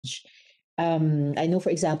I know, for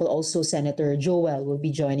example, also Senator Joel will be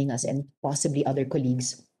joining us and possibly other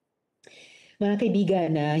colleagues. Mga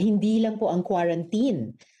kaibigan, hindi lang po ang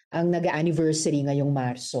quarantine ang nag-anniversary ngayong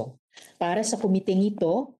Marso. Para sa komiteng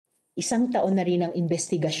ito, 1 taon na rin ang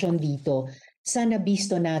investigasyon dito sa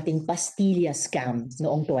nabisto nating pastilla scam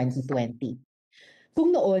noong 2020.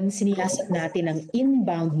 Kung noon, sinilasat natin ang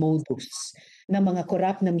inbound modus ng mga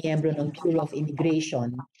korap na miyembro ng Bureau of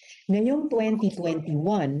Immigration, ngayong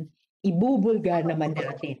 2021, ibubulgar naman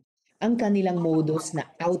natin ang kanilang modus na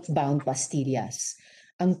outbound pastillas,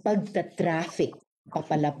 ang pagta-traffic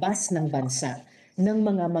papalabas ng bansa ng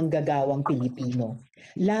mga manggagawang Pilipino,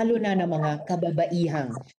 lalo na ng mga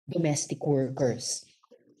kababaihang domestic workers.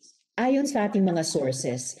 Ayon sa ating mga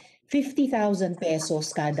sources, 50,000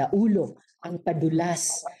 pesos kada ulo ang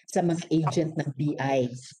padulas sa mga agent ng BI.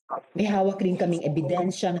 May hawak rin kaming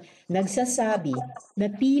ebidensyang nagsasabi na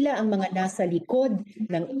tila ang mga nasa likod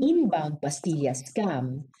ng inbound pastilla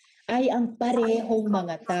scam ay ang parehong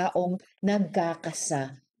mga taong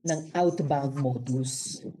nagkakasa ng outbound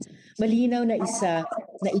modus. Malinaw na isa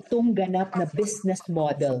na itong ganap na business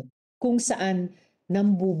model kung saan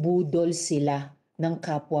nambubudol sila ng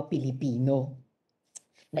kapwa Pilipino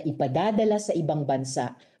na ipadadala sa ibang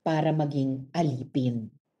bansa para maging alipin.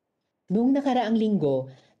 Noong nakaraang linggo,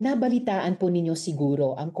 nabalitaan po ninyo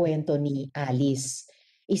siguro ang kwento ni Alice,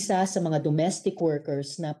 isa sa mga domestic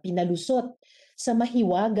workers na pinalusot sa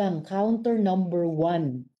mahiwagang counter number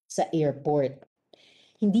 1 sa airport.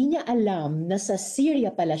 Hindi niya alam na sa Syria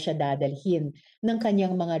pala siya dadalhin ng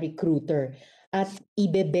kanyang mga recruiter at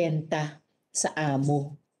ibebenta sa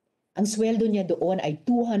amo. Ang sweldo niya doon ay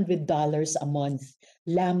 $200 a month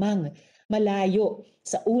lamang, malayo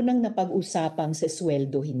sa unang napag-usapang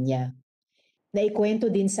sesweldohin niya. Naikwento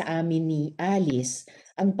din sa amin ni Alice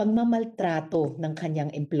ang pagmamaltrato ng kanyang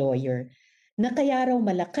employer na kaya raw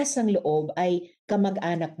malakas ang loob ay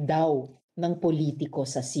kamag-anak daw ng politiko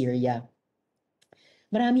sa Syria.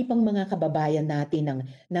 Marami pang mga kababayan natin ang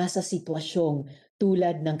nasa sitwasyong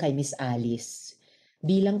tulad ng kay Miss Alice.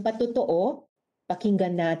 Bilang patotoo,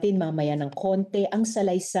 pakinggan natin mamaya ng konti ang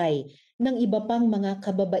salaysay ng iba pang mga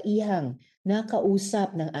kababaihang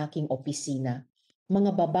nakausap ng aking opisina.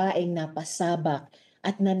 Mga babaeng napasabak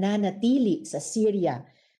at nananatili sa Syria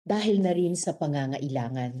dahil na rin sa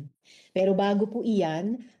pangangailangan. Pero bago po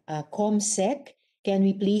iyan, COMSEC, can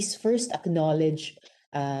we please first acknowledge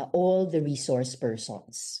all the resource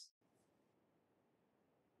persons?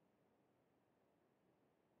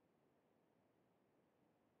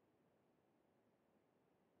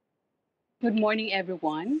 Good morning,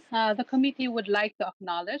 everyone. The committee would like to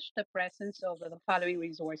acknowledge the presence of the following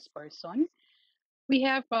resource person. We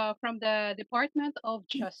have from the Department of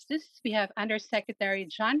Justice, we have Undersecretary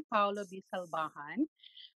John Paulo B. Salbahan.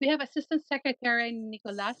 We have Assistant Secretary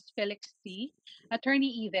Nicolas Felix T.,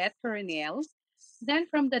 Attorney Yvette Coronel. Then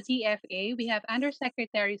from the DFA, we have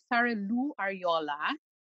Undersecretary Sarah Lou Ariola,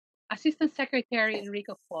 Assistant Secretary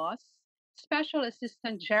Enrico Foss, Special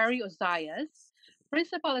Assistant Jerry Ozayas,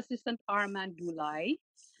 Principal Assistant Armand Dulay,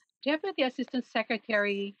 Deputy Assistant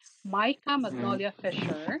Secretary Micah Magnolia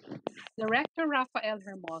Fisher, Director Rafael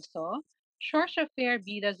Hermoso, Church Affair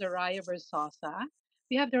Bida Zoraya Versosa.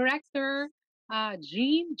 We have Director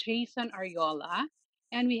Jean Jason Ariola,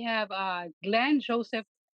 and we have Glenn Joseph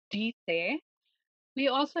Dite. We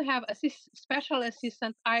also have Special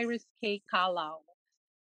Assistant Iris K. Kalau.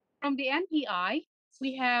 From the NBI,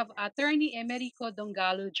 we have Attorney Emerico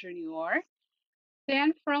Dongalo Jr.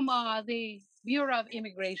 Then from the Bureau of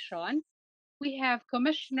Immigration, we have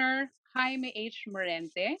Commissioner Jaime H.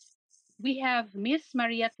 Morente. We have Miss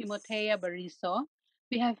Maria Timotea Bariso.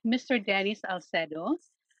 We have Mr. Dennis Alcedo.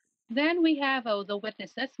 Then we have the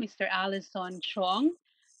witnesses, Mr. Allison Chong,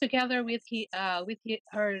 together with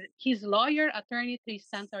his lawyer, Attorney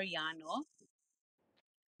Tristan Toriano.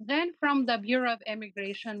 Then from the Bureau of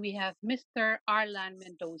Immigration, we have Mr. Arlan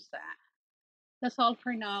Mendoza. That's all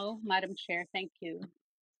for now, Madam Chair. Thank you.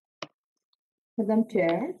 Madam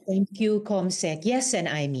Chair? Thank you, COMSEC. Yes, and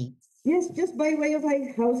Amy. Yes, just by way of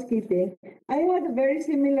housekeeping, I had a very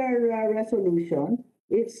similar resolution.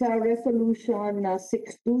 It's Resolution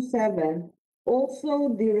 627, also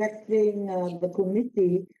directing the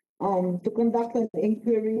committee to conduct an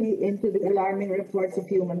inquiry into the alarming reports of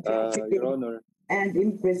human trafficking and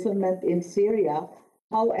imprisonment in Syria.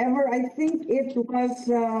 However, I think it was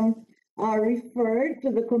referred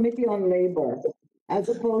to the Committee on Labor as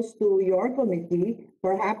opposed to your committee.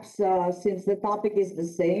 Perhaps since the topic is the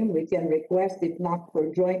same, we can request, if not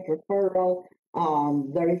for joint referral,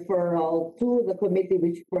 the referral to the committee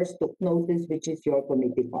which first took notice, which is your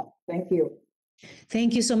committee. Thank you.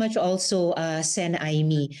 Thank you so much also, Sen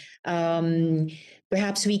Aimee.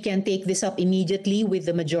 Perhaps we can take this up immediately with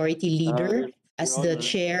the majority leader as Your the Honor,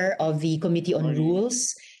 chair of the Committee on morning.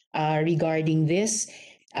 Rules regarding this.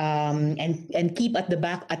 And keep at the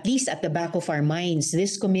back, at least at the back of our minds,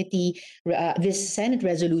 this committee, this Senate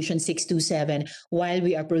Resolution 627, while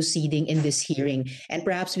we are proceeding in this hearing. And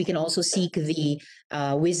perhaps we can also seek the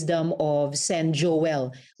wisdom of Sen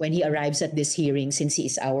Joel when he arrives at this hearing, since he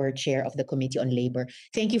is our chair of the Committee on Labor.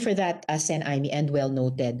 Thank you for that, Sen Aimee, and well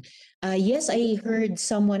noted. Yes, I heard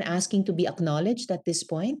someone asking to be acknowledged at this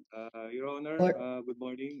point. Your Honor, Or good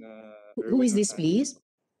morning. who Erwin is this, Ortanes. please?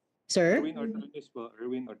 Sir? Erwin Ortanes po.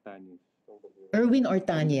 Erwin Ortanes. Erwin From the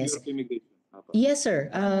Ortanes. Bureau of Immigration. Apo. Yes, sir.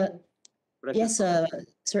 Present Yes, po.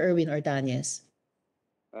 Sir Erwin Ortanes.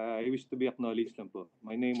 I wish to be acknowledged lang po.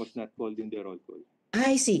 My name was not called in the roll call.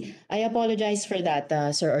 I see. I apologize for that,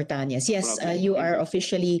 Sir Ortanes. Yes, Problem. you Thank are you.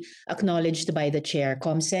 officially acknowledged by the chair.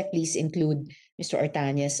 COMSEC, please include Mr.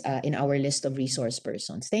 Ortanes in our list of resource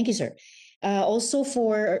persons. Thank you, sir. Also,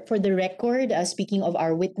 for the record, speaking of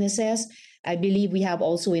our witnesses, I believe we have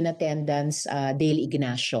also in attendance Dale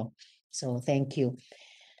Ignacio. So thank you.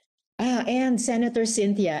 And Senator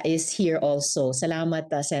Cynthia is here also. Salamat,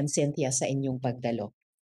 Sen Cynthia, sa inyong pagdalo.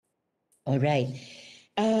 Alright.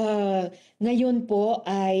 Ngayon po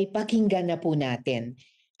ay pakinggan na po natin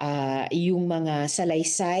yung mga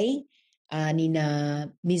salaysay ni na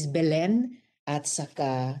Ms. Belen at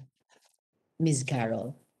saka Ms.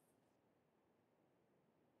 Carol.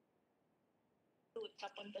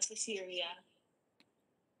 Papunta sa Syria.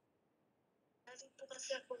 Nandito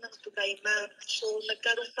kasi ako ng Dubai, ma'am. So,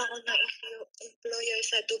 nagkaroon pa ako ng employer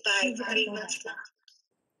sa Dubai. 3 months lang.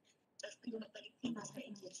 Tapos nagbalik din sa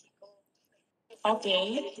agency ko.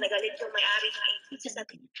 Okay. Nagalit yung may-ari ng agency.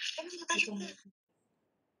 Sabi, ano tayo na?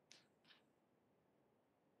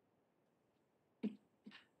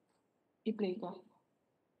 I-play ko.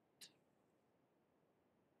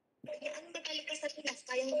 Ano nagalit ka sa Pinas?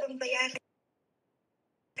 Kaya mo pang bayaran.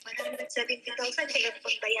 170,000 kaya mo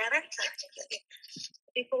pang bayaran.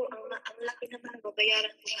 Sabi ko, ang laki naman ang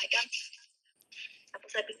babayaran ko, madam. Tapos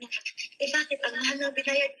sabi niya, bakit? Ang mahal na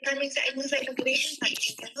binayad namin sa inyo sa immigration. Sabi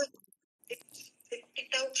niya, gano'n.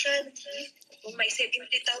 50,000. Kung may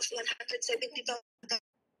 70,000, 170,000.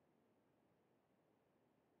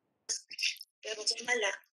 Pero kung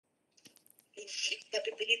wala,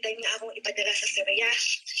 napipilitan niya akong ipadala sa Syria.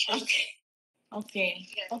 Okay. Okay.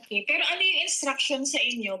 Okay. Pero ano yung instruction sa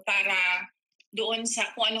inyo para doon sa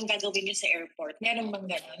kung anong gagawin niyo sa airport? Meron bang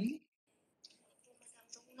ganun?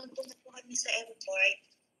 Nandun na po kami sa airport.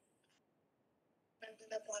 Nandun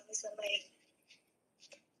na po kami sa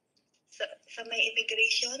may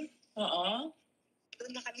immigration. Oo.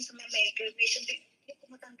 Doon na kami sa may immigration. Hindi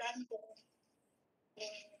ko matandaan kung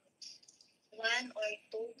 1 or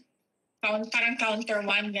 2. Parang counter 1,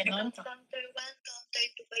 gano'n? Counter 1, counter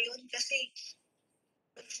 2 ba yun? Kasi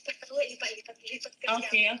lipat kasi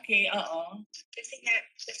Okay, okay. Oo. Kasi nga,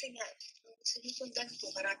 nung sinusundan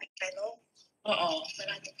ko, maraming tanong. Oo.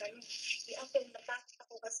 Maraming tanong. Ako, napasok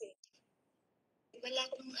ako kasi wala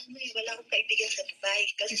akong kaibigan sa Dubai.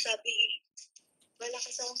 Kasi sabi, wala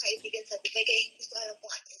kasi akong kaibigan sa Dubai, kaya hindi ko alam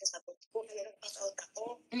kung ano yung sasagot ko. Kaya nag-pass out ako.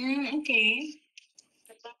 Okay.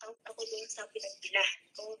 Nag-pass out ako doon sa pinagbilahan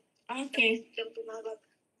ko. Okay.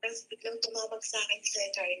 Tapos biglang tumawag sa akin si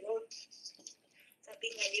Carlo.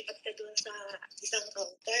 Sabi niya, lipat ka doon sa isang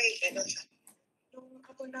counter. Gano'n. Nung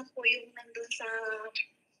ako na po yung nandun sa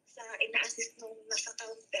ina-assist nung nasa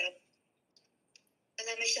counter,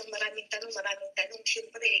 wala na siyang maraming tanong.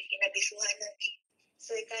 Siyempre, inabisuhan ng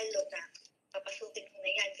Sir Carlo na papasukin mo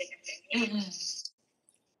na yan, ganyan.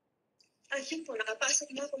 Yun po, nakapasok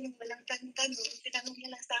na ako ng walang tanong. Tinanong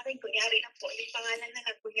niya lang sa akin, kunyari lang po, yung pangalan na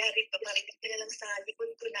lang, kunyari, pamarinig ko na lang sa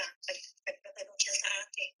likod ko na, nagtatanong siya sa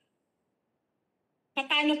akin.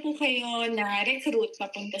 Paano po kayo na-recruit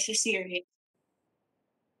papunta sa Syria?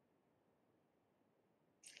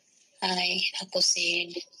 Ay, ako si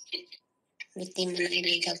biktima ng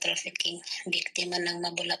illegal trafficking, biktima ng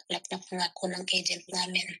mabulaklak na pangako ng agent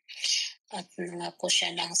namin. At nangako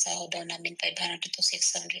siya ng sahod daw namin $500 to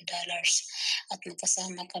 $600. At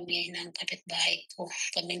magkasama kami ng kapitbahay ko.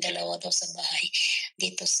 Kaming dalawa daw sa bahay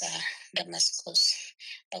dito sa Damascus.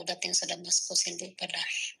 Pagdating sa Damascus, hindi pala.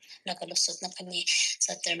 Nakalusot na kami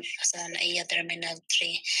sa NAIA Terminal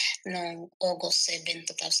 3 noong August 7,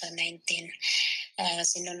 2019.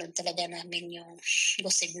 Sinunod talaga namin yung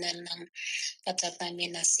signal ng katsat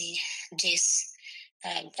namin na si Jess.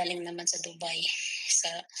 Galing naman sa Dubai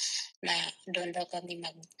na doon daw kami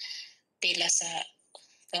magpila sa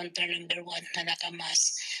counter number 1 na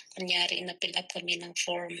nakamas. Kunyari, na-fill up kami ng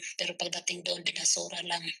form, pero pagdating doon, binasura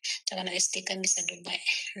lang. Tsaka na-stay kami sa Dubai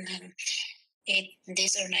ng 8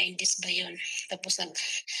 days or 9 days ba yun. Tapos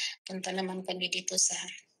punta naman kami dito sa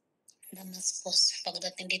Damascus.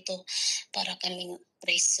 Pagdating dito, para kaming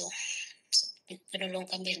preso. Pinulong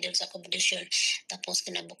kami doon sa accommodation. Tapos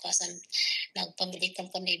kinabukasan, nagpamilikan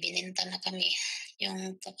kami, bininta na kami.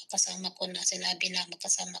 Yung kasama ko na sinabi na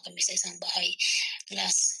magkasama kami sa isang bahay.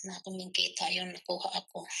 Last na kaming kita, yung nakuha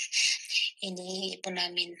ako. Hinihingi po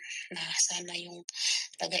namin na sana yung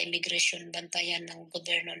taga-immigration bantayan ng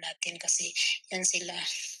gobyerno natin kasi yan sila,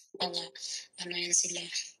 yan sila,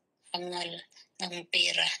 hangal ng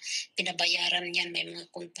pera. Pinabayaran yan, may mga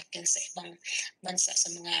contact yan sa ibang bansa, sa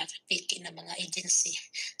mga piki na mga agency,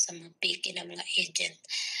 sa mga piki na mga agent.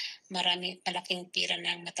 Malaking pera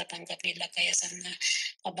na ang matatanggap nila, kaya sana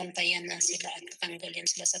pabantayan na sila at tanggalin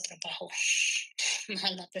sila sa trabaho.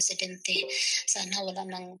 Mahal na Presidente, sana wala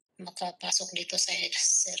nang makapasok dito sa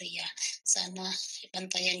Syria. Sana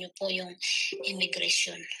ibantayan niyo po yung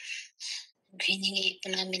immigration. Hiningi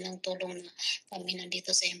po namin ng tulong na kami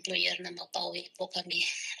nandito sa employer na mapauwi po kami.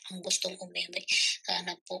 Ang gustong umuwi.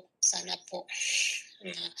 Sana po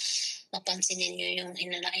na mapansinin niyo yung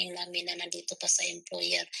hinanaing namin na nandito pa sa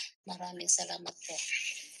employer. Maraming salamat po.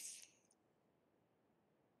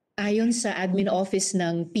 Ayon sa admin office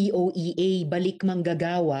ng POEA, Balik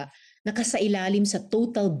Manggagawa, nakasailalim sa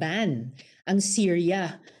total ban ang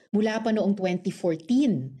Syria mula pa noong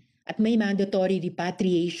 2014 at may mandatory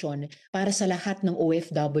repatriation para sa lahat ng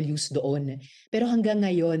OFWs doon. Pero hanggang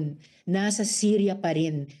ngayon, nasa Syria pa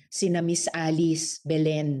rin sina Miss Alice,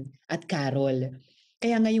 Belen at Carol.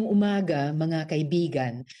 Kaya ngayong umaga, mga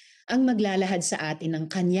kaibigan, ang maglalahad sa atin ng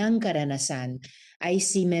kanyang karanasan ay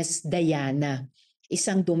si Miss Diana,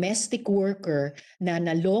 isang domestic worker na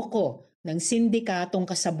naloko ng sindikatong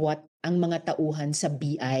kasabwat ang mga tauhan sa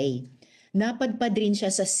BI. Napadpad rin siya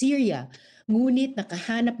sa Syria, ngunit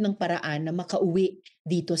nakahanap ng paraan na makauwi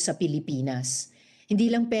dito sa Pilipinas. Hindi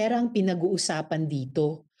lang pera ang pinag-uusapan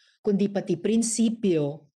dito, kundi pati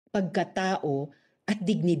prinsipyo, pagkatao at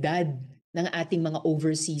dignidad ng ating mga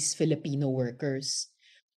overseas Filipino workers.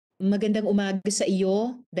 Magandang umaga sa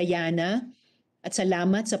iyo, Diana, at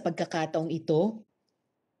salamat sa pagkakataong ito.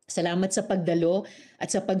 Salamat sa pagdalo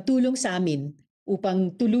at sa pagtulong sa amin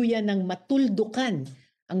upang tuluyan ng matuldukan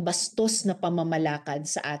ang bastos na pamamalakad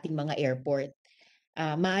sa ating mga airport.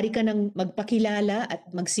 Maaari ka nang magpakilala at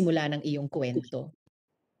magsimula ng iyong kwento.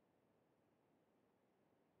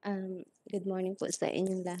 Good morning po sa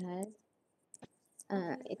inyong lahat.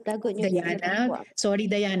 Itago niyo na lang po Diana, ako. sorry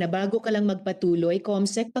Diana, bago ka lang magpatuloy,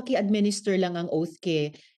 Comsec, paki-administer lang ang oath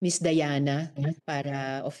kay Miss Diana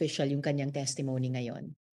para official yung kanyang testimony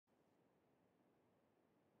ngayon.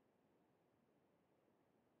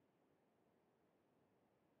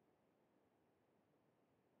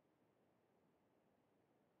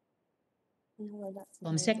 Nawala si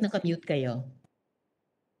Comsec, Diana. nakamute kayo.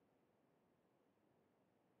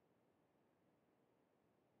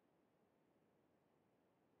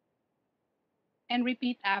 And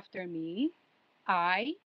repeat after me.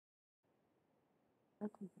 I,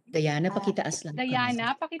 Diana, pakitaas lang.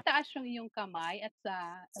 Diana, pakitaas yung iyong kamay at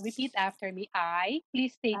repeat after me. I,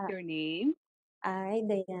 please state your name. I,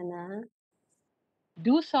 Diana,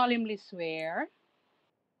 Do solemnly swear.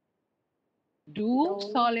 Do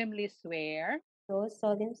Do. solemnly swear do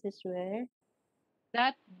solemnly swear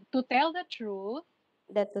that to tell the truth,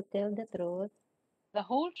 that to tell the truth, the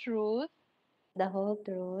whole truth, the whole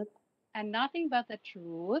truth, and nothing but the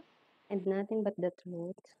truth and nothing but the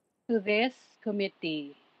truth to this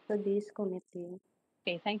committee. to this committee.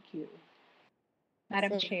 Okay, thank you.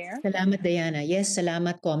 Madam Sir. Chair. Salamat, Diana. Yes,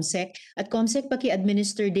 salamat, Comsec. At Comsec,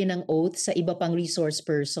 paki-administer din ng oath sa iba pang resource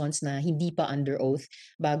persons na hindi pa under oath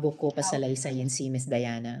bago ko pasalaysayin si Ms.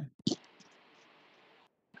 Diana.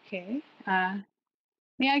 Okay.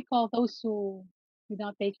 May I call those who did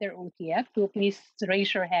not take their oath yet to please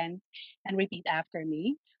raise your hand and repeat after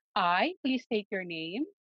me. I, please state your name.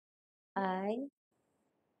 I,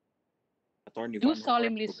 Attorney Do Van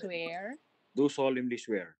solemnly Rock, swear do solemnly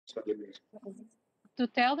swear to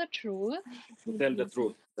tell the truth, to tell the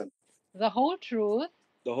truth, the whole truth,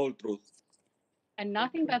 and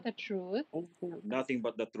nothing but the truth nothing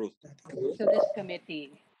but the truth to this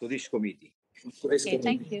committee. to this committee. Okay,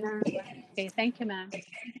 thank you. Okay, thank you, ma'am.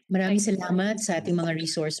 Maraming Thank you. salamat sa ating mga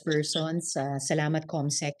resource persons. Salamat,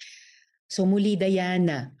 Comsec. So muli,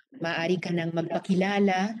 Diana, maaari ka nang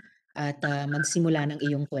magpakilala at magsimula ng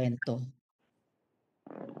iyong kwento.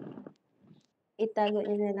 itago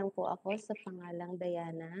niyo na lang po ako sa pangalang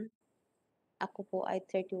Diana. Ako po ay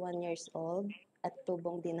 31 years old. at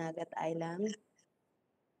Tubong Dinagat Island.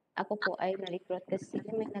 Ako po ay na-recruit kasi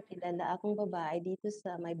may nakilala akong babae dito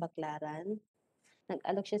sa may Baclaran.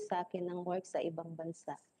 Nag-alok siya sa akin ng work sa ibang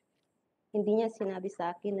bansa. Hindi niya sinabi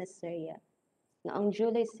sa akin na Syria. Noong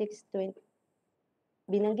July 6,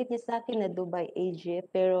 binanggit niya sa akin na Dubai,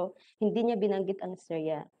 Egypt, pero hindi niya binanggit ang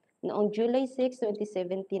Syria. Noong July 6,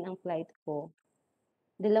 2017 ang flight ko.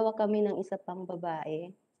 Dalawa kami ng isa pang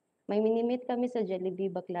babae. May minimit kami sa Jollibee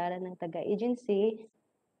Baclaran ng taga-agency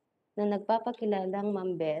na nagpapakilalang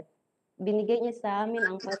Mambet. Binigay niya sa amin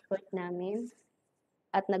ang passport namin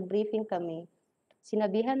at nag-briefing kami.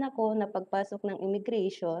 Sinabihan ako na pagpasok ng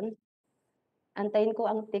immigration, antayin ko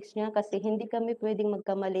ang text niya kasi hindi kami pwedeng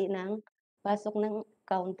magkamali ng pasok ng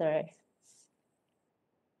counter.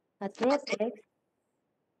 At through text,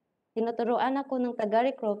 tinuturuan ako ng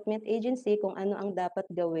taga-recruitment agency kung ano ang dapat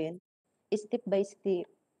gawin, step by step.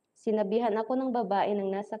 Sinabihan ako ng babae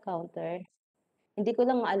ng nasa counter. Hindi ko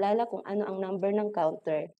lang maalala kung ano ang number ng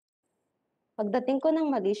counter. Pagdating ko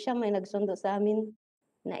ng Malaysia, may nagsundo sa amin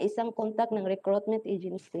na isang contact ng recruitment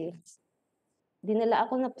agency. Dinala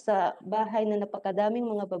ako sa bahay na napakadaming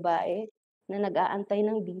mga babae na nag-aantay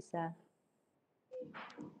ng visa.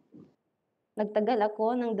 Nagtagal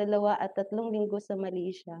ako ng 2 at 3 linggo sa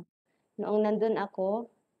Malaysia. Noong nandun ako,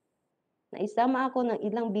 naisama ako ng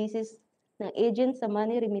ilang bisis ng agent sa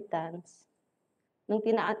money remittance. Nung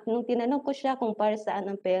tinanong ko siya kung para saan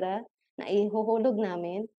ang pera na ihuhulog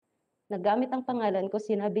namin, nagamit ang pangalan ko,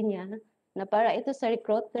 sinabi niya na para ito sa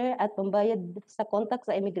recruiter at pambayad sa contact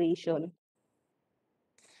sa immigration.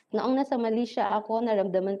 Noong nasa Malaysia ako,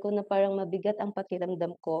 naramdaman ko na parang mabigat ang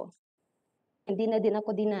pakiramdam ko. Hindi na din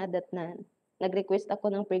ako dinadatnan. Nag-request ako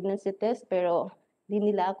ng pregnancy test pero di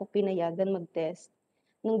nila ako pinayagan mag-test.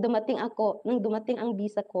 Nung dumating ang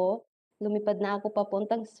visa ko, lumipad na ako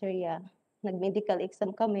papuntang Syria. Nag-medical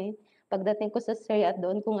exam kami. Pagdating ko sa Syria at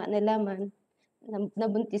doon ko nga nalaman,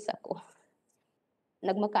 nabuntis ako.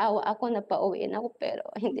 Nagmakaawa ako na pauwiin ako pero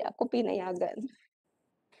hindi ako pinayagan.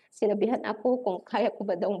 Sinabihan ako kung kaya ko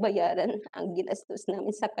ba daw bayaran ang ginastos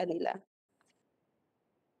namin sa kanila.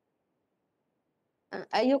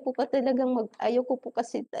 Ayoko po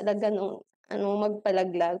kasi talaga nung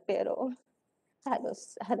magpalaglag pero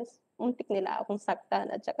halos muntik nila akong saktan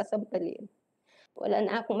at saka sampalin. Wala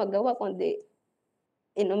na akong magawa kundi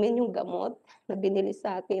inumin yung gamot na binili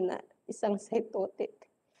sa akin na isang cytotic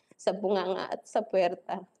sa bunganga at sa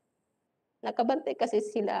puwerta. Nakabantay kasi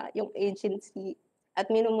sila, yung agency, at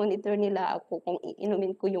minomonitor nila ako kung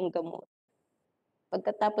iinumin ko yung gamot.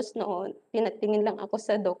 Pagkatapos noon, pinatingin lang ako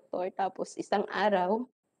sa doktor, tapos isang araw,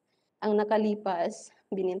 ang nakalipas,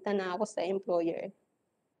 bininta na ako sa employer.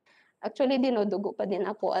 Actually, dinodugo pa din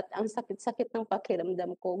ako at ang sakit-sakit ng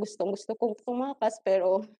pakiramdam ko. Gustong-gusto kong tumakas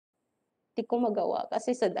pero di ko magawa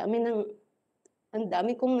kasi ang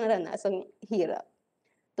dami kong naranasang hirap.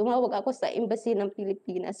 Tumawag ako sa embassy ng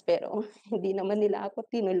Pilipinas pero hindi naman nila ako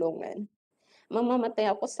tinulungan. Mamamatay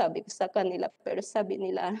ako, sabi ko sa kanila, pero sabi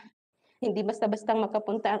nila, hindi basta-bastang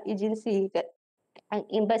makapunta ang agency, ang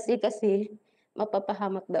embassy kasi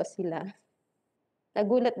mapapahamak daw sila.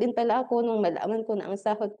 Nagulat din pala ako nung malaman ko na ang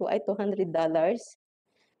sahod ko ay $200,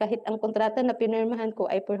 kahit ang kontrata na pinirmahan ko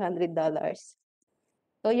ay $400.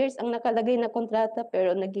 2 years ang nakalagay na kontrata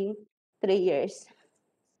pero naging 3 years.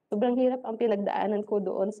 Sobrang hirap ang pinagdaanan ko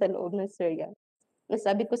doon sa loob ng Syria.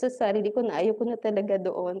 Nasabi ko sa sarili ko na ayoko na talaga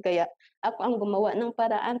doon, kaya ako ang gumawa ng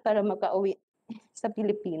paraan para makauwi sa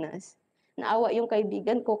Pilipinas. Naawa yung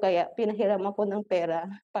kaibigan ko kaya pinahiram ako ng pera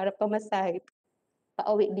para pamasahe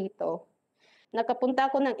pauwi dito. Nakapunta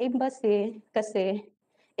ako ng embassy kasi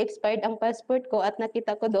expired ang passport ko at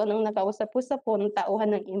nakita ko doon ang nakausap-usap ko ng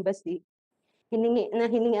tauhan ng embassy.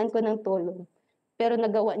 Hiningian ko ng tulong, pero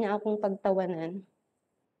nagawa niya akong pagtawanan.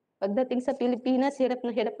 Pagdating sa Pilipinas, hirap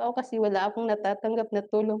na hirap ako kasi wala akong natatanggap na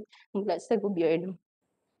tulong mula sa gobyerno.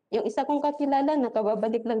 Yung isa kong kakilala,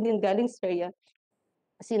 nakababalik lang din galing Syria.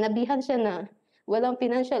 Sinabihan siya na walang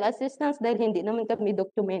financial assistance dahil hindi naman kami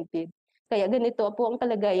documented. Kaya ganito po ang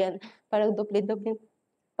kalagayan, parang doble-doble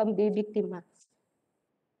pambibiktima.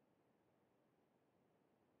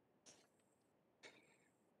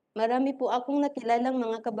 Marami po akong nakilalang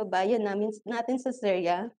mga kababayan natin sa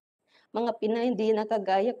Syria, mga Pinay hindi na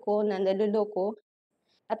kagaya ko na naluloko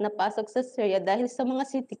at napasok sa Syria dahil sa mga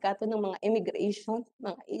sindikato ng mga immigration,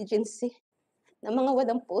 mga agency, na mga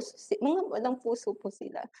walang puso po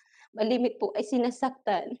sila. Malimit po ay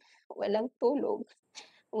sinasaktan, walang tulog,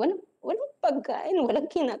 walang pagkain,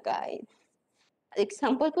 walang kinakain.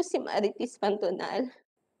 Example po si Marites Pantonal,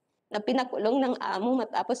 na pinakulong ng amo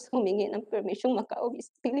matapos humingi ng permisyong makauwi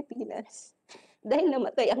sa Pilipinas dahil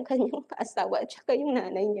namatay ang kanyang asawa at saka yung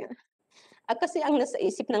nanay niya. Kasi ang nasa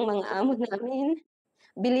isip ng mga amo namin,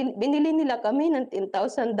 binili nila kami ng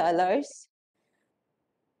 $10,000.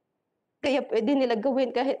 Kaya pwede nila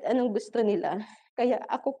gawin kahit anong gusto nila. Kaya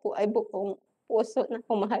ako po ay buong puso na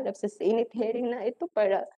humaharap sa Senate hearing na ito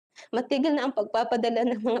para matigil na ang pagpapadala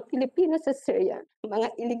ng mga Pilipino sa Syria,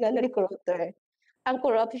 mga illegal recruiter, ang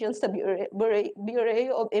corruption sa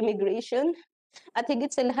Bureau of Immigration, at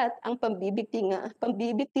higit sa lahat ang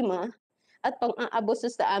pambibiktima at pang-aabuso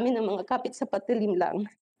sa amin ng mga kapit sa patilim lang.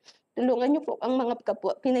 Tulungan niyo po ang mga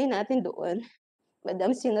kapwa Pinay natin doon.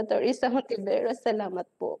 Madam Senator Risa Hontiveros, salamat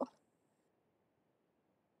po.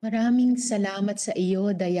 Maraming salamat sa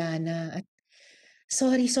iyo, Diana. At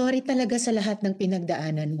sorry talaga sa lahat ng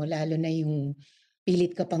pinagdaanan mo, lalo na yung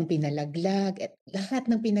pilit ka pang pinalaglag at lahat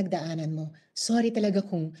ng pinagdaanan mo. Sorry talaga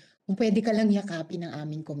kung pwede ka lang yakapin ng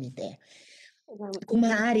aming komite. Salamat. Kung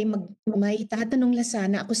maaari, may tatanong lang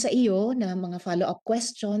sana ako sa iyo na mga follow-up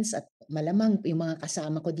questions at malamang yung mga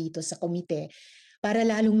kasama ko dito sa komite para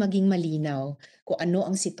lalong maging malinaw kung ano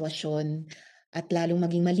ang sitwasyon at lalong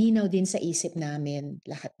maging malinaw din sa isip namin,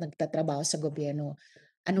 lahat nagtatrabaho sa gobyerno,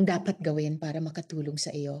 anong dapat gawin para makatulong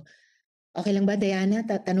sa iyo. Okay lang ba, Diana?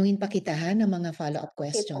 Tatanungin pa kita ha ng mga follow-up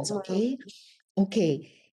questions, ma'am. okay? Okay.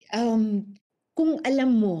 Kung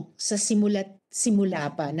alam mo sa simula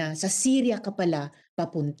pa na sa Syria ka pala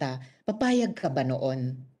papunta, papayag ka ba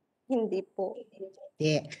noon? Hindi po.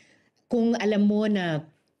 Hindi. Kung alam mo na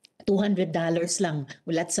 $200 lang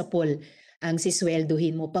ulat sa pool ang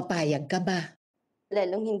sisweldohin mo, papayag ka ba?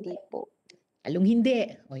 Lalong hindi po. Lalong hindi.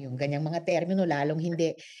 O yung ganyang mga termino, lalong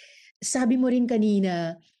hindi. Sabi mo rin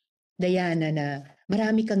kanina, Diana, na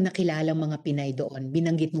marami kang nakilalang mga Pinay doon.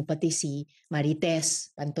 Binanggit mo pati si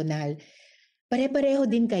Marites Pantonal. Pare-pareho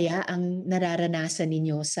din kaya ang nararanasan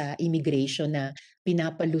ninyo sa immigration na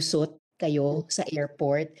pinapalusot kayo sa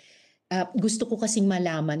airport? Gusto ko kasing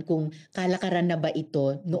malaman kung kalakaran na ba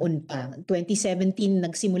ito noon pa. 2017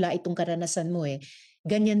 nagsimula itong karanasan mo eh.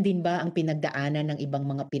 Ganyan din ba ang pinagdaanan ng ibang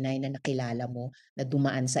mga Pinay na nakilala mo na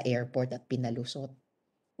dumaan sa airport at pinalusot?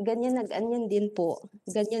 Ganyan din po.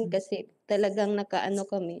 Ganyan kasi talagang nakaano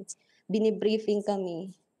kami, binibriefing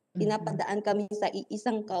kami, pinapadaan kami sa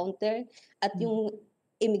iisang counter at yung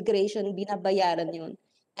immigration binabayaran yun.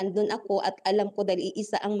 Andun ako at alam ko dahil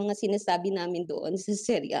iisa ang mga sinasabi namin doon sa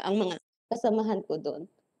Syria, ang mga kasamahan ko doon.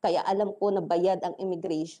 Kaya alam ko na bayad ang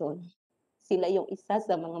immigration. Sila yung isa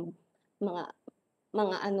sa mga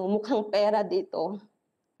mukhang pera dito.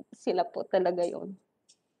 Sila po talaga yon.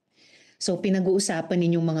 So pinag-uusapan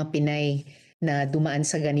ninyong mga Pinay na dumaan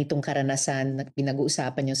sa ganitong karanasan,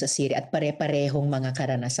 pinag-uusapan nyo sa Syria at pare-parehong mga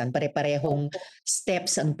karanasan, pare-parehong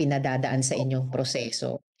steps ang pinadadaan sa inyong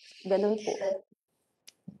proseso. Ganun po.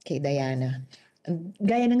 Kay Diana.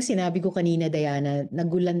 Gaya ng sinabi ko kanina, Diana,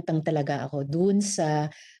 nagulantang talaga ako dun sa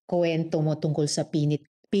kwento mo tungkol sa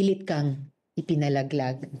pilit kang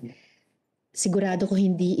ipinalaglag. Sigurado ko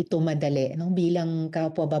hindi ito madali. No? Bilang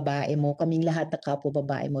kapwa babae mo, kaming lahat na kapwa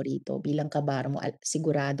babae mo rito, bilang kabaro mo,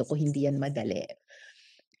 sigurado ko hindi yan madali.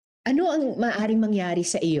 Ano ang maaaring mangyari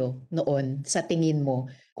sa iyo noon, sa tingin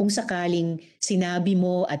mo, kung sakaling sinabi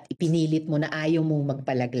mo at ipinilit mo na ayaw mong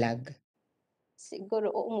magpalaglag?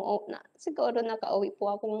 Siguro nakauwi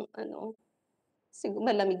po akong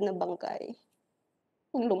malamig na bangkay.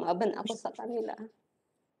 Kung lumaban ako sa kanila.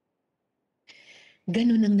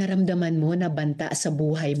 Ganun ang naramdaman mo na banta sa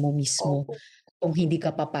buhay mo mismo Opo. kung hindi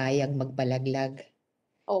ka papayag magpalaglag.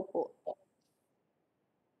 Opo.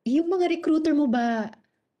 Yung mga recruiter mo ba,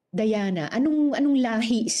 Diana, anong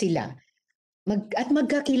lahi sila? At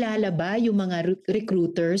magkakilala ba yung mga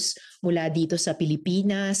recruiters mula dito sa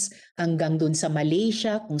Pilipinas hanggang dun sa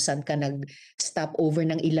Malaysia kung saan ka nag-stop over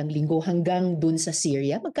ng ilang linggo hanggang dun sa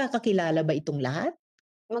Syria? Magkakakilala ba itong lahat?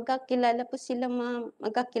 Magkakilala po sila, ma'am.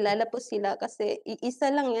 Magkakilala po sila kasi iisa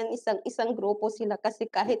lang yan, isang grupo sila kasi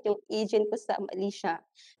kahit yung agent ko sa Malaysia,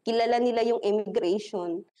 kilala nila yung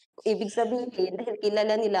immigration. Ibig sabihin, dahil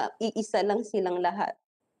kilala nila, iisa lang silang lahat.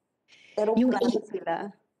 Pero Yung, marami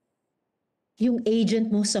sila. yung agent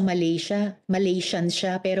mo sa Malaysia, Malaysian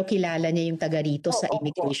siya pero kilala niya yung taga rito sa Opo.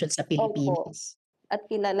 immigration sa Pilipinas. At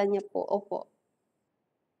kilala niya po, opo.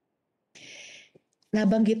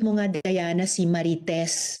 Nabanggit mo nga, Diana, si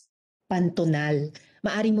Marites Pantonal.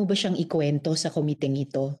 Maari mo ba siyang ikwento sa komiteng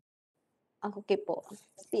ito? Okay po.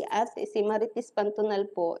 Si Marites Pantonal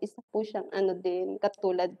po, isa po siyang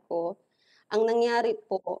katulad ko. Ang nangyari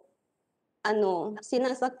po,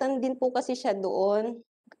 sinasaktan din po kasi siya doon.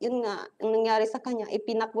 Yun nga, ang nangyari sa kanya,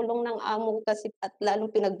 ipinakulong ng amo ko kasi at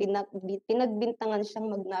lalong pinagbintangan siyang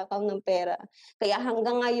magnakaw ng pera. Kaya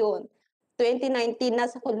hanggang ngayon, 2019,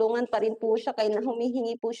 nasa kulungan pa rin po siya, kaya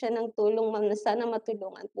humihingi po siya ng tulong, ma'am, na sana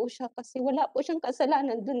matulungan po siya kasi wala po siyang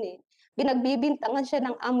kasalanan dun eh. Pinagbibintangan siya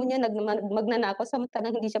ng amo niya, magnanakaw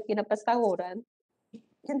samantalang hindi siya pinapasahuran.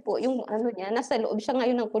 Yun po, yung ano niya, nasa loob siya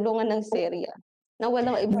ngayon ng kulungan ng Syria, na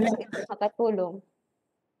walang ibang makatulong.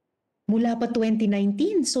 Mula pa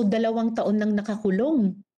 2019, so 2 taon nang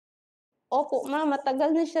nakakulong. Opo, ma'am,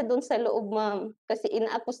 matagal na siya doon sa loob, ma'am. Kasi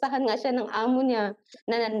inaakusahan nga siya ng amo niya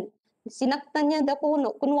na sinaktan niya daw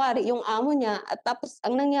kunwari yung amo niya at tapos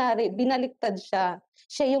ang nangyari, binaliktad siya.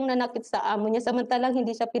 Siya yung nanakit sa amo niya samantalang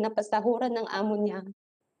hindi siya pinapasahuran ng amo niya.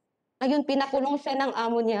 Ngayon, pinakulong siya ng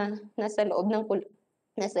amo niya, nasa loob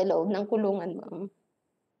ng kulungan, ma'am.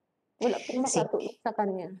 Wala pong makatulong sa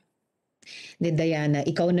kanya. Diana,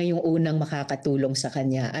 ikaw na yung unang makakatulong sa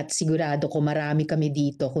kanya at sigurado ko marami kami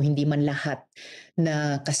dito, kung hindi man lahat,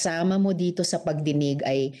 na kasama mo dito sa pagdinig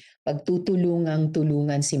ay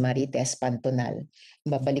pagtutulungang-tulungan si Marites Pantonal.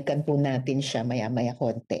 Babalikan po natin siya maya-maya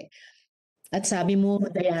konti. At sabi mo,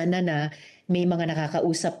 Diana, na may mga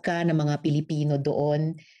nakakausap ka ng mga Pilipino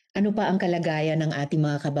doon. Ano pa ang kalagayan ng ating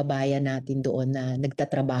mga kababayan natin doon na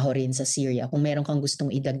nagtatrabaho rin sa Syria? Kung meron kang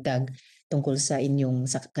gustong idagdag tungkol sa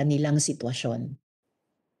kanilang sitwasyon.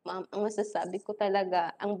 Ma'am, ang masasabi ko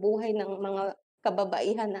talaga, ang buhay ng mga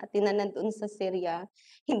kababaihan natin na nandun sa Syria,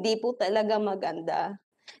 hindi po talaga maganda.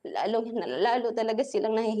 Lalo talaga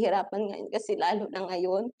silang nahihirapan ngayon kasi lalo na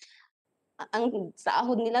ngayon, ang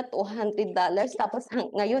sahod nila $200 tapos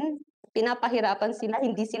ngayon pinapahirapan sila,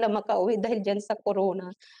 hindi sila makauwi dahil diyan sa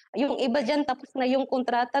corona. Yung iba diyan tapos na yung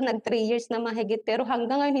kontrata, nag 3 years na mahigit pero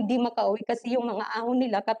hanggang ngayon hindi makauwi kasi yung mga ahon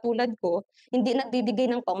nila katulad ko, hindi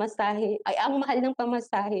nagbibigay ng pamasahe. Ay ang mahal ng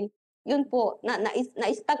pamasahe. Yun po,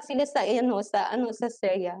 na-stuck sila sa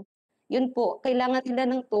Syria. Yun po, kailangan nila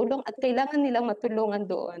ng tulong at kailangan nilang matulungan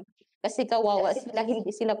doon. Kasi kawawa sila,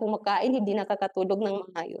 hindi sila kumakain, hindi nakakatulog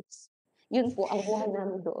ng maayos. Yun po ang buhay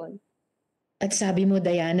namin doon. At sabi mo,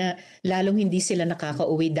 Diana, lalong hindi sila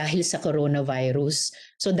nakakauwi dahil sa coronavirus.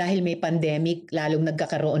 So dahil may pandemic, lalong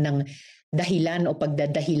nagkakaroon ng dahilan o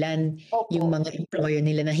pagdadahilan yung mga employer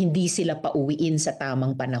nila na hindi sila pauwiin sa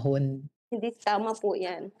tamang panahon. Hindi tama po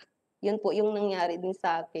yan. Yun po yung nangyari din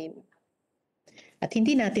sa akin. At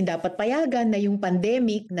hindi natin dapat payagan na yung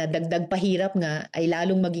pandemic na dagdag pahirap nga ay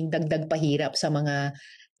lalong maging dagdag pahirap sa mga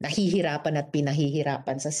nahihirapan at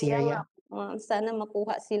pinahihirapan sa Syria. Sana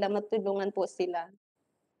makuha sila, matulungan po sila.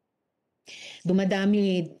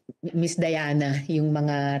 Dumadami, Miss Diana, yung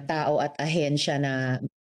mga tao at ahensya na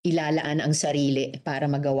ilalaan ang sarili para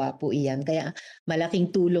magawa po iyan. Kaya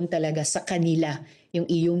malaking tulong talaga sa kanila yung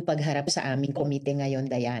iyong pagharap sa aming komite ngayon,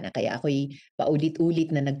 Diana. Kaya ako'y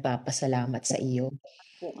paulit-ulit na nagpapasalamat sa iyo.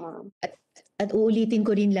 Po, ma'am. At uulitin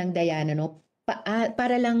ko rin lang, Diana, no?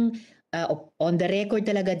 Para lang on the record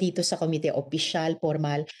talaga dito sa komite, opisyal,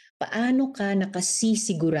 formal, paano ka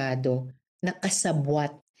nakasisigurado na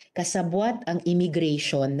kasabwat ang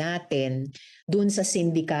immigration natin dun sa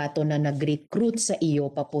sindikato na nag-recruit sa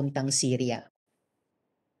iyo papuntang Syria?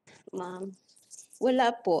 Ma'am,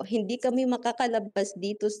 wala po. Hindi kami makakalabas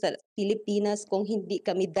dito sa Pilipinas kung hindi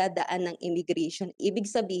kami dadaan ng immigration.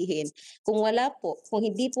 Ibig sabihin, kung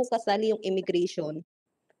hindi po kasali yung immigration,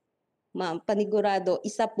 ma'am, panigurado,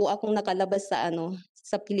 isa po akong nakalabas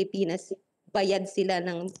sa Pilipinas. Bayad sila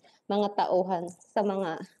ng mga tauhan sa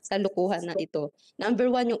mga kalukuhan na ito.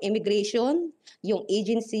 Number 1, yung immigration, yung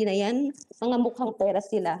agency na yan, mga mukhang pera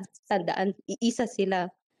sila. Tandaan, iisa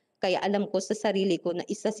sila. Kaya alam ko sa sarili ko na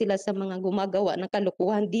isa sila sa mga gumagawa ng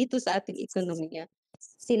kalukuhan dito sa ating ekonomiya.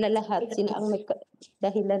 Sila lahat, sila ang may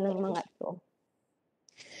dahilan ng mga ito.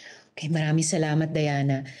 Okay, maraming salamat,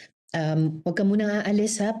 Diana. Huwag ka muna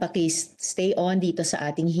aalis ha, paki-stay on dito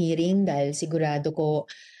sa ating hearing dahil sigurado ko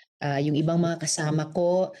yung ibang mga kasama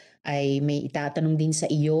ko ay may itatanong din sa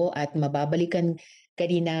iyo at mababalikan ka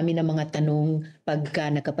rin namin ng mga tanong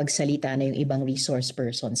pagka nakapagsalita na yung ibang resource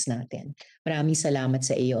persons natin. Maraming salamat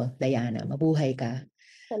sa iyo, Diana. Mabuhay ka.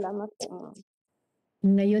 Salamat po, ma'am.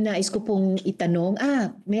 Ngayon nais ko pong itanong,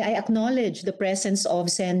 may I acknowledge the presence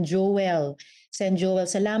of Sen Joel. Sen Joel,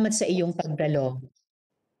 salamat sa iyong pagdalo.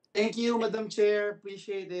 Thank you, Madam Chair.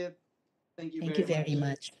 Appreciate it. Thank you very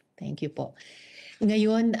much. Thank you po.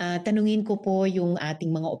 Ngayon, tanungin ko po yung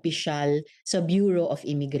ating mga opisyal sa Bureau of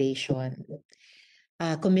Immigration.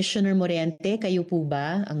 Commissioner Morente, kayo po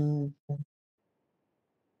ba ang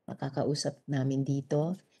makakausap namin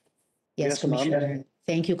dito? Yes, Commissioner.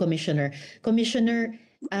 Thank you, Commissioner. Commissioner,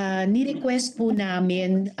 ni-request po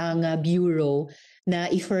namin ang Bureau na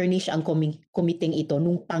i-furnish ang komiteng ito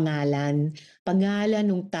nung pangalan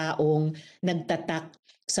nung taong nagtatak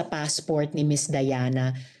sa passport ni Miss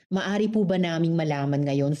Diana Maari po ba naming malaman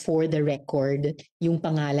ngayon for the record yung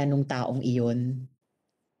pangalan ng taong iyon?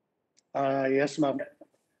 Yes, ma'am.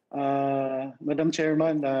 Madam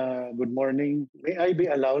Chairman, good morning. May I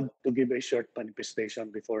be allowed to give a short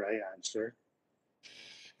manifestation before I answer?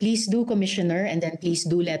 Please do, Commissioner, and then please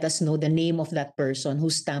do let us know the name of that person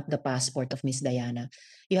who stamped the passport of Miss Diana.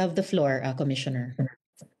 You have the floor, Commissioner.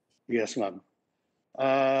 Yes, ma'am.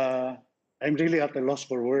 I'm really at a loss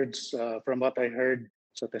for words from what I heard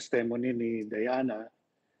sa testimony ni Diana.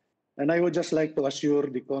 And I would just like to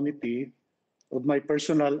assure the committee of my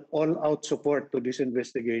personal all-out support to this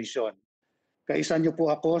investigation. Kaisa niyo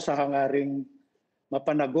po ako sa hangaring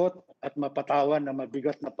mapanagot at mapatawan na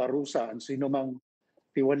mabigat na parusa ang sinumang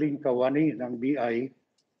tiwaling kawani ng BI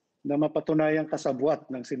na mapatunayang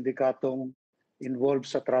kasabwat ng sindikatong involved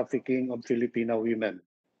sa trafficking of Filipino women.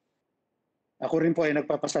 Ako rin po ay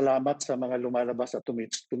nagpapasalamat sa mga lumalabas at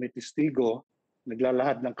tumitistigo,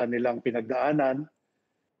 naglalahad ng kanilang pinagdaanan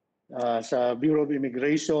sa Bureau of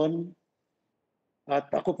Immigration. At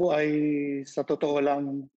ako po ay sa totoo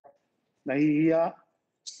lang nahihiya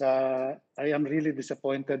I am really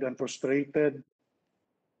disappointed and frustrated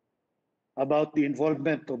about the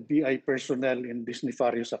involvement of BI personnel in these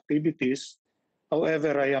nefarious activities.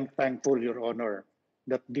 However, I am thankful, Your Honor,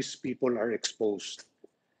 that these people are exposed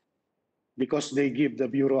because they give the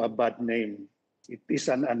Bureau a bad name. It is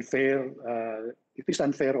unfair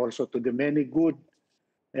also to the many good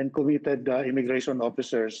and committed immigration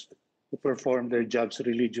officers who perform their jobs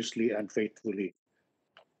religiously and faithfully,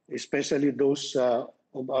 especially those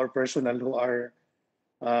of our personnel who are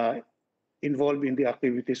involved in the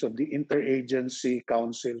activities of the Interagency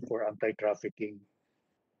Council for Anti-Trafficking.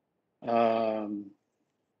 And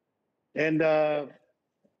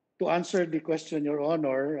to answer the question, Your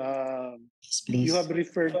Honor, Yes, please. you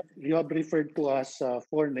have referred to us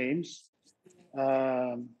 4 names.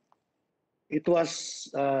 It was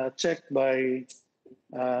checked by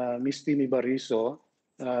Ms. Tini Bariso,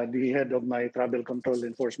 the head of my Travel Control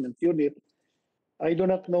Enforcement Unit. I do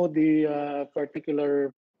not know the particular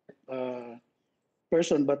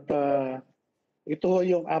person, but ito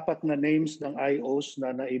yung 4 na names ng IOs na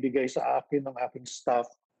naibigay sa akin ng aking staff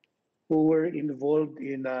who were involved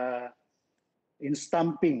in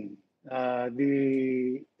stamping the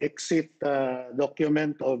exit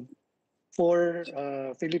document of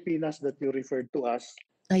 4 Filipinas that you referred to us.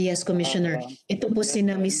 Yes, Commissioner. Ito po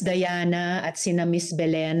sina Miss Diana at sina Miss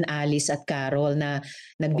Belen, Alice at Carol na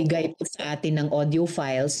nagbigay po sa atin ng audio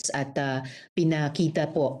files at pinakita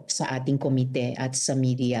po sa ating komite at sa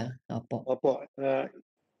media. Opo. Opo.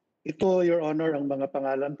 Ito, Your Honor, ang mga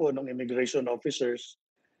pangalan po ng immigration officers.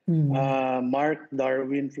 Mark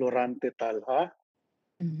Darwin Florante Talha,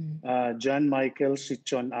 John Michael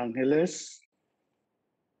Sichon Angeles,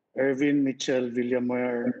 Ervin Michel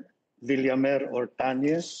Villamer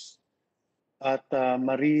Ortañez, at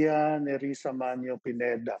Maria Nerissa Manyo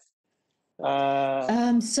Pineda.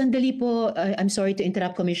 Sandali po, I'm sorry to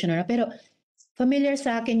interrupt, Commissioner, pero familiar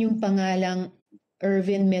sa akin yung pangalang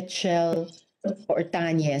Ervin Mitchell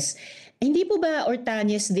Ortañez. Hindi po ba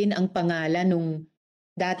Ortañez din ang pangalan nung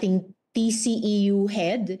dating TCEU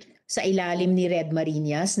head sa ilalim ni Red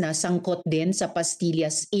Marinas na sangkot din sa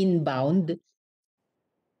pastillas inbound?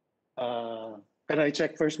 Can I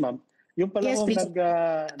check first, ma'am? Yung pala Yes, kung please.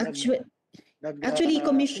 Actually,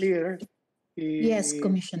 clear, yes,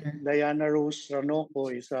 Commissioner. Diana Rose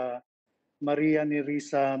Ranoco is Maria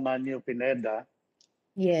Nerissa Manyo Pineda.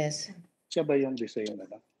 Yes. Siya ba yung design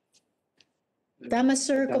na? Tama,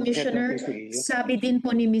 Sir Commissioner. Sabi din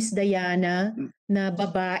po ni Miss Diana na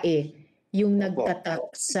babae yung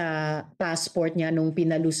nagtatak sa passport niya nung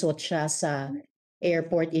pinalusot siya sa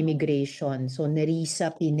airport immigration. So, Nerissa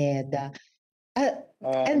Pineda.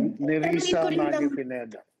 Nerissa Manyo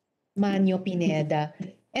Pineda. Manyo Pineda.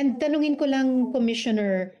 And tanungin ko lang,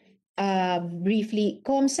 Commissioner, briefly,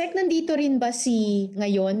 Comsec, nandito rin ba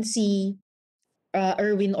ngayon si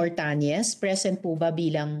Erwin Ortañez? Present po ba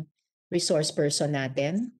bilang resource person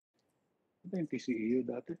natin? Yung TCEU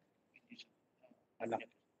dati. Anak.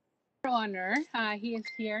 Your Honor, he is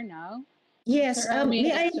here now. Yes,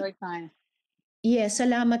 may I... Yes,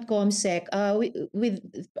 salamat, Comsec. With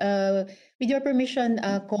your permission,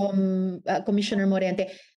 Commissioner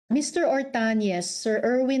Morente, Mr. Ortañez, Sir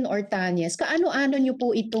Erwin Ortañez, kaano-ano niyo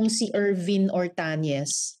po itong si Erwin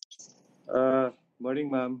Ortañez?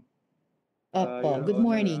 Morning, ma'am. Opo, good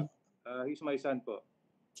morning. He's my son po.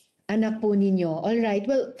 Anak po ninyo. All right.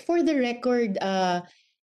 Well, for the record,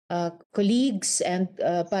 colleagues, and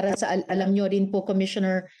para sa alam nyo rin po,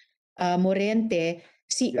 Commissioner Morente,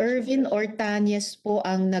 si Erwin Ortañez po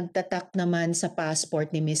ang nagtatak naman sa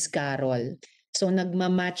passport ni Miss Carol. So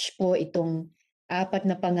nagmamatch po itong 4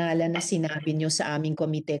 na pangalan na sinabi nyo sa aming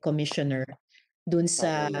komite, Commissioner, dun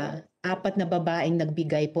sa 4 na babaeng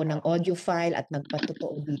nagbigay po ng audio file at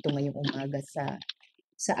nagpatotoo dito ngayong umaga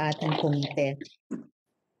sa ating komite.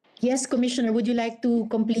 Yes, Commissioner, would you like to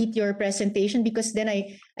complete your presentation? Because then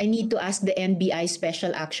I need to ask the NBI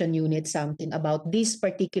Special Action Unit something about this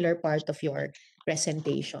particular part of your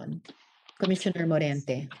presentation. Commissioner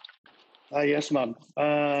Morente. Yes, ma'am.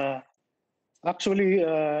 Actually,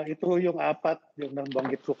 ito yung 4 yung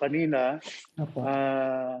nabanggit ko kanina. Opo.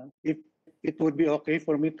 If it would be okay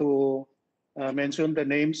for me to mention the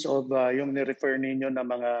names of yung ni-refer ninyo na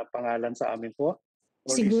mga pangalan sa amin po?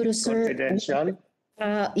 Or Siguro, is it sir, confidential?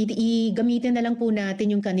 gamitin na lang po natin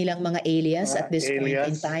yung kanilang mga alias at this point in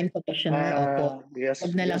Alias. time, Commissioner. Opo. Yes,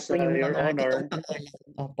 Huwag na lang yes, po yung Your mga Honor. totoong pangalan.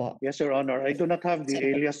 Opo. Yes, Your Honor. I do not have the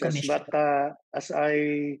aliases, but as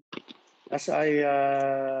I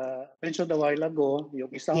mentioned a while ago, yung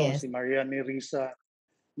isa ho, Yes. si Mariani Risa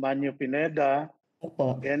Manyo Pineda,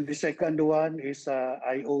 Opo. and the second one is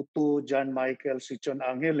IO2 John Michael Sichon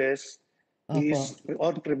Angeles. He is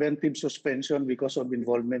on preventive suspension because of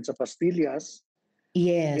involvement sa pastillas.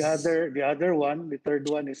 Yes. The other one, the third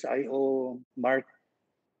one is IO Mark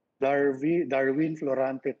Darwin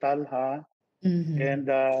Florante Talha, and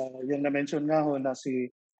yung na-mention nga ho na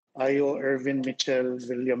si IO Ervin Mitchell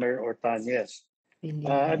Villamer Ortañez.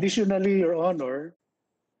 Additionally, Your Honor,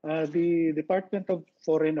 the Department of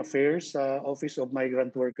Foreign Affairs, Office of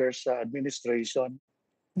Migrant Workers Administration,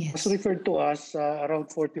 has referred to us around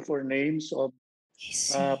 44 names of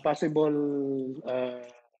possible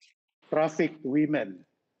trafficked women.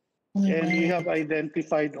 And we have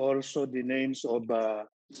identified also the names of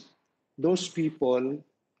those people,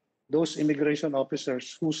 those immigration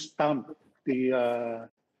officers who stamped the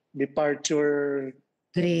departure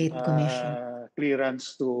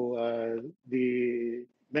clearance to the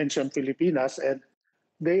mentioned Filipinas, and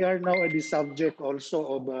they are now the subject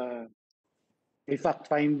also of a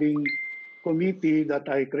fact-finding committee that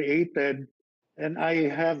I created, and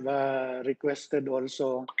I have requested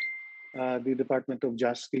also the Department of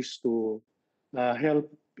Justice to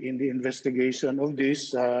help in the investigation of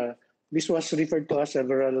this. This was referred to us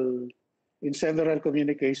in several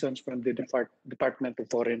communications from the Department of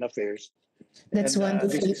Foreign Affairs. That's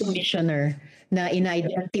wonderful, Commissioner, na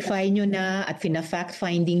ina-identify nyo na at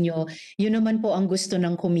fina-fact-finding nyo. Yun naman po ang gusto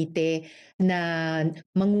ng komite, na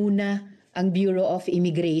manguna ang Bureau of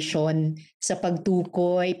Immigration sa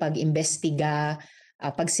pagtukoy, pag-imbestiga,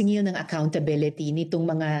 pagsingil ng accountability nitong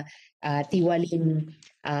mga tiwaling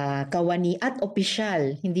kawani at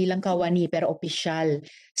opisyal, hindi lang kawani pero opisyal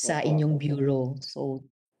sa inyong bureau. So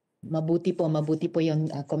mabuti po yung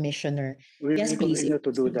Commissioner. Yes, please. If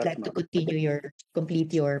you would like to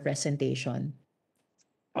complete your presentation.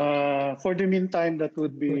 For the meantime, that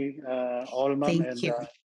would be all, ma'am, Thank and you.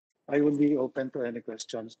 I would be open to any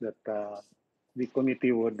questions that the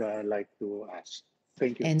committee would like to ask.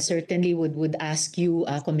 Thank you. And certainly would ask you,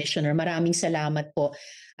 Commissioner. Maraming salamat po.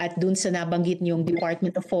 At dun sa nabanggit niyong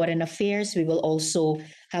Department of Foreign Affairs, we will also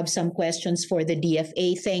have some questions for the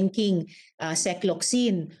DFA, thanking Sec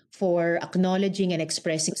Locsin for acknowledging and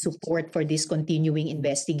expressing support for this continuing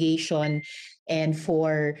investigation, and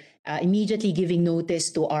for immediately giving notice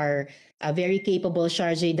to our very capable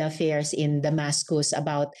Charge d'Affaires in Damascus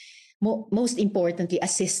about, most importantly,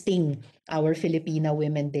 assisting our Filipina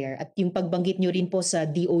women there. At yung pagbanggit nyo rin po sa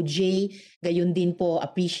DOJ, gayon din po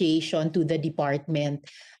appreciation to the department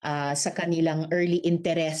sa kanilang early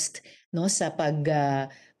interest, no, sa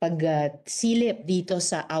pagsilip dito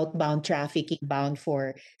sa outbound trafficking bound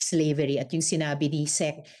for slavery. At yung sinabi ni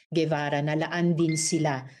Sec Guevara na laan din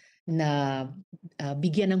sila na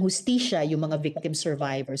bigyan ng hustisya yung mga victim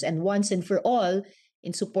survivors, and once and for all,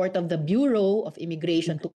 in support of the Bureau of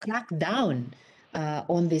Immigration to crack down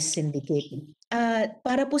on this syndicate.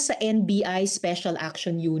 Para po sa NBI Special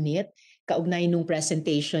Action Unit, kaugnay nung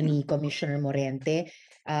presentation ni Commissioner Morente,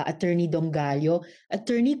 Attorney Dongallo.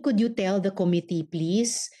 Attorney, could you tell the committee,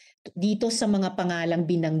 please, dito sa mga pangalang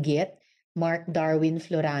binanggit, Mark Darwin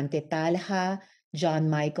Florante Talha, John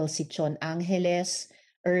Michael Sichon Angeles,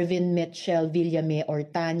 Ervin Mitchell Villame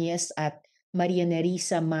Ortañez, at Maria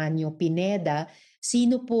Nerissa Manyo Pineda,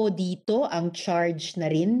 sino po dito ang charge na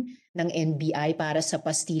rin ng NBI para sa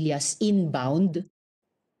pastillas inbound?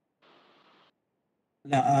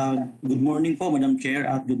 Good morning po, Madam Chair,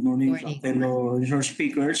 at good morning sa fellow resource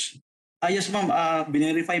speakers. Yes, ma'am,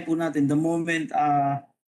 binerify po natin the moment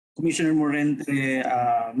Commissioner Morente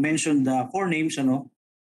mentioned the 4 names,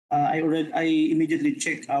 I immediately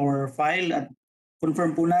check our file at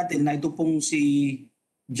confirm po natin na ito pong si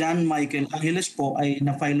John Michael Angeles po ay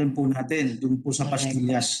na-filean po natin dun po sa Correct.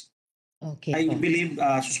 pastillas. Okay I po. believe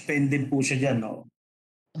suspended po siya dyan, no?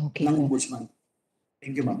 Okay ng po. ombudsman.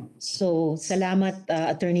 Thank you, ma'am. So, salamat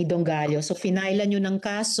Attorney Dongallo. So, finailan nyo ng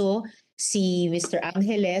kaso si Mr.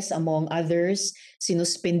 Angeles among others.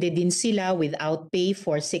 Sinuspende din sila without pay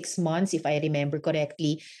for 6 months, if I remember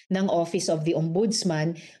correctly, ng Office of the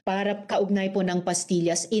Ombudsman para kaugnay po ng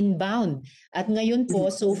pastillas inbound. At ngayon po,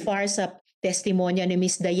 so far sa testimonya ni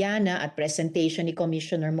Ms. Diana at presentation ni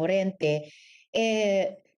Commissioner Morente,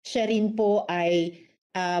 siya rin po ay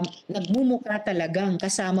nagmumukha talagang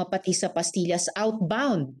kasama pati sa pastillas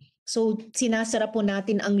outbound. So sinasara po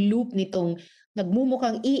natin ang loop nitong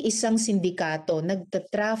nagmumukhang iisang sindikato,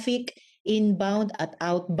 nagta-traffic inbound at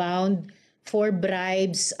outbound for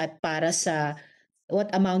bribes at para sa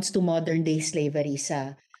what amounts to modern day slavery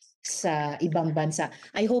sa ibang bansa.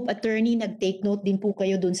 I hope, attorney, nag-take note din po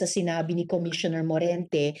kayo dun sa sinabi ni Commissioner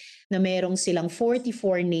Morente na merong silang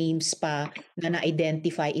 44 names pa na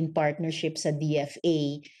na-identify in partnership sa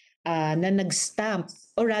DFA na nag-stamp,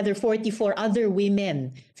 or rather 44 other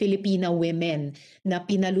women, Filipina women, na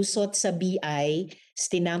pinalusot sa BI,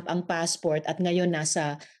 stinamp ang passport at ngayon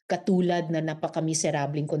nasa katulad na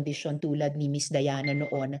napakamiserableng kondisyon tulad ni Miss Diana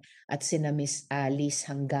noon at sina Miss Alice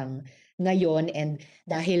hanggang ngayon. And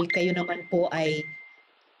dahil kayo naman po ay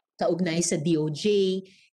kaugnay sa DOJ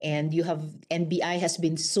and NBI has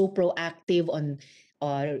been so proactive on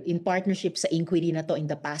in partnership sa inquiry na to in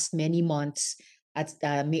the past many months at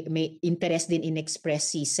may interest din in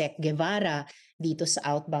express si Sec Guevara dito sa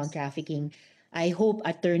outbound trafficking. I hope,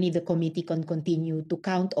 attorney, the committee can continue to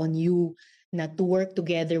count on you na to work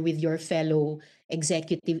together with your fellow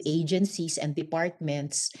executive agencies and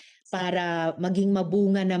departments para maging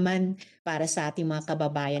mabunga naman para sa ating mga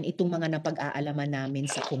kababayan itong mga napag-aalaman namin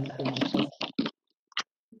sa komitong ito.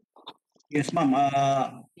 Yes, ma'am.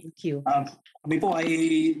 Thank you. Kami po ay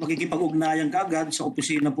makikipag-ugnayan kaagad sa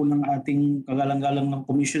opisina po ng ating kagalang-galang ng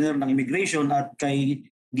Commissioner ng Immigration at kay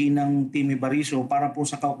Ginang Timmy Bariso para po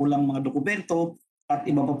sa kaukulang mga dokumento at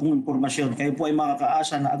iba pa pong impormasyon. Kayo po ay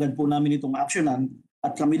makakaasa na agad po namin itong aksyonan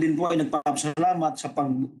at kami din po ay nagpapasalamat sa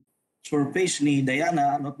pag-surface ni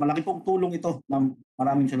Diana at malaki pong tulong ito. Ma'am,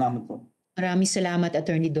 maraming salamat po. Maraming salamat,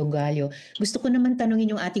 Attorney Dongallo. Gusto ko naman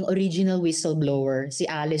tanungin yung ating original whistleblower, si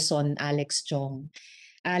Alex Chong.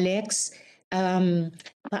 Alex,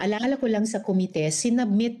 paalala ko lang sa komite,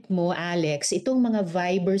 sinubmit mo, Alex, itong mga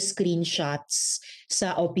Viber screenshots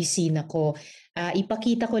sa opisina ko.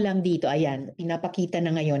 Ipakita ko lang dito, ayan, pinapakita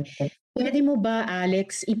na ngayon. Pwede mo ba,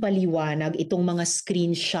 Alex, ipaliwanag itong mga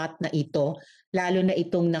screenshot na ito, lalo na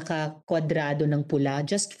itong nakakwadrado ng pula,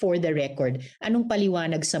 just for the record? Anong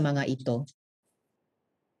paliwanag sa mga ito?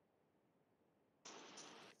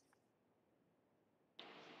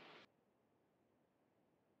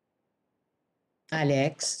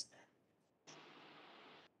 Alex?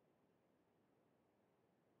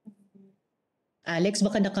 Alex,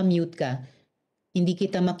 baka naka-mute ka. Hindi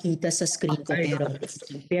kita makita sa screen ko, pero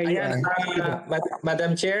there you Ayan, are.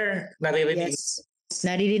 Madam Chair, naririnig. Yes,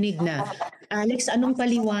 naririnig na. Alex, anong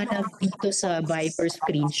paliwanag dito sa Viber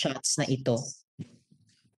screenshots na ito?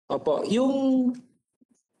 Opo, yung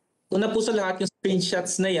una po sa lahat, yung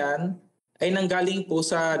screenshots na yan ay nanggaling po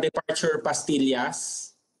sa departure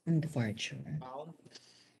pastillas. Departure.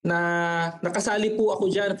 Na nakasali po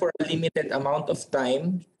ako dyan for a limited amount of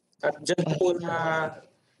time. At dyan po na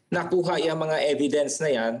nakuha yung mga evidence na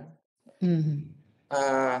yan. Mm-hmm.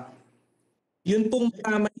 Yun pong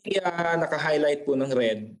may naka-highlight po ng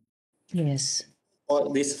red. Yes.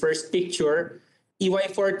 This first picture,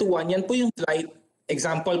 EY421, yan po yung flight.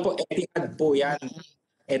 Example po, Etihad po yan.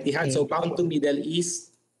 Etihad, okay. So bound to Middle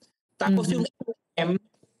East. Tapos yung FM,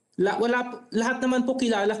 lahat naman po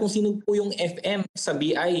kilala kung sino po yung FM sa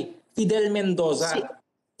BI. Fidel Mendoza.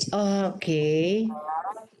 Okay.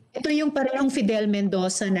 Ito yung parehong Fidel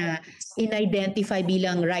Mendoza na in-identify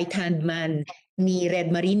bilang right-hand man ni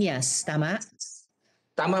Red Marinas, tama?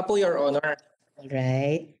 Tama po, Your Honor.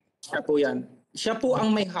 Alright. Siya po yan. Siya po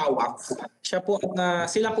ang may hawak.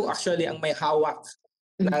 Sila po actually ang may hawak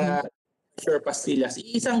ng pastillas.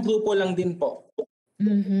 Isang grupo lang din po.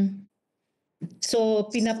 Mm-hmm.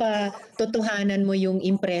 So, pinapatotohanan mo yung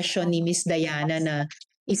impression ni Miss Diana na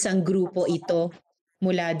isang grupo ito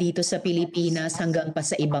mula dito sa Pilipinas hanggang pa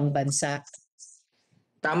sa ibang bansa.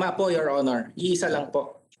 Tama po, Your Honor. Iisa lang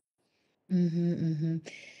po.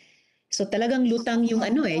 So talagang lutang yung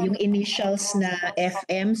yung initials na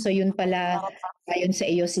FM. So yun pala, ayon sa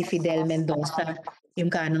iyo si Fidel Mendoza, yung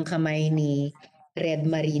kanang kamay ni Red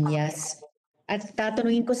Marinas. At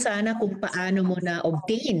tatanungin ko sana kung paano mo na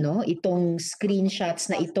obtain itong screenshots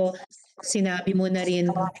na ito. sinabi mo na rin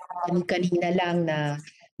kanina lang na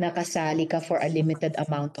nakasali ka for a limited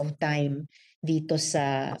amount of time dito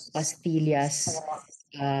sa Pastillas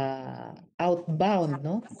outbound,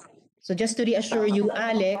 no? So just to reassure you,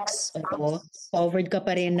 Alex, oo, covered ka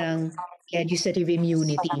pa rin ng legislative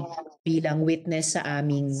immunity bilang witness sa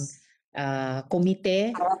aming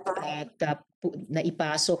komite at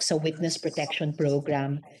naipasok sa witness protection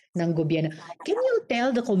program ng gobyerno. Can you tell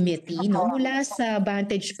the committee, no, mula sa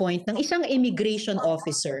vantage point ng isang immigration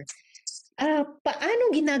officer,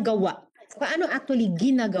 paano actually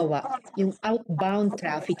ginagawa yung outbound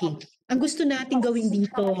trafficking? Ang gusto nating gawin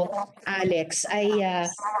dito, Alex, ay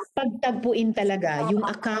pagtagpuin talaga yung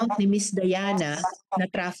account ni Miss Diana na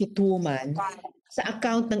trafficked woman sa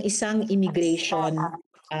account ng isang immigration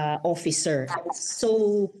officer.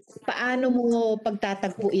 So, paano mo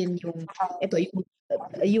pagtatagpuin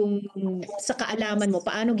yung sa kaalaman mo,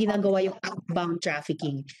 paano ginagawa yung outbound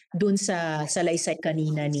trafficking dun sa salaysay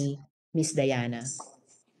kanina ni Miss Diana?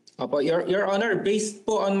 Opo, Your Honor, based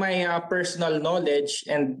po on my personal knowledge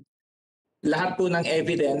and lahat po ng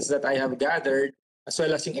evidence that I have gathered, as well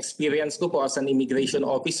as yung experience ko po as an immigration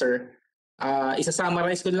officer,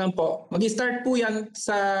 isa-summarize ko lang po. Mag-start po yan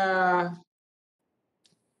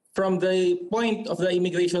from the point of the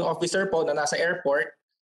immigration officer po na nasa airport.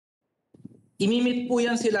 Imimit po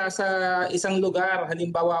yan sila sa isang lugar.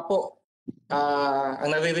 Halimbawa po, ang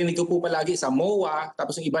naririnig ko po palagi sa MOA,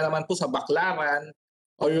 tapos yung iba naman po sa Baclaran,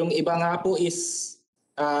 or yung iba nga po is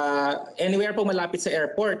anywhere po malapit sa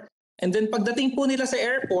airport. And then pagdating po nila sa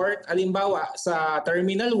airport, halimbawa sa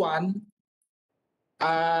Terminal 1,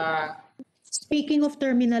 Speaking of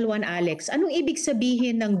Terminal 1, Alex, anong ibig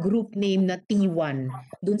sabihin ng group name na T1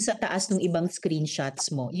 dun sa taas ng ibang screenshots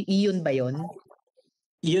mo? Iyon ba yon?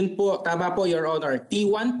 Yun po, tama po, Your Honor.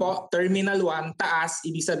 T1 po, Terminal 1, taas,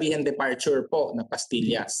 ibig sabihin departure po na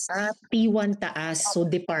Pastillas. T1 taas, so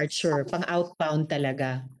departure, pang outbound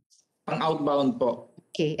talaga. Pang outbound po.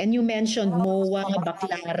 Okay, and you mentioned MOA,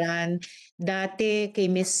 Baclaran. Dati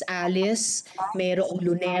kay Miss Alice, mayroong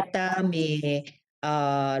Luneta, may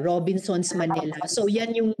Robinsons Manila. So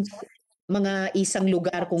yan yung mga isang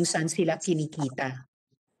lugar kung saan sila kinikita.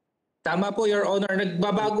 Tama po, Your Honor.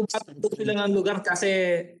 Nagbabago po sila ng lugar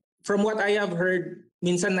kasi from what I have heard,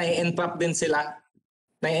 minsan nai-entrap din sila.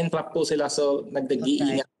 Nai-entrap po sila, so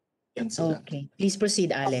nagdag-iingat sila. Okay, please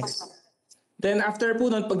proceed, Alex. Then after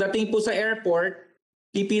po nun, pagdating po sa airport,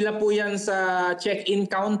 pipila po yan sa check-in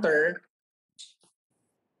counter.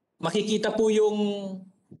 Makikita po yung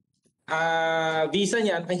visa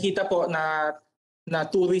niyan, makikita po na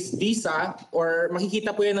tourist visa or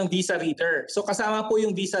makikita po yan ng visa reader. So kasama po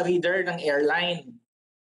yung visa reader ng airline.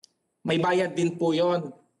 May bayad din po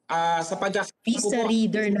yon. Visa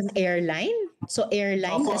reader ng airline? So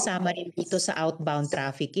airline kasama rin dito sa outbound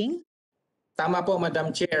trafficking? Tama po,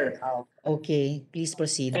 Madam Chair. Okay, please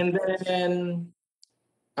proceed. And then,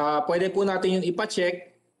 pwede po natin yung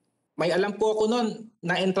ipacheck. May alam po ako noon,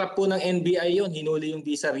 na-entrap po ng NBI yun, hinuli yung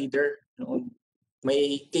visa reader. Noon.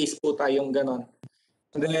 May case po tayong ganon.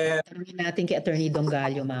 Then, tanungin natin kay Attorney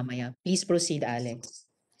Dongallo mamaya. Please proceed, Alex.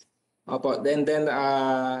 Opo, then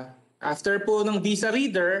after po ng visa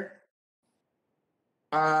reader,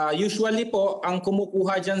 usually po, ang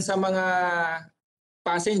kumukuha dyan sa mga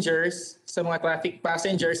passengers, sa mga traffic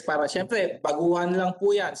passengers, para syempre, baguhan lang po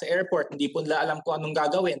yan sa airport, hindi po nila alam kung anong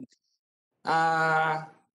gagawin.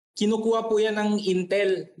 Kinukuha po yan ng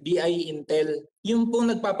Intel, BI Intel. Yung po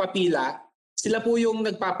nagpapapila, sila po yung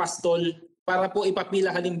nagpapastol para po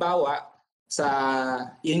ipapila halimbawa sa,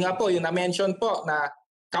 yun nga po, yung na-mention po na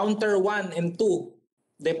counter 1 and 2,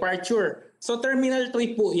 departure. So Terminal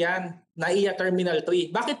 3 po yan, NAIA Terminal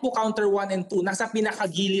 3. Bakit po counter 1 and 2? Nasa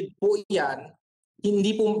pinakagilid po yan.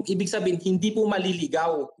 Hindi po, ibig sabihin, hindi po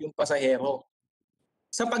maliligaw yung pasahero.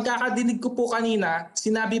 Sa pagkakadinig ko po kanina,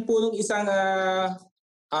 sinabi po ng isang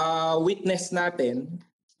witness natin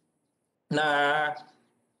na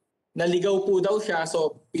naligaw po daw siya,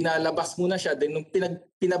 so pinalabas muna siya, then nung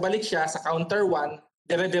pinabalik siya sa counter 1,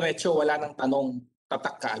 dire-diretso, wala nang tanong,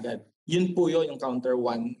 tatak ka agad. Yun po yun, yung counter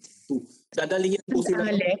 1, 2. Dadalihin po sila.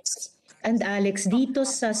 Alex, dito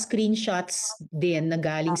sa screenshots din na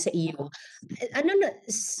galing sa iyo,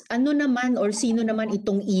 ano naman or sino naman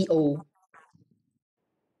itong EO?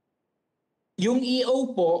 Yung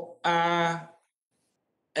EO po,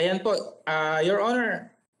 ayan po, Your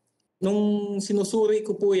Honor, nung sinusuri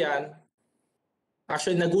ko po yan,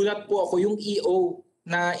 actually nagulat po ako yung EO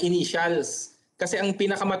na initials. Kasi ang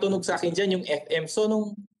pinakamatunog sa akin dyan yung FM. So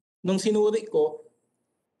nung sinuri ko,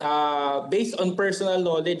 based on personal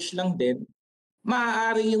knowledge lang din,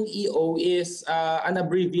 maaari yung EO is an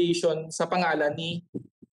abbreviation sa pangalan ni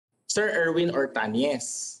Sir Erwin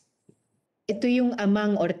Ortañez. Ito yung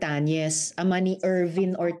amang Ortañez, ama ni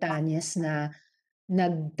Ervin Ortañez na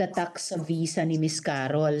nagtatak sa visa ni Miss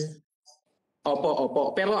Carol.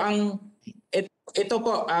 Opo. Pero ito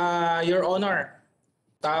po, Your Honor,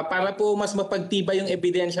 para po mas mapagtibay yung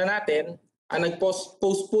ebidensya natin, ang nag-post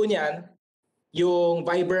po niyan, yung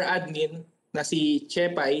Viber admin na si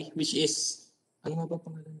Chepay, which is, ano nga ba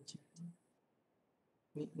pangalan ni Chepay?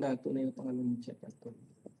 Natunay yung pangalan ni Chepay.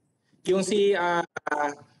 Yung si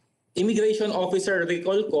Immigration Officer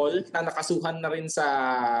Recall Call na nakasuhan na rin sa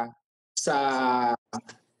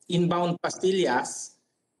inbound pastillas.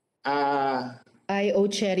 I.O.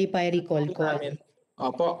 Cherry Pie Recall Call.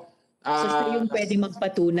 Opo. So siya yung pwede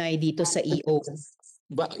magpatunay dito sa EO.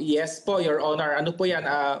 Yes po, Your Honor. Ano po yan?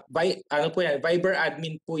 Viber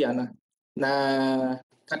admin po yan na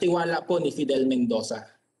katiwala po ni Fidel Mendoza.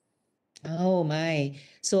 Oh my.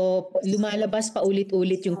 So lumalabas pa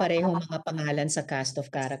ulit-ulit yung parehong mga pangalan sa cast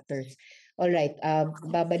of characters. All right,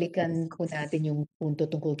 babalikan po natin yung punto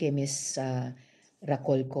tungkol kay Miss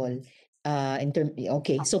Racolcol.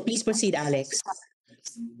 Okay, so please proceed, Alex.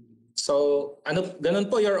 So, ganun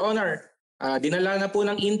po, Your Honor. Dinala na po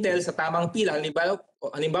ng intel sa tamang pila.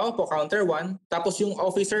 Halimbawa po, counter 1. Tapos yung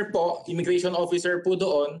officer po, immigration officer po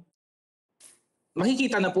doon,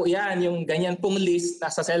 makikita na po yan, yung ganyan pong list,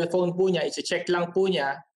 nasa cellphone po niya, i-check lang po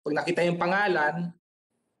niya. Pag nakita yung pangalan,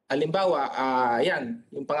 halimbawa, yan,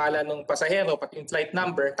 yung pangalan ng pasahero, pati yung flight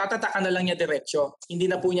number, tatatakan na lang niya diretsyo.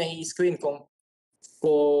 Hindi na po niya i-screen kung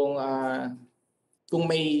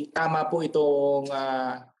may tama po itong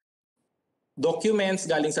documents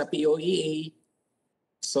galing sa POEA.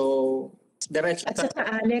 So, diretso. At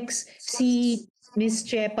saka Alex, si Ms.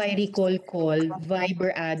 Chepay Recall Call,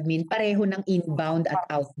 Viber admin, pareho ng inbound at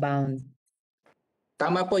outbound.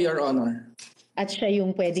 Tama po, Your Honor. At siya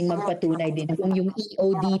yung pwedeng magpatunay din kung yung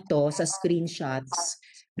EO dito sa screenshots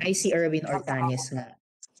ay si Erwin Ortañez nga.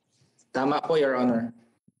 Tama po, Your Honor.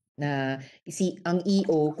 Na ang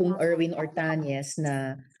EO kung Erwin Ortañez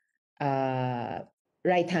na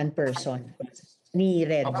right-hand person ni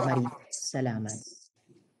Red Marites. Salamat.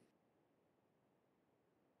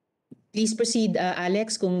 Please proceed,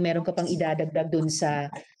 Alex, kung meron ka pang idadagdag dun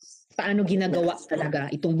sa paano ginagawa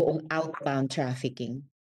talaga itong buong outbound trafficking.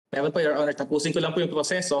 Meron po, Your Honor. Tapusin ko lang po yung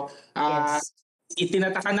proseso. Yes.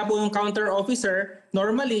 Itinataka na po yung counter officer.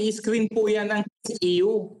 Normally, screen po yan ng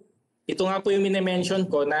TCEU. Ito nga po yung minimension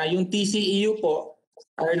ko na yung TCEU po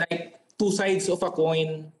are like two sides of a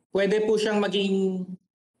coin. Pwede po siyang maging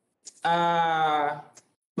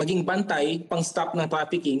bantay, pang-stop ng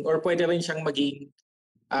trafficking, or pwede rin siyang maging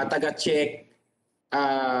taga-check.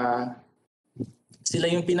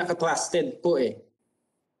 Sila yung pinaka-trusted po eh.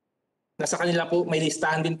 Nasa kanila po, may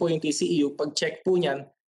listahan din po yung TCEU. Pag-check po niyan,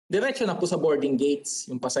 diretso na po sa boarding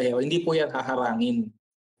gates yung pasahero. Hindi po yan haharangin.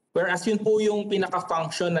 Whereas yun po yung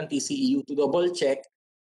pinaka-function ng TCEU to double-check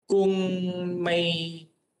kung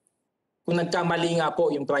nagkamali nga po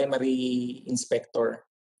yung primary inspector.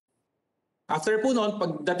 After po noon,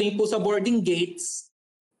 pagdating po sa boarding gates,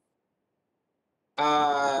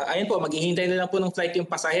 ayun po, maghihintay na lang po ng flight yung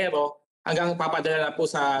pasahero hanggang papadala na po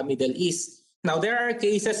sa Middle East. Now, there are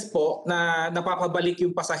cases po na napapabalik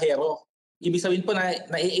yung pasahero. Ibig sabihin po na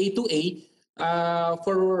A to A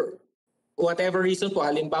for whatever reason po.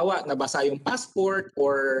 Halimbawa, nabasa yung passport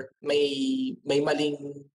or may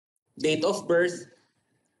maling date of birth.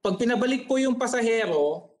 Pag pinabalik po yung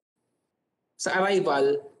pasahero sa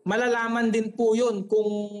arrival, malalaman din po yun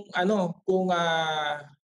kung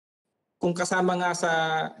kasama nga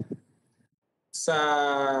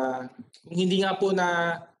kung hindi nga po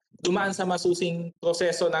na dumaan sa masusing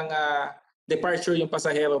proseso ng departure yung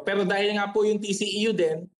pasahero. Pero dahil nga po yung TCEU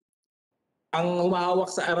din, ang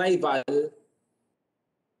humahawak sa arrival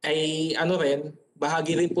ay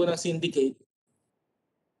bahagi rin po ng syndicate.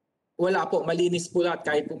 Wala po, malinis po lahat.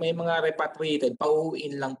 Kahit po may mga repatriated,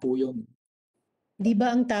 pauuwiin lang po yun. Di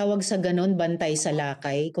ba ang tawag sa ganon bantay sa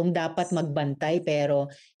lakay? Kung dapat magbantay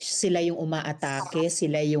pero sila yung umaatake,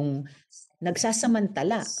 sila yung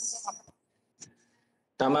nagsasamantala.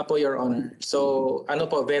 Tama po, Your Honor. So,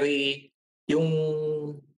 yung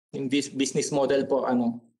business model po,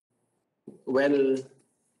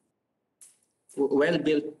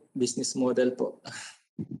 well-built business model po.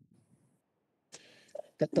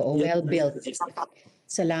 Totoo, well-built.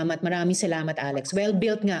 Salamat, maraming salamat, Alex.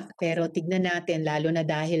 Well-built nga, pero tignan natin, lalo na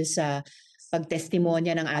dahil sa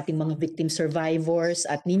pagtestimonya ng ating mga victim survivors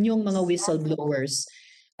at ninyong mga whistleblowers,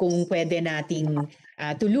 kung pwede nating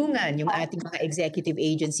tulungan yung ating mga executive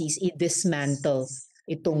agencies i-dismantle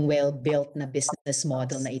itong well-built na business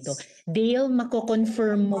model na ito. Dale,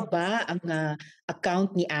 mako-confirm mo ba ang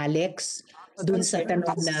account ni Alex dun sa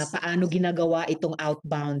tanong na paano ginagawa itong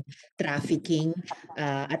outbound trafficking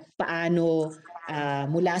at paano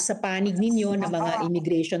mula sa panig ninyo na mga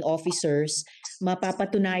immigration officers,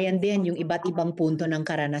 mapapatunayan din yung iba't ibang punto ng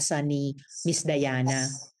karanasan ni Miss Diana.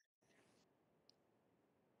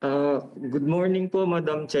 Good morning po,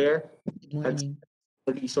 Madam Chair. Good morning.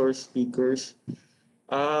 At resource speakers.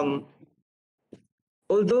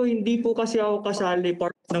 Although hindi po kasi ako kasali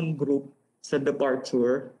part ng group sa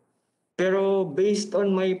departure, pero based on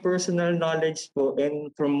my personal knowledge po and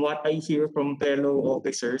from what I hear from fellow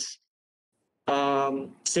officers,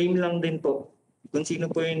 same lang din po. Kung sino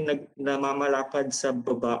po yung namamalakad sa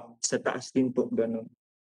baba, sa taas din po, ganun.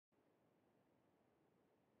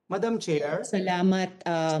 Madam Chair. Salamat,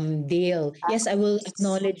 Dale. Yes, I will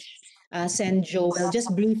acknowledge Sen Joel.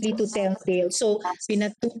 Just briefly to tell Dale. So,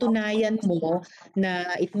 pinatutunayan mo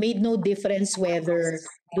na it made no difference whether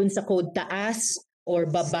dun sa code taas or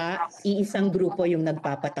baba, iisang grupo yung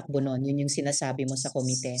nagpapatakbo nun. Yun yung sinasabi mo sa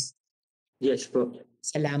komite. Yes po.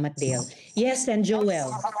 Salamat, Dale. Yes, Sen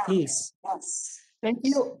Joel, please. Thank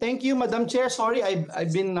you, Madam Chair. Sorry,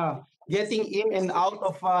 I've been getting in and out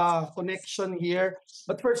of connection here.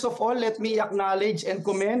 But first of all, let me acknowledge and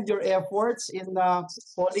commend your efforts in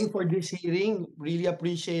calling for this hearing. Really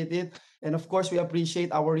appreciate it. And of course, we appreciate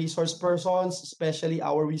our resource persons, especially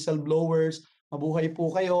our whistleblowers. Mabuhay po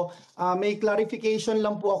kayo. May clarification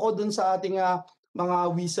lang po ako dun sa ating mga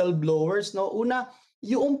whistleblowers. No? Una,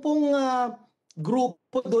 yung pong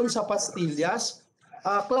grupo dun sa Pastillas,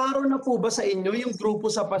 klaro na po ba sa inyo yung grupo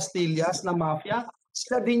sa Pastillas na mafia?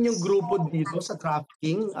 Sila din yung grupo dito sa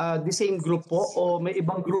trafficking? The same group po? O may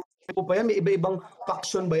ibang grupo pa yan? May iba-ibang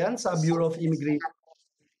faction ba yan sa Bureau of Immigration?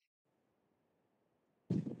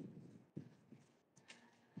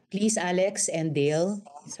 Please, Alex and Dale,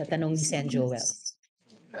 sa tanong ni Sen Joel.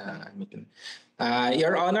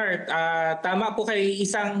 Your Honor, tama po kay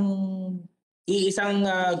iisang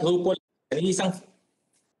grupo,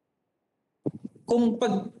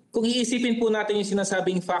 kung iisipin po natin yung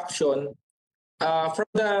sinasabing faction, from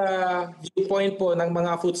the viewpoint po ng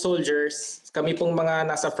mga foot soldiers, kami pong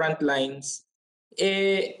mga nasa front lines,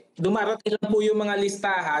 dumarating lang po yung mga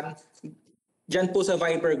listahan dyan po sa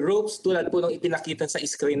Viber groups tulad po ng ipinakita sa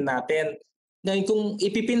screen natin. Ngayon, kung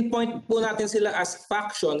ipipinpoint po natin sila as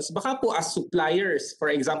factions, baka po as suppliers. For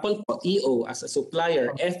example po, EO as a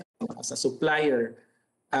supplier, FM as a supplier.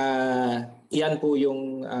 Yan po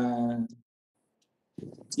yung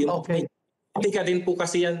okay. Tika din po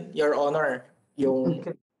kasi yan, Your Honor, yung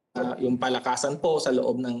palakasan po sa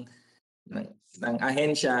loob ng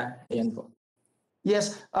ahensya. Ayan po.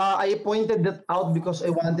 Yes, I pointed that out because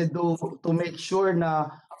I wanted to make sure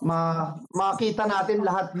na makita natin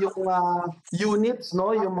lahat yung units,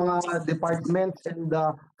 no, yung mga departments and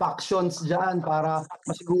factions diyan para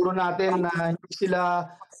masiguro natin na hindi sila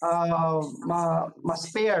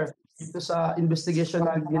ma-spare dito sa investigation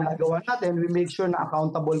na ginagawa natin. We make sure na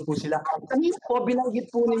accountable po sila. Kanina po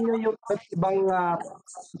binanggit po ninyo yung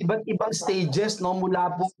iba't ibang stages, no,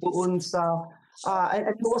 mula po doon sa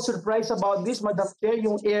I was surprised about this, Madam Chair,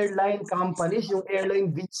 yung airline companies, yung airline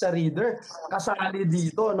visa reader, kasali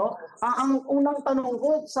dito, no? Ang unang tanong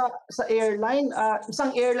ko sa airline,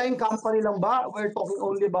 isang airline company lang ba? We're talking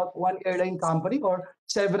only about one airline company or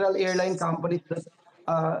several airline companies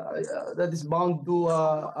that is bound to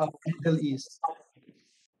Middle East?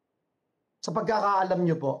 Sa pagkakaalam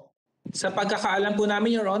nyo po. Sa pagkakaalam po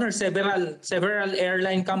namin, Your Honor, several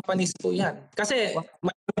airline companies po yan. Kasi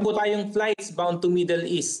mayroon po tayong flights bound to Middle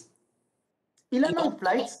East. Ilan ang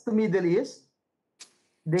flights to Middle East?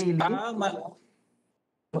 Daily? Marami.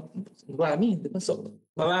 So,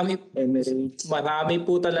 marami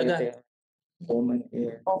po talaga.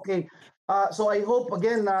 Okay. So I hope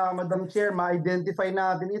again, Madam Chair, ma-identify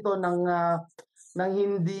natin ito ng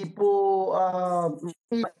hindi po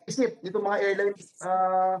isip itong mga airline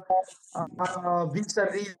visa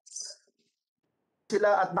read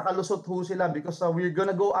sila at nakalusot ho sila because we're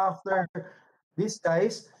gonna go after these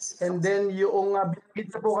guys, and then yung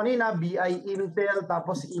binigit po kanina, BI Intel,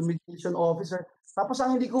 tapos immigration officer, tapos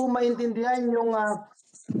ang hindi ko maintindihan yung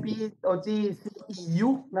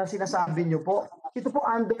POTCEU na sinasabi nyo po, ito po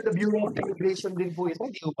under the Bureau of Immigration din po ito,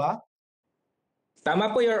 di ba?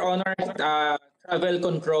 Tama po, Your Honor, Travel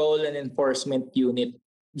Control and Enforcement Unit.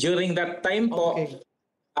 During that time po,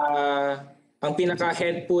 ang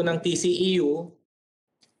pinaka-head po ng TCEU,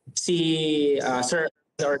 si Sir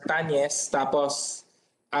Ortañez, tapos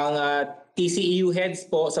ang TCEU heads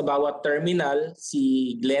po sa bawat terminal,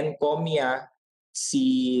 si Glenn Comia,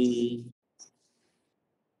 si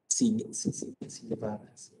si Guevara.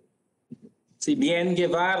 Si Bien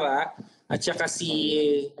Guevara at saka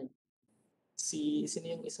sino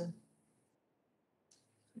yung isa?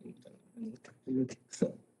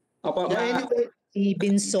 Opo, Si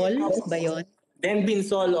Binsol ba yun? Den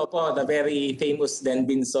Binsol, opo, the very famous Den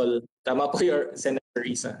Binsol. Tama po your Senator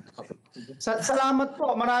Risa. Salamat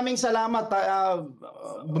po. Maraming salamat.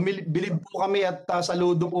 Bilib po kami at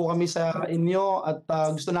saludo po kami sa inyo at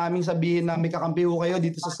gusto naming sabihin na may kakampi po kayo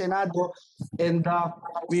dito sa Senado and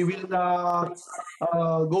we will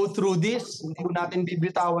go through this. Hindi po natin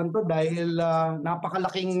bibitawan to dahil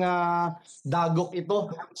napakalaking dagok ito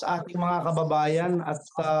sa ating mga kababayan at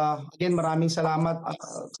again maraming salamat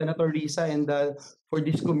Senator Risa and for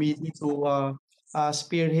this committee to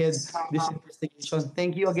spearhead this investigation.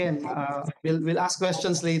 Thank you again. We'll ask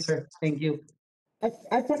questions later. Thank you.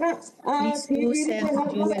 At saka, Please do send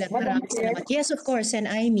Joel at maraming salamat. Yes, of course,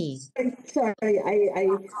 and Amy. Sorry,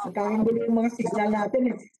 nagkakambulo yung mga signal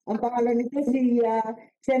natin eh. Ang pangalan nito si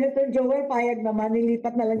Senator Joel Payag naman,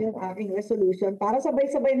 nilipat na lang yung aking resolution para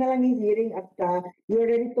sabay-sabay na lang yung hearing at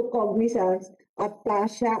you're ready to cognizance at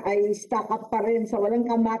siya ay stuck up pa rin sa walang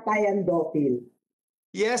kamatayan dopil.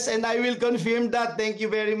 Yes, and I will confirm that. Thank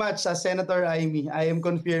you very much, Senator Amy. I am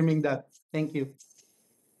confirming that. Thank you.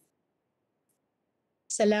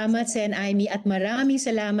 Salamat, Sen Amy, at maraming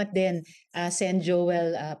salamat din, Sen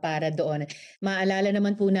Joel, para doon. Maalala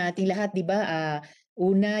naman po natin lahat, di ba?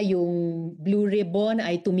 Una, yung Blue Ribbon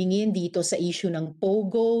ay tumingin dito sa issue ng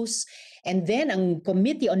POGOs. And then, ang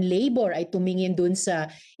Committee on Labor ay tumingin dun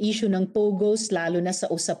sa issue ng POGOs, lalo na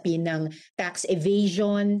sa usapin ng tax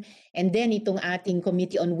evasion. And then, itong ating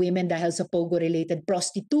Committee on Women dahil sa POGO-related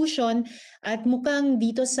prostitution. At mukhang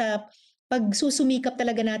dito sa pagsusumikap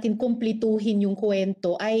talaga natin kumplituhin yung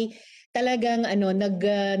kwento ay talagang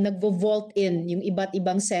nagvo-vault in yung iba't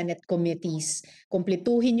ibang Senate committees.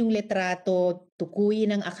 Kumpletuhin yung litrato,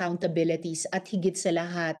 tukuyin ang accountabilities at higit sa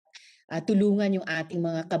lahat, tulungan yung ating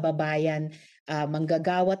mga kababayan,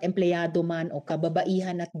 manggagawat, empleyado man o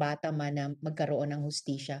kababaihan at bata man na magkaroon ng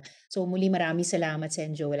hustisya. So muli maraming salamat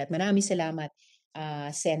Sen Joel at maraming salamat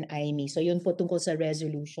Sen Amy. So yun po tungkol sa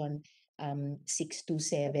resolution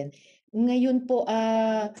 627. Ngayon po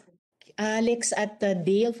Alex at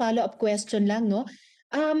Dale, follow-up question lang, no?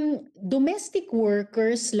 Domestic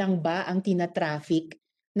workers lang ba ang tinatraffic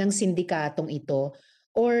ng sindikatong ito?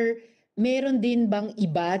 Or meron din bang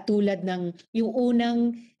iba tulad ng yung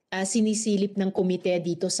unang sinisilip ng komite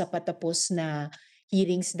dito sa patapos na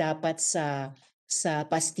hearings dapat sa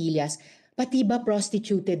Pastillas? Pati ba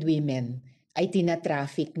prostituted women ay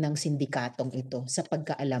tinatraffic ng sindikatong ito sa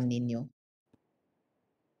pagkaalam ninyo?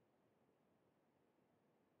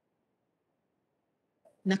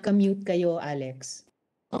 Nakamute kayo, Alex.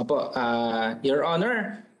 Opo, Your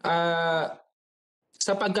Honor,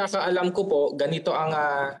 sa pagkakaalam ko po, ganito ang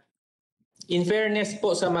in fairness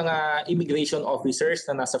po sa mga immigration officers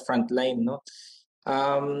na nasa frontline, no?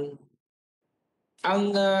 Ang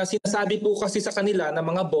sinasabi po kasi sa kanila ng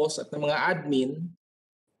mga boss at ng mga admin,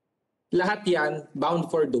 lahat yan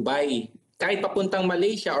bound for Dubai. Kahit papuntang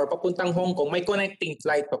Malaysia or papuntang Hong Kong, may connecting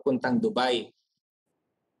flight papuntang Dubai.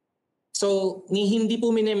 So, hindi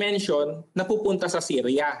po minimension na pupunta sa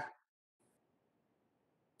Syria.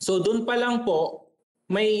 So, doon pa lang po,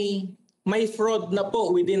 may fraud na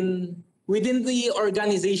po within the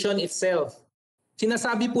organization itself.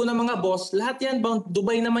 Sinasabi po ng mga boss, lahat yan,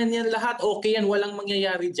 Dubai naman yan lahat, okay yan, walang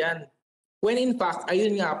mangyayari dyan. When in fact,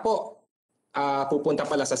 ayun nga po, pupunta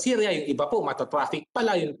pala sa Syria, yung iba po, matatraffic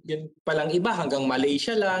pala, yun palang iba hanggang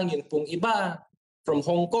Malaysia lang, yun pong iba from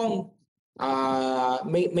Hong Kong.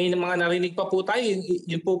 May mga narinig pa po tayo,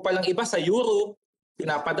 yun po palang iba sa Europe,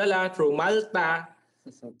 pinapadala through Malta. Sa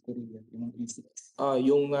South Korea,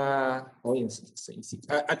 yung E6.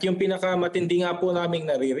 At yung pinakamatindi nga po naming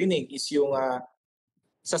naririnig is yung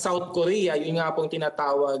sa South Korea, yun nga pong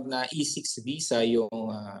tinatawag na E6 visa, yung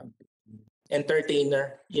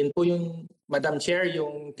entertainer. Yun po yung, Madam Chair,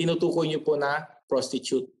 yung tinutukoy niyo po na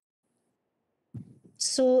prostitute.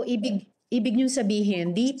 So, ibig niyong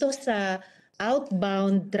sabihin, dito sa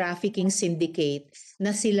outbound trafficking syndicate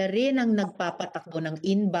na sila rin ang nagpapatakbo ng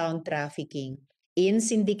inbound trafficking,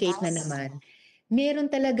 in-syndicate na naman, meron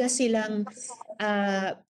talaga silang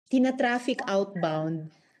tinatraffic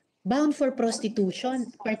outbound, bound for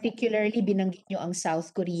prostitution. Particularly, binanggit nyo ang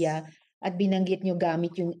South Korea at binanggit nyo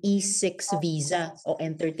gamit yung E6 visa o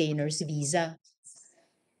entertainer's visa.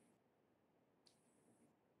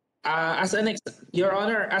 Your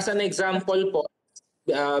Honor, as an example po,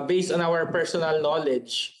 based on our personal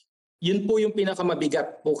knowledge, yun po yung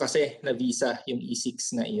pinakamabigat po kasi na visa, yung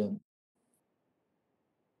E6 na iyon.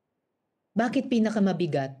 Bakit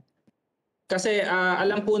pinakamabigat? Kasi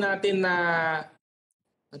alam po natin na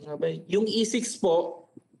ano ba, yung E6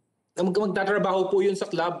 po, magtatrabaho po yun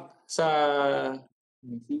sa club sa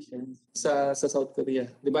South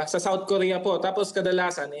Korea, 'di ba? Sa South Korea po. Tapos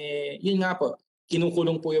kadalasan yun nga po,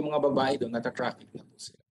 kinukulong po yung mga babae doon, nata-traffic na po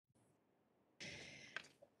sila.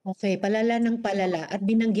 Okay, palala ng palala. At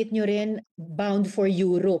binanggit nyo rin bound for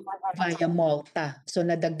Europe via Malta. So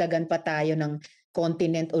nadagdagan pa tayo ng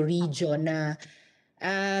continent o region na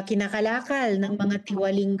kinakalakal ng mga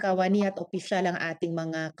tiwaling kawani at opisyal ang ating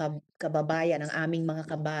mga kababayan, ang aming mga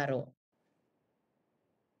kabaro.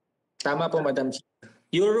 Tama po, Madam Chair.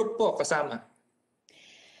 Europe po kasama.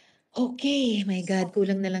 Okay, my God,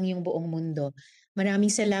 kulang na lang yung buong mundo. Maraming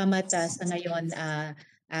salamat sa ngayon,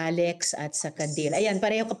 Alex at sa Kadil. Ayan,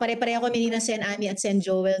 pare-pareho kami ni na Sen Ami at Sen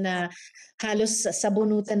Joel na halos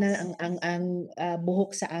sabunutan na ang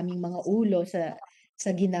buhok sa aming mga ulo sa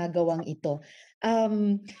ginagawang ito.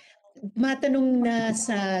 Matanong na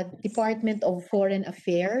sa Department of Foreign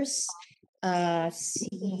Affairs,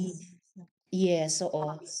 yes,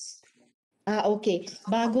 oo. Okay.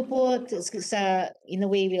 Bago po in a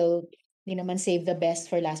way hindi naman save the best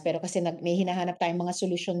for last, pero kasi may hinahanap tayong mga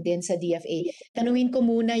solusyon din sa DFA. Tanungin ko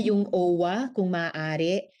muna yung OWA kung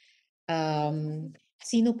maaari.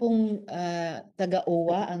 Sino pong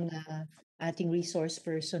taga-OWA ang ating resource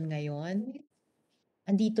person ngayon?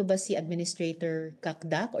 Andito ba si Administrator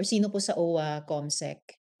Kakdak or sino po sa OWA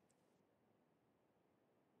COMSEC?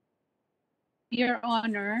 Your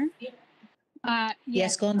Honor,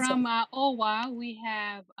 Yes, Comsec. from OWA, we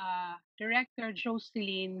have Director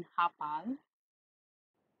Jocelyn Hapal.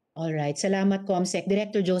 Alright, salamat COMSEC.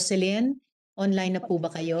 Director Jocelyn, online na po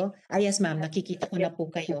ba kayo? Yes ma'am, nakikita ko na po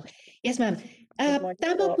kayo. Yes ma'am,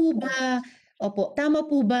 tama po ba, tama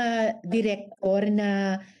po ba, Director,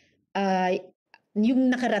 na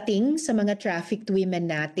yung nakarating sa mga trafficked women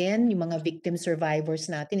natin, yung mga victim survivors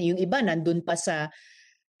natin, yung iba nandun pa sa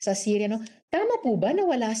Syria, no? Tama po ba na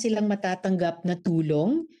wala silang matatanggap na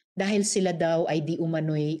tulong dahil sila daw ay di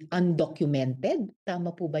umano'y undocumented?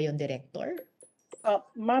 Tama po ba yon, Director?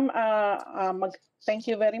 Ma'am,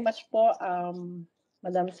 thank you very much po,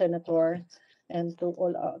 Madam Senator, and to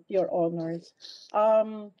all your honors.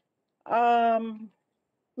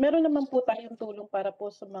 Meron naman po tayong tulong para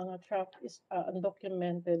po sa mga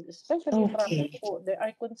undocumented, especially marami po, they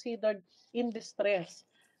are considered in distress.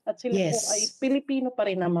 At sila po ay Pilipino pa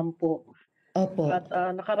rin naman po. Opo. At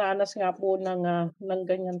nakaranas nga po ng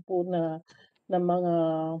ganyan po na mga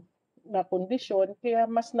na kondisyon, kaya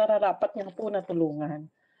mas nararapat nga po na tulungan.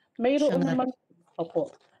 Mayroon naman,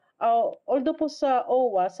 although po sa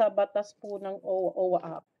OWA, sa batas po ng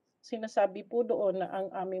OWA Act, sinasabi po doon na ang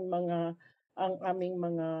aming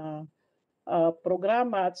mga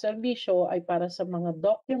programa at serbisyo ay para sa mga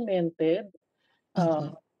documented.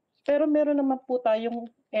 Pero meron naman po tayong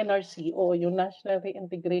NRCO, yung National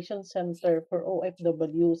Reintegration Center for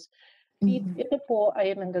OFWs. Ito po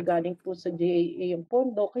ay nanggagaling po sa JAA yung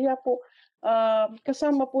pondo. Kaya po,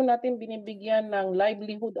 kasama po natin binibigyan ng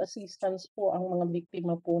livelihood assistance po ang mga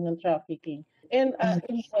biktima po ng trafficking. And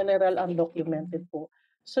in general, undocumented po.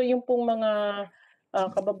 So yung pong mga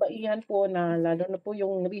kababaihan po na lalo na po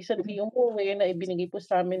yung recently umuwi na ibinigay po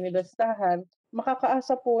sa amin ni listahan,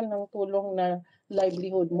 makakaasa po ng tulong na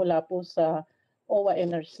livelihood mula po sa OWA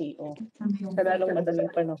NRCO sa lalong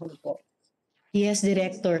madaling panahon po. Yes,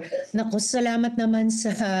 Director. Naku, salamat naman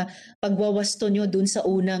sa pagwawasto nyo dun sa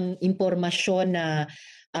unang impormasyon na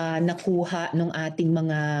nakuha ng ating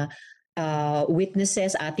mga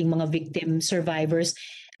witnesses, ating mga victim survivors.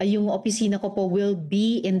 Yung opisina ko po will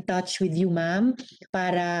be in touch with you, ma'am,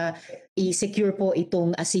 para i-secure po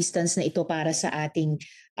itong assistance na ito para sa ating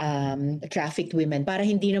trafficked women. Para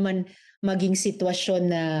hindi naman maging sitwasyon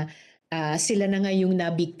na sila na nga yung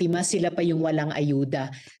nabiktima, sila pa yung walang ayuda.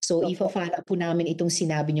 So, ifa-follow po namin itong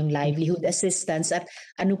sinabi niyong livelihood assistance at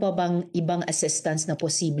ano pa bang ibang assistance na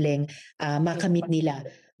posibleng makamit nila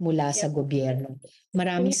mula sa gobyerno.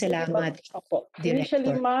 Maraming salamat, Director.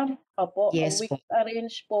 Initially, ma'am, yes, we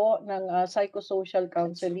arrange po ng psychosocial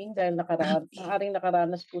counseling dahil maaaring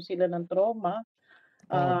nakaranas po sila ng trauma.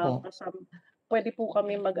 Pwede po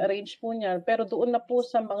kami mag-arrange po niyan, pero doon na po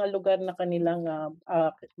sa mga lugar na kanilang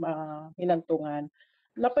hinantungan.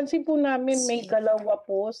 Napansin po namin may dalawa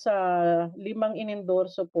po sa 5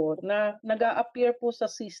 inendorso po na nag-a-appear po sa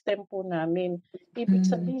system po namin. Ibig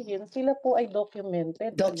sabihin, sila po ay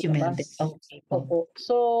documented. Documented, okay po. Opo.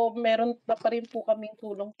 So, meron na pa rin po kaming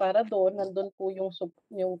tulong para doon. Nandun po yung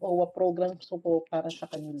OWA program po para sa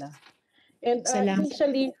kanila. And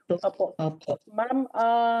initially, ma'am,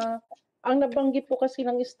 ang nabanggit po kasi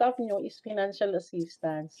ng staff nyo is financial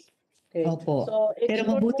assistance. Okay. Opo. So,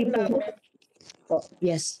 Pero mabuti po. Opo.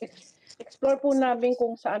 Yes. Explore po namin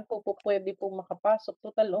kung saan po pwede po makapasok.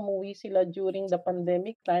 Total umuwi sila during the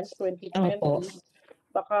pandemic times 2020. Opo.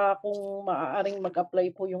 Baka kung maaaring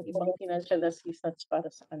mag-apply po yung ibang financial assistance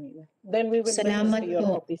para sa kanila. Then we will bring it Salamat to your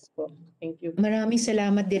po. office po. Thank you. Maraming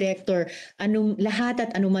salamat, Director. Lahat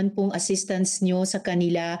at anuman pong assistance nyo sa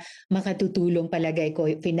kanila makatutulong palagay ko.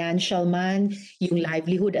 Financial man, yung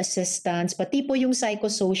livelihood assistance, pati po yung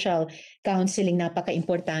psychosocial counseling,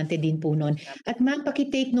 napaka-importante din po nun. At ma'am,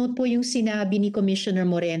 pakitake note po yung sinabi ni Commissioner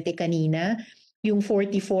Morente kanina, yung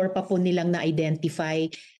 44 pa po nilang na-identify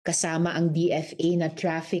kasama ang DFA na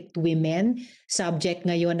trafficked women. Subject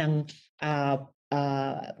ngayon ng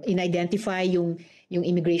in-identify yung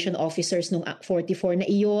immigration officers nung 44 na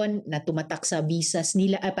iyon na tumatak sa visas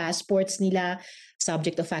nila, passports nila,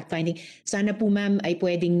 subject of fact-finding. Sana po ma'am ay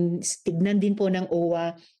pwedeng tignan din po ng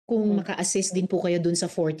OWA kung maka-assist din po kayo dun sa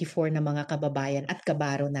 44 na mga kababayan at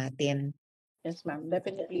kabaro natin. Yes, ma'am.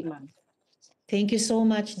 Definitely, ma'am. Thank you so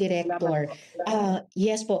much, Director.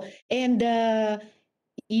 Yes po. And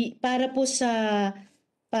para po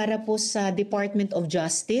sa Department of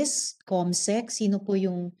Justice, COMSEC, sino po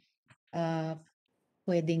yung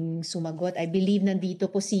pwedeng sumagot? I believe nandito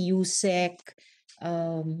po si Yusek.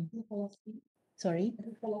 Sorry?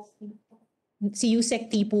 Si Yusek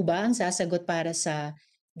T po ba ang sasagot para sa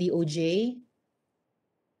DOJ?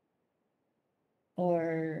 Or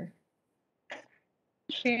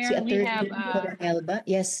si Chair, we Attorney have Coronel ba?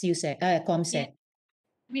 Yes, Yusek. COMSEC.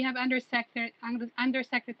 we have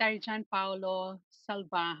Undersecretary John Paulo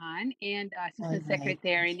Salvahan and Assistant Alright.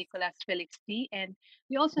 Secretary Nicolas Felix T. And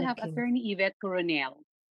we also have Okay. Attorney Yvette Coronel.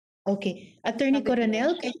 Okay. Attorney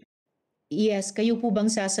Coronel, yes, kayo po bang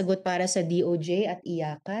sasagot para sa DOJ at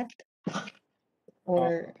IACAT?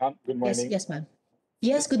 Or Good morning. Yes, ma'am.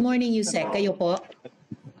 Yes, good morning, Yusek. Kayo po?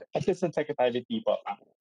 Assistant Secretary T po.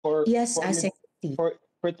 Yes, Asek T.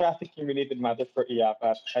 For trafficking-related matters for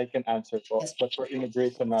IACAT, I can answer po. Yes. But for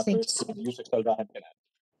immigration matters, Yusek Salvahan can answer.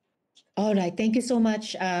 All right. Thank you so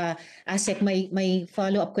much, Asek. My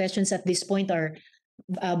follow-up questions at this point are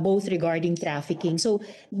both regarding trafficking. So,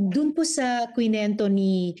 dun po sa kwento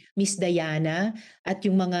ni Miss Diana at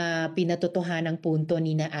yung mga pinatotohanang punto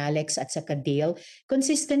ni na Alex at sa Dale,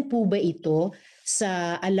 consistent po ba ito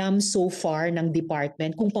sa alam so far ng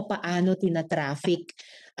department kung papaano tinatraffic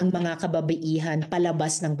ang mga kababaihan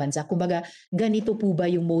palabas ng bansa? Kumbaga, ganito po ba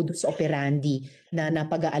yung modus operandi na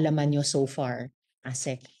napag-aalaman nyo so far,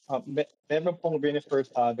 Asek? Meron pong binifer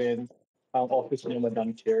sa amin ang office ni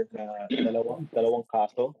Madam Chair na dalawang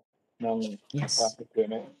kaso ng traffic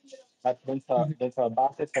women. At dun sa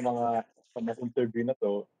base sa mga interview na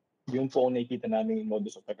to, yung po ang nakikita namin yung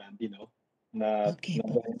modus operandi, no? Na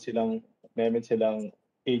meron silang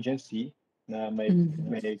agency na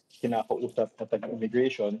may kinakausap na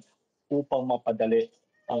taga-immigration upang mapadali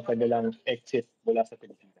ang kanilang exit mula sa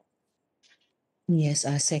Pilipinas. Yes,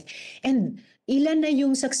 Asek. And ilan na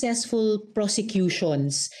yung successful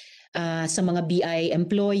prosecutions sa mga BI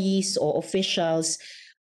employees o officials,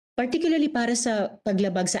 particularly para sa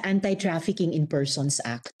paglabag sa Anti-Trafficking in Persons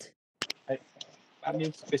Act? I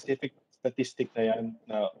mean, specific statistic na yan,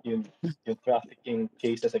 na yung trafficking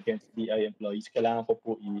cases against BI employees, kailangan ko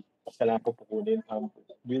po kunin.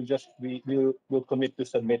 We'll commit to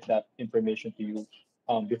submit that information to you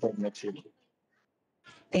before next year.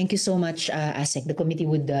 Thank you so much, Asek. The committee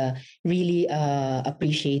would really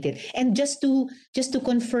appreciate it. And just to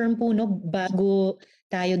confirm po, no, bago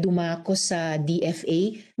tayo dumako sa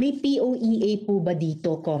DFA, may POEA po ba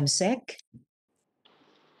dito, COMSEC?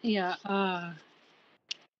 Yeah.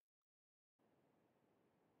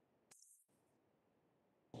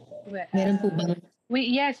 Meron po bang?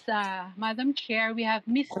 Yes, Madam Chair, we have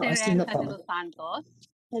Ms. Teresa de los Santos.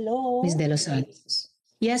 Hello. Ms. De Los Santos.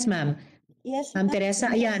 Yes, ma'am. Yes, Ma'am Teresa,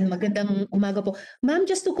 ayan, magandang umaga po. Ma'am,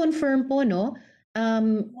 just to confirm po, no,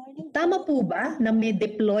 tama po ba na may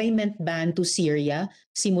deployment ban to Syria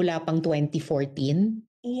simula pang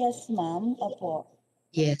 2014? Yes, ma'am. Opo.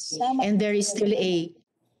 Yes. Tama. And there is still a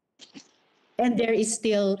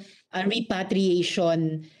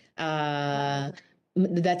repatriation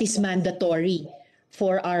that is mandatory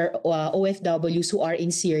for our OFWs who are in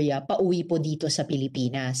Syria, pauwi po dito sa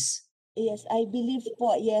Pilipinas. Yes, I believe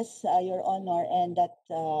po, yes, Your Honor, and that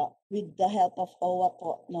with the help of OWA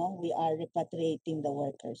po, no, we are repatriating the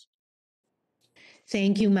workers.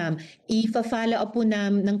 Thank you, ma'am. Ifa-follow up po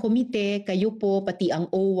ng komite, kayo po, pati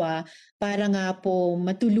ang OWA, para nga po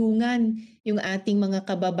matulungan yung ating mga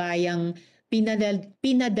kababayang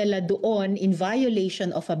pinadala doon in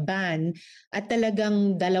violation of a ban at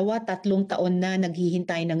talagang 2-3 taon na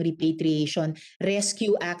naghihintay ng repatriation,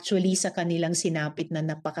 rescue actually sa kanilang sinapit na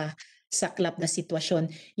saklap na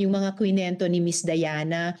sitwasyon. Yung mga kwinento ni Miss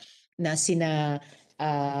Diana na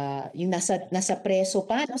yung nasa preso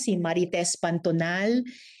pa, no? Si Marites Pantonal,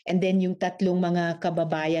 and then yung tatlong mga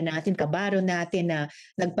kababayan natin, kabaro natin na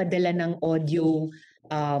nagpadala ng audio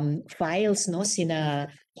files, no?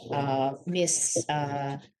 Sina Miss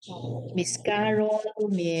Carol,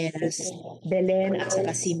 Miss Belen, at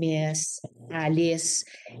saka si Miss Alice.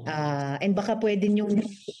 And baka pwede nyo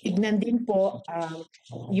tignan din po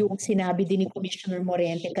yung sinabi din ni Commissioner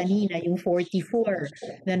Morente kanina, yung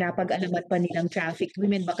 44 na napag-alaman pa nilang trafficked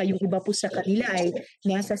women. Baka yung iba po sa kanila ay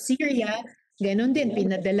nasa Syria, ganon din,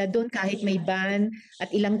 pinadala doon kahit may ban at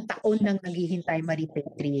ilang taon nang naghihintay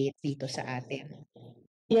ma-repatriate dito sa atin.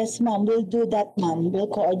 Yes, ma'am. We'll do that, ma'am. We'll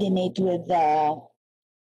coordinate with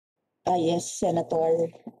yes, Senator.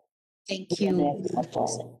 Thank you.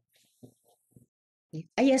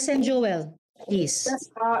 Yes, and Joel, please.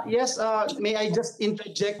 Yes, may I just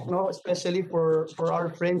interject, no, especially for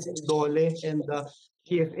our friends in Dole and the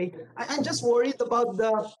TFA. I'm just worried about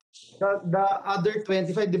the other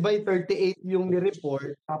 25, di ba 38 yung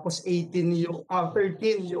ni-report, tapos 13 yung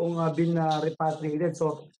repatriated.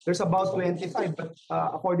 So there's about 25, but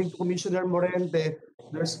according to Commissioner Morente,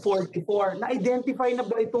 there's 44. Na-identify na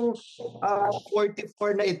ba itong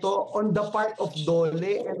 44 na ito on the part of Dole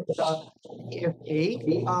and the TFA?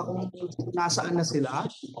 Kung nasaan na sila?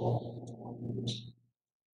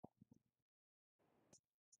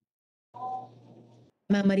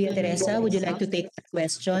 Ma'am Maria Teresa, would you like to take that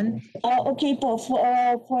question? Okay po,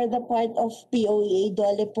 for the part of POEA,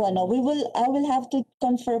 Dole po, no, I will have to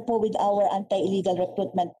confer po with our anti-illegal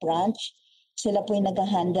recruitment branch. Sila po yung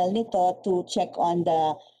nag-handle nito to check on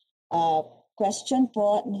the question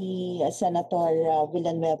po ni Senator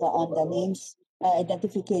Villanueva on the names,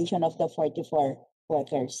 identification of the 44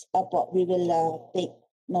 workers. Opo, we will take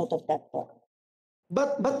note of that po.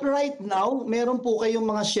 But right now, meron po kayong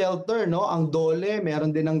mga shelter, no? Ang Dole,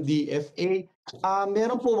 meron din ng DFA.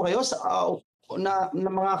 Meron po kayo na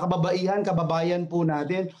mga kababayan po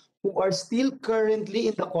natin who are still currently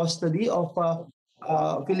in the custody of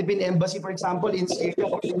Philippine Embassy, for example, in Syria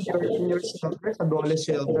or in your shelter, sa Dole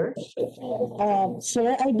shelter?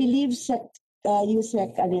 Sir, I believe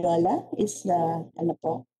Yusek Ariola is ano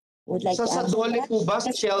po? Would like Sa Dole po ba,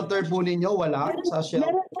 sa shelter po ninyo, wala? Sa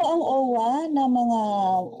shelter? Meron po ang OWA na mga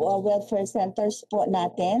welfare centers po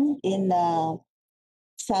natin in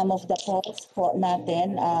some of the ports po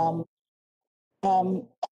natin.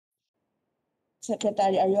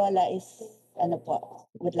 Secretary Ariola is ano po,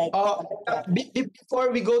 would like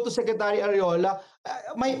before we go to Secretary Ariola,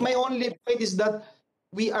 my only point is that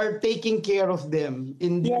we are taking care of them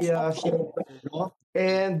in the shelter, no?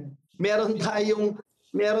 And meron tayong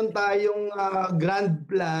grand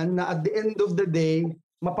plan na at the end of the day,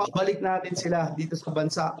 mapabalik natin sila dito sa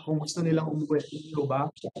bansa kung gusto nilang umuwi. Hindi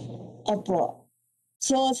ba? Opo.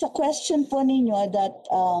 So sa question po ninyo that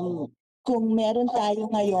kung meron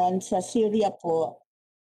tayo ngayon sa Syria po,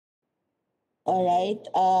 alright,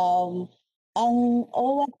 ang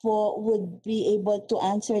OWA po would be able to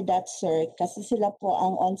answer that, sir, kasi sila po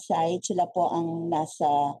ang on-site, sila po ang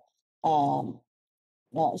nasa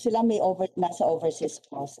sila nasa overseas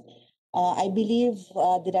post. I believe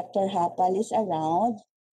Director Hapal is around.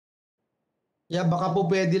 Yeah, baka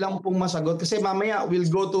po pwede lang pong masagot kasi mamaya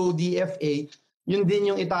we'll go to DFA. Yun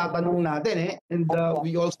din yung itatanong natin And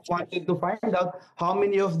we also wanted to find out how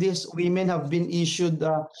many of these women have been issued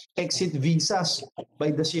exit visas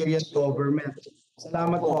by the Syrian government.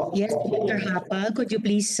 Salamat po. Yes, Dr. Hapal, could you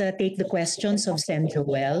please take the questions of Sen.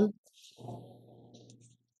 Joel?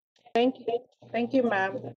 Thank you,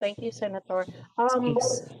 ma'am. Thank you, Senator.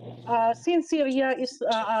 Since Syria is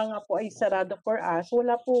po ay sarado for us,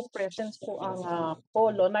 wala po presence po ang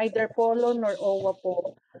Polo, neither Polo nor OWA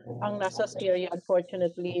po ang nasa Syria,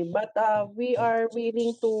 unfortunately. But we are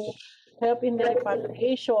willing to help in the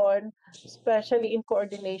repatriation, especially in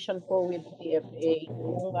coordination po with DFA.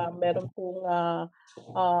 Kung meron pong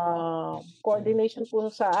coordination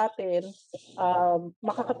po sa atin,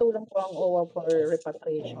 makakatulong po ang OWA for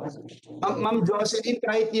repatriation. Ma'am Jocelyn,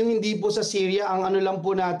 kahit yung hindi po sa Syria, ang ano lang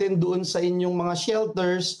po natin doon sa inyong mga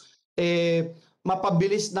shelters,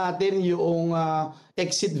 mapabilis natin yung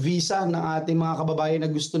exit visa ng ating mga kababayan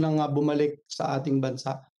na gusto nang bumalik sa ating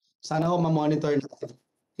bansa. Sana ho ma-monitor natin.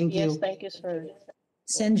 Thank you. Yes, thank you, sir.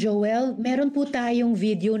 Sen. Joel, meron po tayong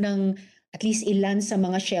video ng at least ilan sa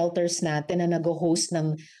mga shelters natin na nag-host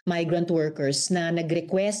ng migrant workers na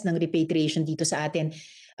nag-request ng repatriation dito sa atin.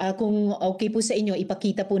 Kung okay po sa inyo,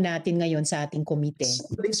 ipakita po natin ngayon sa ating komite.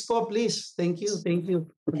 Please po, please. Thank you,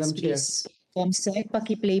 Madam Chair. Comsec,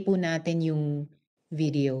 paki-play po natin yung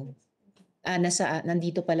video.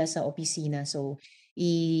 nandito pala sa opisina. So,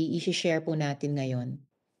 i-share po natin ngayon.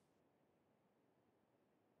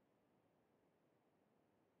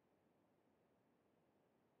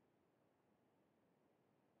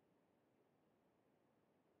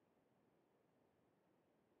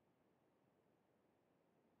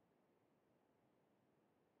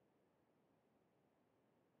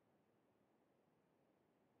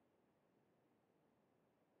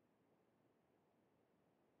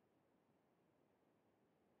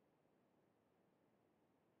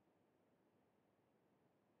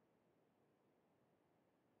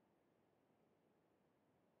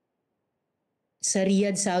 Sa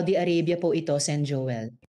Riyadh, Saudi Arabia po ito, Sen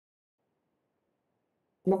Joel.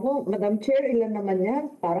 Naku, Madam Chair, ilan naman yan?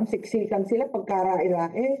 Parang siksikan sila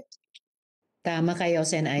pagkarae-rae. Tama kayo,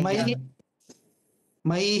 Sen Aika.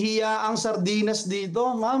 Mahihiya ang sardinas dito,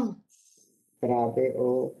 ma'am. Grabe,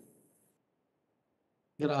 oh.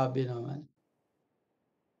 Grabe naman.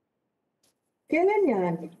 Kailan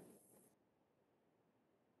yan?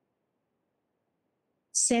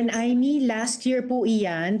 Sen Aimee, last year po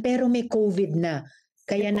iyan, pero may COVID na.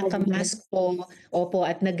 Kaya nakamask po, opo,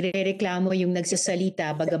 at nagrereklamo yung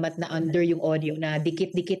nagsasalita, bagamat na under yung audio na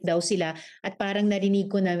dikit-dikit daw sila, at parang narinig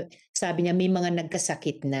ko na sabi niya may mga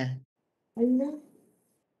nagkasakit na. Ala.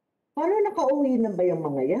 Paano nakauwi na ba yung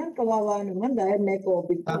mga yan? Kawawa naman dahil may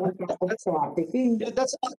COVID pa on top of trafficking. Yeah,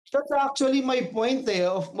 that's actually my point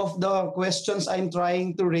of the questions I'm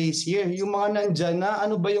trying to raise here. Yung mga nandyan na,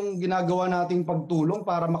 ano ba yung ginagawa nating pagtulong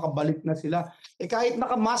para makabalik na sila? Kahit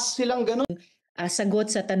nakamas silang ganun. Sagot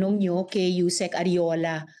sa tanong nyo kay Yusek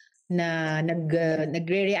Ariola na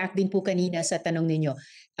nagre-react din po kanina sa tanong ninyo.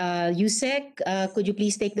 Yusek, could you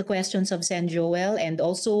please take the questions of Sen Joel and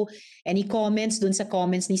also any comments dun sa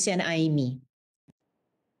comments ni Sen Aimee?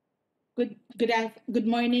 Good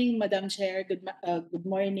morning, Madam Chair. Good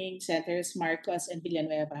morning, Senators Marcos and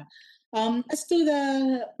Villanueva. As to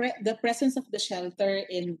the presence of the shelter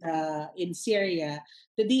in Syria,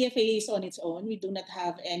 the DFA is on its own. We do not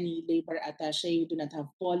have any labor attaché. We do not have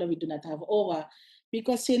POLO. We do not have OWA.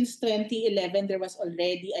 Because since 2011, there was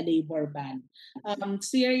already a labor ban.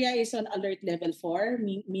 Syria is on alert level 4,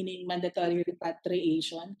 meaning mandatory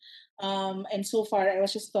repatriation. And so far, I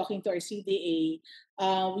was just talking to our CDA,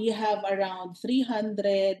 we have around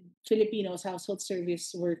 300 Filipinos, household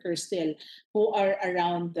service workers still, who are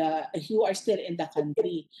still in the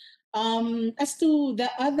country. As to the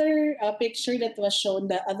other picture that was shown,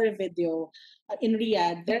 the other video, in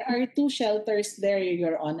Riyadh, there are 2 shelters there,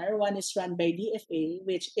 Your Honor. One is run by DFA,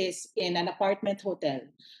 which is in an apartment hotel.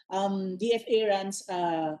 DFA runs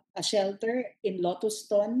a shelter in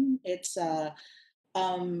Lotuston. It's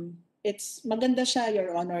maganda siya,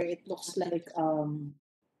 Your Honor. It looks like a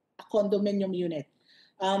condominium unit.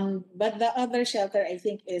 But the other shelter, I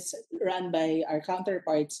think, is run by our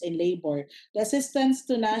counterparts in labor. The assistance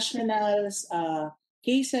to nationals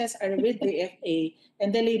cases are with the FA, and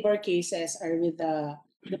the labor cases are with the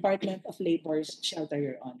Department of Labor's shelter,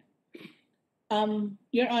 Your Honor.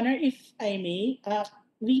 Your Honor, if I may,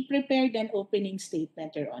 we prepared an opening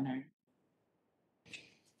statement, Your Honor.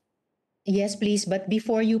 Yes, please. But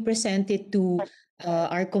before you present it to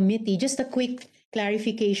our committee, just a quick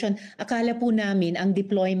clarification. Akala po namin ang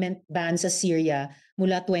deployment ban sa Syria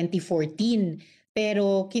mula 2014.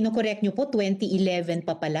 Pero kinokorek nyo po, 2011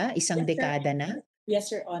 pa pala, isang dekada na?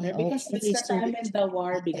 Yes, Your Honor. Because that's the time when the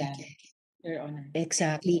war began, Your Honor.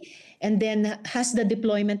 Exactly. And then, has the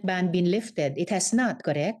deployment ban been lifted? It has not,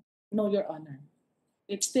 correct? No, Your Honor.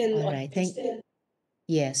 It's still... All right.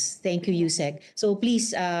 Yes, thank you, Yusek. So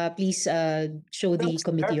please show the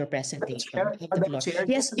committee your presentation.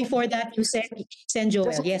 Yes, before that, Yusek, Sen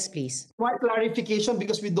Joel. Yes, please. One clarification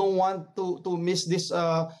because we don't want to miss this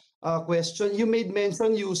question. You made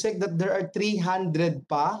mention, Yusek, that there are 300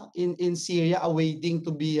 pa in Syria awaiting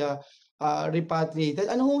to be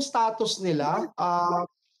repatriated. Ano hong status nila?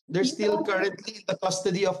 They're still currently in the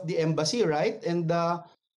custody of the embassy, right? And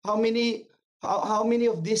how many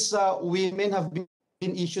of these women have been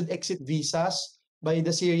issued exit visas by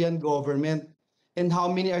the Syrian government, and how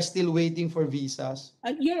many are still waiting for visas?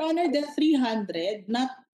 Your Honor, the 300, not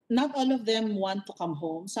all of them want to come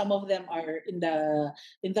home. Some of them are in the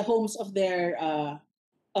homes of their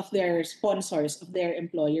sponsors, of their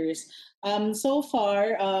employers. So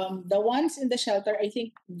far, the ones in the shelter, I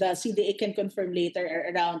think the CDA can confirm later, are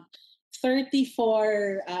around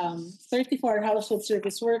 34 household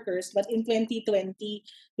service workers, but in 2020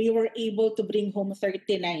 we were able to bring home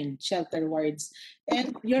 39 shelter wards.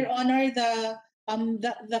 And Your Honor,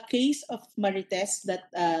 the case of Marites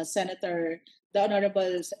that Senator the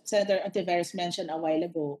Honorable Senator Antiveros mentioned a while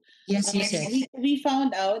ago. Yes, you said. We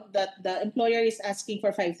found out that the employer is asking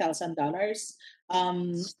for $5,000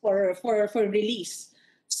 for release.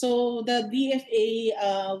 So the DFA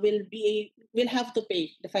will have to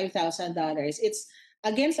pay the $5,000. It's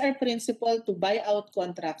against our principle to buy out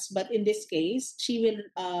contracts, but in this case, she will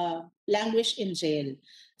languish in jail.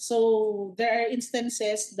 So there are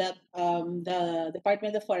instances that the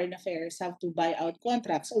Department of Foreign Affairs have to buy out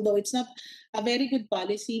contracts, although it's not a very good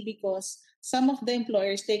policy because some of the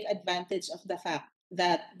employers take advantage of the fact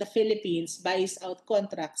that the Philippines buys out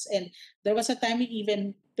contracts, and there was a time we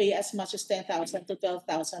even pay as much as $10,000 to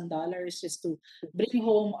 $12,000 just to bring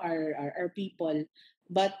home our people.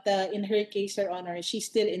 But in her case, Your Honor, she's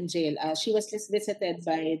still in jail. She was just visited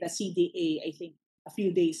by the CDA, I think, a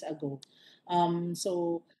few days ago. That's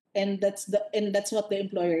what the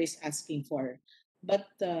employer is asking for. But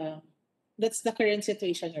that's the current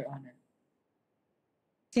situation, Your Honor.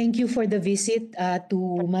 Thank you for the visit to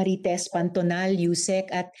Marites Pantonal, Yusek,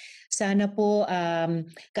 at sana po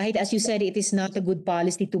kahit as you said it is not a good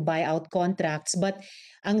policy to buy out contracts, but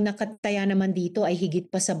ang nakataya naman dito ay higit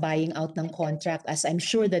pa sa buying out ng contract, as I'm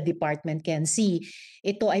sure the department can see.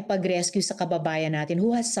 Ito ay pag-rescue sa kababayan natin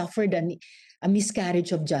who has suffered a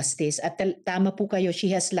miscarriage of justice. At tama po kayo, she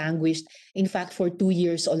has languished in fact for 2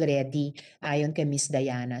 years already ayon kay Miss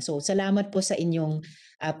Diana. So salamat po sa inyong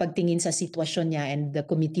pagtingin sa sitwasyon niya, and the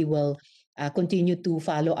committee will continue to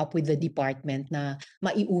follow up with the department na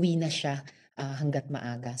maiuwi na siya hanggat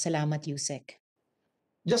maaga. Salamat, Yusek.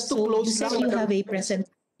 Just to So, close Yusek, lang, you have a present.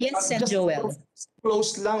 Yes, Sen. just Joel.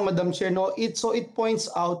 close lang, Madam Chair, no? It points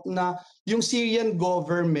out na yung Syrian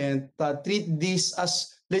government treat this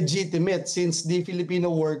as legitimate since the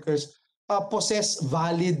Filipino workers possess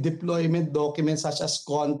valid deployment documents such as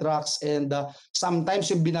contracts, and sometimes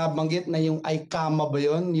yung binabanggit na yung ICAMA ba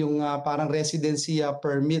yun, yung parang residency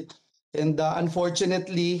permit. And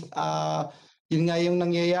unfortunately, yun nga yung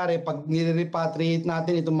nangyayari pag nire-repatriate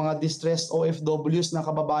natin itong mga distressed OFWs na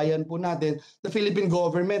kababayan po natin, the Philippine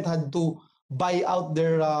government had to buy out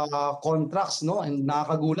their contracts, no? And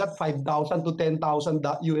nakakagulat, 5,000 to 10,000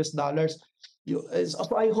 US dollars.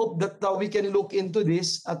 So I hope that we can look into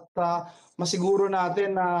this at masiguro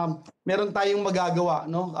natin na meron tayong magagawa,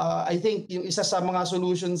 no? I think yung isa sa mga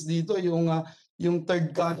solutions dito yung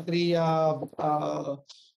third country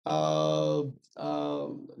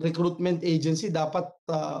recruitment agency dapat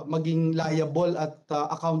maging liable at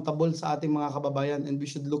accountable sa ating mga kababayan, and we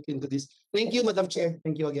should look into this. Thank you, Madam Chair.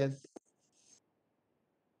 Thank you again.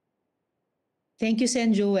 Thank you, Sen.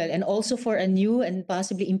 Joel, and also for a new and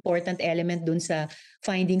possibly important element dun sa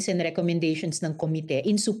findings and recommendations ng komite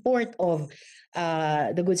in support of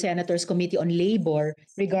the Good Senators Committee on Labor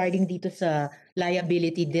regarding dito sa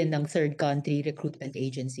liability din ng third country recruitment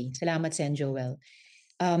agency. Salamat, Sen. Joel.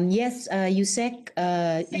 Yes, Yusek,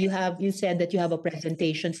 you said that you have a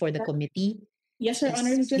presentation for the committee. Yes, Your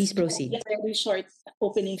Honor. Please proceed. A very short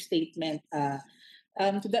opening statement.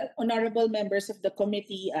 To the honorable members of the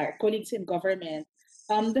committee, our colleagues in government,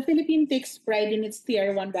 the Philippines takes pride in its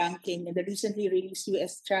Tier 1 ranking in the recently released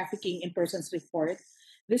U.S. Trafficking in Persons report.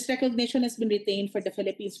 This recognition has been retained for the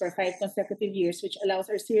Philippines for 5 consecutive years, which allows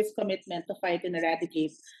our serious commitment to fight and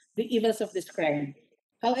eradicate the evils of this crime.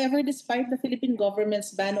 However, despite the Philippine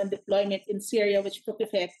government's ban on deployment in Syria, which took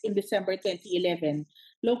effect in December 2011,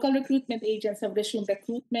 local recruitment agents have resumed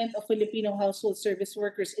recruitment of Filipino household service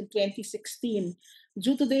workers in 2016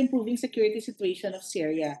 due to the improving security situation of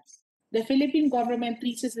Syria. The Philippine government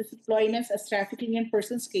treats these deployments as trafficking in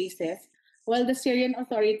persons cases, while the Syrian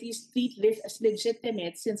authorities treat this as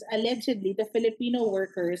legitimate since allegedly the Filipino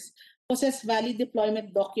workers possess valid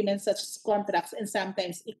deployment documents such as contracts and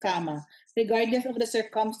sometimes ICAMA, regardless of the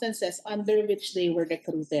circumstances under which they were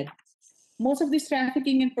recruited. Most of these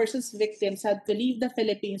trafficking in persons victims had to leave the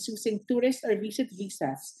Philippines using tourist or visit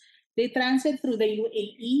visas. They transit through the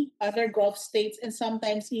UAE, other Gulf states, and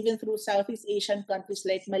sometimes even through Southeast Asian countries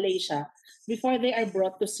like Malaysia before they are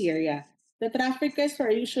brought to Syria. The traffickers, who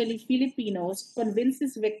are usually Filipinos, convince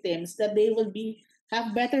these victims that they will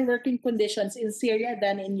have better working conditions in Syria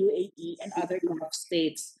than in UAE and other Gulf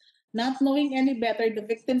states. Not knowing any better, the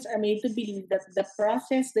victims are made to believe that the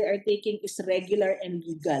process they are taking is regular and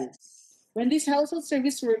legal. When these household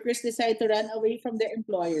service workers decide to run away from their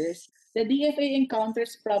employers, the DFA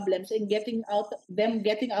encounters problems in getting out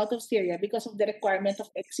of Syria because of the requirement of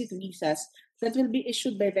exit visas that will be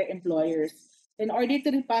issued by their employers. In order to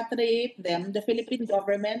repatriate them, the Philippine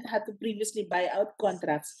government had to previously buy out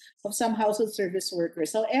contracts of some household service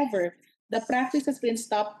workers. However, the practice has been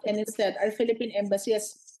stopped, and instead, our Philippine embassy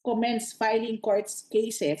has commenced filing court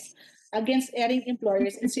cases against erring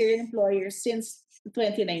employers and Syrian employers since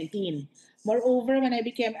 2019. Moreover, when I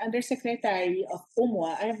became Undersecretary of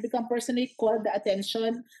UMWA, I have become personally called the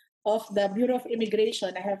attention of the Bureau of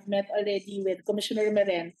Immigration. I have met already with Commissioner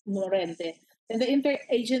Morente and the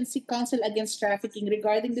Interagency Council Against Trafficking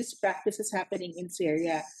regarding these practices happening in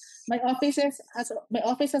Syria. My office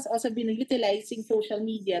has also been utilizing social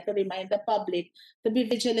media to remind the public to be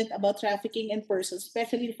vigilant about trafficking in persons,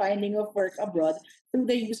 especially finding of work abroad through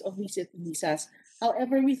the use of visit visas.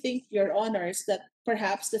 However, we think, Your Honors, that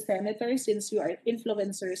perhaps the senators, since you are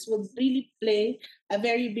influencers, would really play a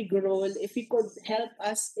very big role if you could help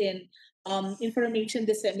us in information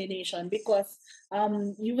dissemination, because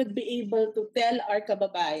you would be able to tell our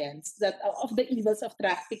kababayans that of the evils of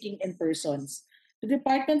trafficking in persons. The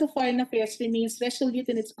Department of Foreign Affairs remains resolute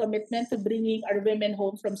in its commitment to bringing our women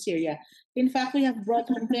home from Syria. In fact, we have brought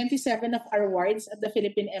home 27 of our wards at the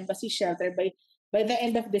Philippine Embassy shelter by the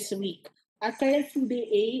end of this week. Our current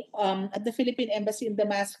CDA at the Philippine Embassy in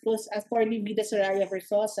Damascus, Attorney Vida Soraya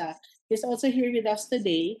Versosa, is also here with us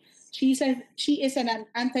today. She is an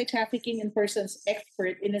anti-trafficking in persons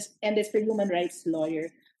expert and is a human rights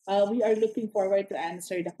lawyer. We are looking forward to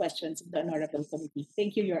answer the questions of the Honorable Committee.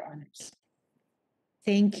 Thank you, Your Honors.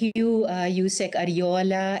 Thank you, Yusek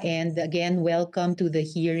Ariola, and again, welcome to the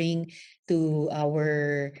hearing to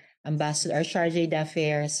our ambassador, our Charge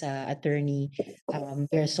d'Affaires attorney,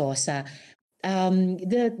 Versosa.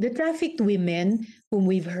 The trafficked women whom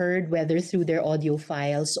we've heard, whether through their audio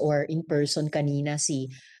files or in person kanina, si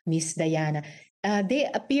Miss Diana, they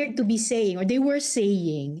appeared to be saying, or they were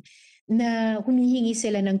saying, na humihingi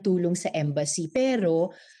sila ng tulong sa embassy. Pero,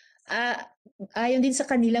 ayon din sa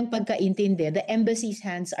kanilang pagkaintindi, the embassy's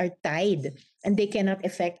hands are tied and they cannot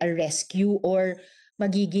effect a rescue or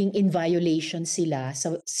magiging in violation sila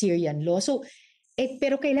sa Syrian law. So,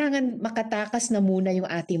 pero kailangan makatakas na muna yung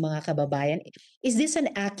ating mga kababayan. Is this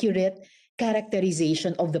an accurate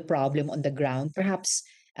characterization of the problem on the ground? Perhaps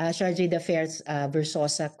Charge d'Affaires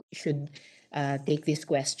Versosa should take this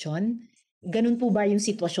question. Ganun po ba yung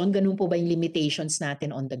sitwasyon? Ganun po ba yung limitations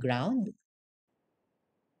natin on the ground?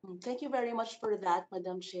 Thank you very much for that,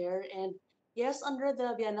 Madam Chair. And yes, under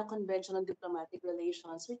the Vienna Convention on Diplomatic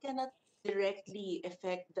Relations, we cannot directly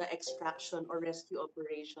affect the extraction or rescue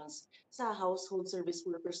operations sa household service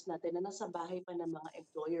workers natin na nasa bahay pa ng mga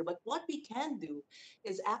employer. But what we can do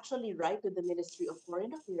is actually write to the Ministry of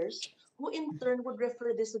Foreign Affairs, who in turn would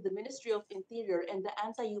refer this to the Ministry of Interior and the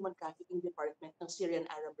Anti-Human Trafficking Department ng Syrian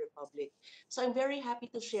Arab Republic. So I'm very happy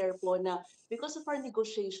to share po na because of our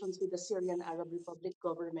negotiations with the Syrian Arab Republic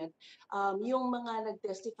government, yung mga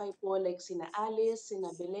nag-testify po like sina Alice,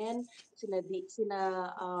 sina Belen, sina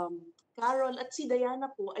Carol at si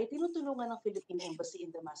Diana po ay tinutulungan ng Philippine Embassy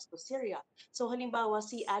in Damascus, Syria. So halimbawa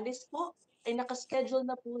si Alice po ay nakaschedule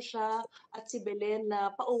na po siya at si Belen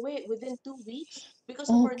na pauwi within 2 weeks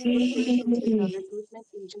because of our negotiations with the recruitment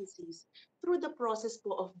agencies through the process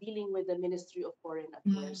po of dealing with the Ministry of Foreign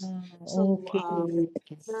Affairs. So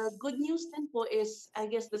the good news then po is, I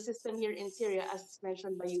guess the system here in Syria, as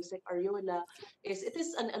mentioned by Yusek Ariola, is it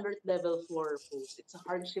is an alert level 4 post. It's a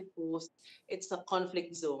hardship post. It's a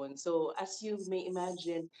conflict zone. So as you may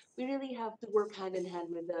imagine, we really have to work hand in hand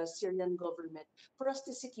with the Syrian government for us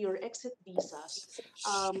to secure exit visas.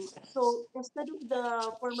 So instead of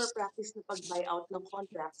the former practice na pag-buyout ng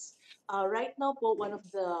contracts, right now po, one of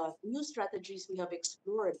the new strategies we have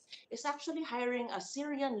explored is actually hiring a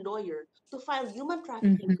Syrian lawyer to file human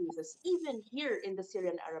trafficking cases, even here in the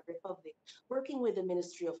Syrian Arab Republic, working with the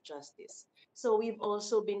Ministry of Justice. So we've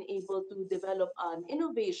also been able to develop an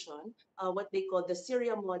innovation, what they call the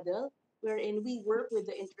Syria model, wherein we work with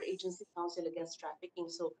the Interagency Council Against Trafficking.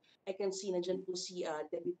 So I can see na dyan po si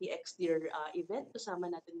Deputy Exdir Yvette, kasama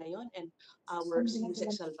natin ngayon, and our si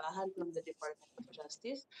Yusek Salvahan from the Department of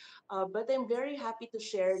Justice. But I'm very happy to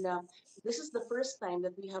share na this is the first time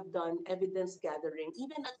that we have done evidence gathering,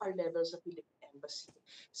 even at our levels of Philippine Embassy.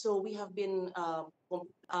 So we have been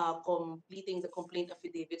completing the complaint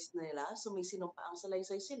affidavits nila. So may sinumpaang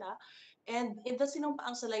salaysay sila. And in the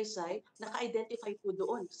sinumpaang salaysay, naka-identify po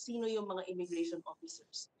doon sino yung mga immigration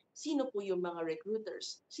officers, sino po yung mga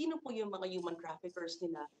recruiters, sino po yung mga human traffickers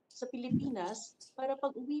nila sa Pilipinas para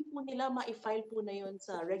pag uwi po nila, ma-file po na yun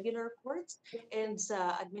sa regular courts and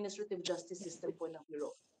sa administrative justice system po ng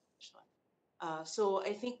Bureau of Immigration. So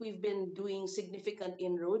I think we've been doing significant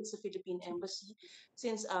inroads sa Philippine Embassy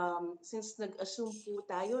since nag-assume po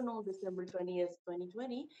tayo noong December 20th,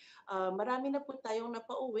 2020. Marami na po tayong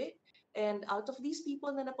napauwi. And out of these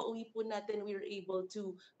people na napauwi po natin, we were able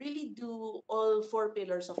to really do all 4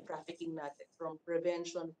 pillars of trafficking natin, from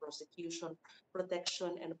prevention, prosecution,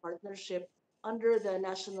 protection, and partnership. under the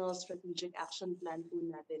National Strategic Action Plan po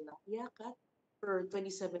natin ng IACAT for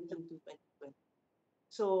 2017 to 2020.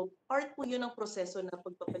 So, part po yun ng proseso na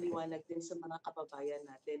pagpapaliwanag din sa mga kababayan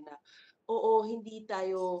natin na oo, hindi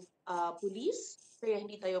tayo police, kaya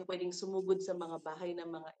hindi tayo pwedeng sumugod sa mga bahay ng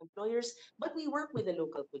mga employers, but we work with the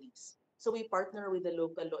local police. So we partner with the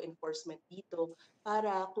local law enforcement dito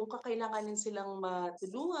para kung kakailanganin silang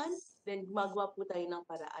matulungan, then gumagawa po tayo ng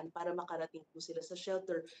paraan para makarating po sila sa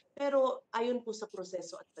shelter. Pero ayon po sa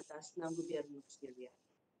proseso at batas ng gobyerno ng Syria.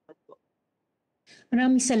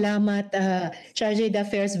 Maraming salamat, Charge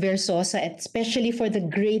d'Affaires Versosa, especially for the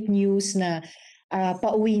great news na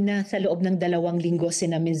pauwi na sa loob ng 2 linggo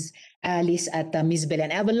sina Ms. Alice at Ms.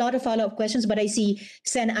 Belen. I have a lot of follow-up questions, but I see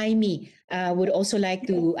Sen Aimee would also like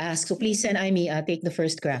to ask. So please, Sen Aimee, take the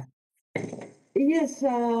first crack. Yes,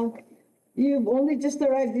 you've only just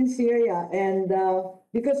arrived in Syria, and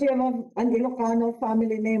because you have an Ilocano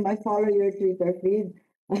family name, I follow your Twitter feed.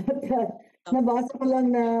 At nabasa ko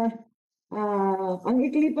lang na ang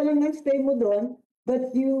ikli pa lang ng stay mo doon,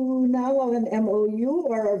 but you now have an MOU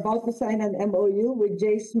or are about to sign an MOU with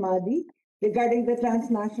Jay Smadi regarding the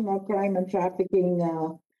transnational crime and trafficking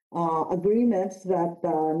agreements that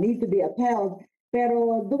need to be upheld.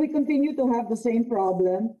 Pero do we continue to have the same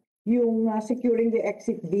problem, yung securing the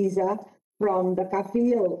exit visa from the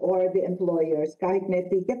kafil or the employers, kahit may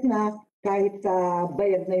ticket na, kahit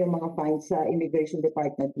bayad na yung mga fines sa immigration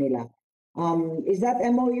department nila? Is that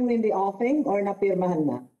MOU in the offing or napirmahan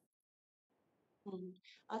na?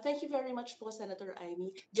 Thank you very much po, Senator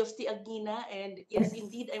Aimee. Josti Aguina, and yes,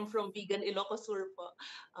 indeed, I'm from Vegan Ilocos Sur po.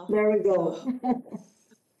 There we go.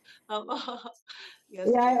 Yes,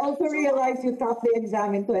 yeah, I also realized you topped the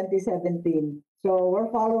exam in 2017. So we're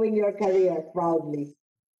following your career proudly.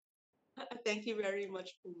 Thank you very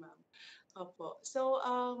much po, ma'am. Opo. So,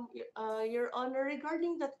 Your Honor,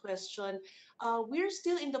 regarding that question, we're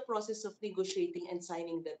still in the process of negotiating and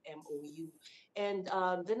signing that MOU. And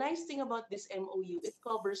the nice thing about this MOU, it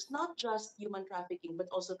covers not just human trafficking, but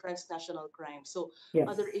also transnational crime. So,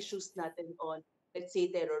 other issues natin on, let's say,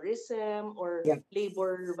 terrorism or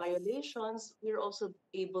labor violations, we're also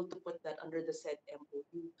able to put that under the said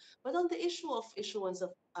MOU. But on the issue of issuance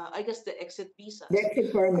of, I guess, the exit visas. The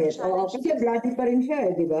exit permit. Oo, kasi bloody pa rin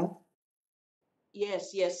siya, di ba?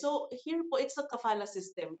 Yes, yes. So here po, it's a kafala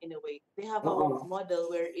system in a way. They have a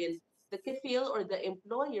model wherein the kafil or the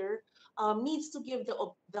employer needs to give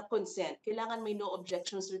the consent. Kailangan may no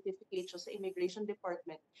objection certificate sa immigration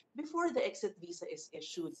department before the exit visa is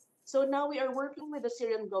issued. So now we are working with the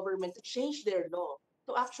Syrian government to change their law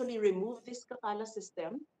to actually remove this kafala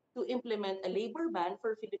system, to implement a labor ban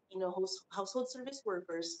for Filipino household service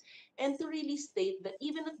workers, and to really state that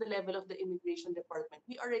even at the level of the immigration department,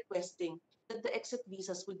 we are requesting that the exit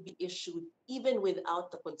visas would be issued even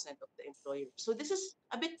without the consent of the employer. So this is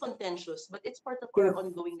a bit contentious, but it's part of our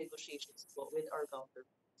ongoing negotiations with our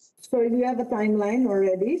counterparts. So you have a timeline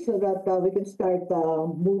already so that we can start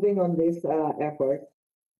moving on this effort?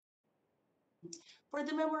 For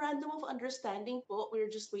the memorandum of understanding po, we're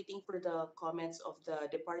just waiting for the comments of the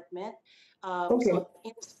department. So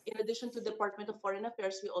in addition to the Department of Foreign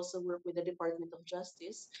Affairs, we also work with the Department of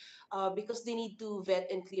Justice because they need to vet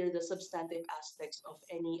and clear the substantive aspects of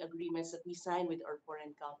any agreements that we sign with our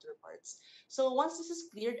foreign counterparts. So once this is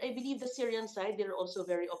cleared, I believe the Syrian side, they're also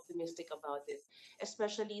very optimistic about it,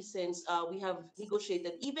 especially since we have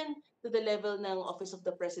negotiated even to the level ng Office of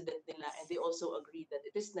the President nila, and they also agree that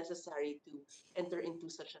it is necessary to enter into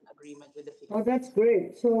such an agreement with the Philippines. Oh, that's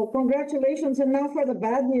great. So congratulations. And now for the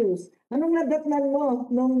bad news. Anong nadatnan mo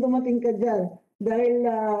nung dumating ka dyan? Dahil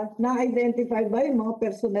na-identify ba yung mga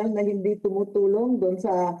personnel na hindi tumutulong doon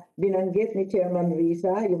sa binanggit ni Chairman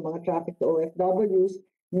Risa, yung mga traffic to OFWs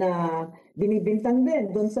na binibintang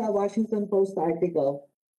din doon sa Washington Post article?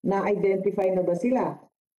 Na-identify na ba sila?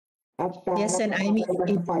 At yes, and I mean,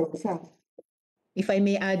 if I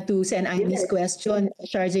may add to Sen Aimee's question,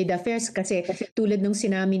 Charge d'Affaires, kasi tulad nung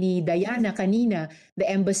sinabi ni Diana kanina, the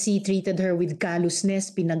embassy treated her with callousness,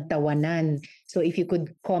 pinagtawanan. So if you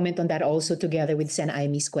could comment on that also together with Sen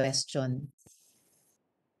Aimee's question.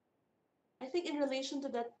 I think in relation to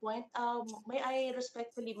that point, may I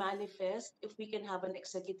respectfully manifest if we can have an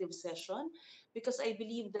executive session, because I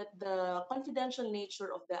believe that the confidential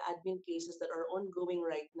nature of the admin cases that are ongoing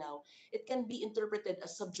right now, it can be interpreted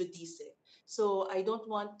as sub judice. So I don't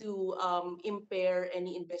want to impair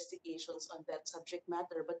any investigations on that subject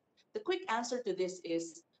matter. But the quick answer to this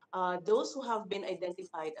is those who have been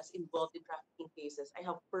identified as involved in trafficking cases, I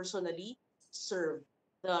have personally served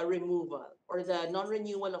the removal or the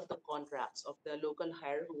non-renewal of the contracts of the local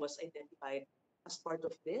hire who was identified as part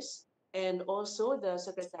of this. And also, the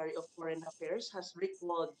Secretary of Foreign Affairs has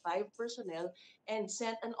recalled 5 personnel and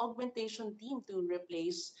sent an augmentation team to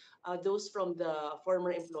replace those from the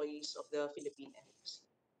former employees of the Philippine Embassy.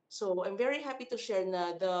 So I'm very happy to share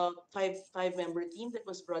na the five-member team that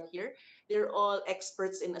was brought here. They're all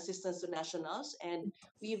experts in assistance to nationals, and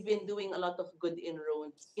we've been doing a lot of good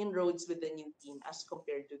inroads with the new team as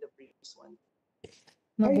compared to the previous one.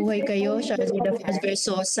 Mabuhay kayo, Charge d'Affaires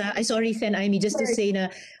Versosa. Ay, sorry, Sen Aimee, just to say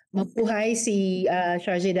na mabuhay si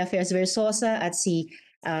Charge d'Affaires Versosa at si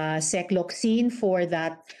Sec Locsin for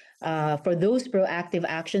that, for those proactive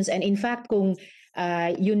actions. And in fact, kung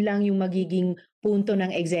yun lang yung magiging punto ng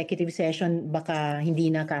executive session, baka hindi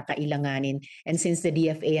na kakailanganin. And since the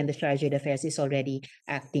DFA and the Charge d'Affaires is already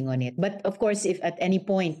acting on it. But of course, if at any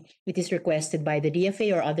point it is requested by the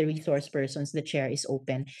DFA or other resource persons, the chair is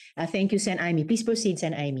open. Thank you, Sen Aimee. Please proceed,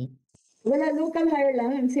 Sen Aimee. Wala, local hire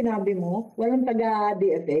lang ang sinabi mo? Walang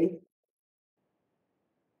taga-DFA?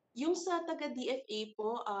 Yung sa taga-DFA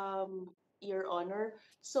po, Your Honor,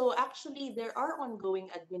 so actually there are ongoing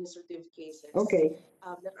administrative cases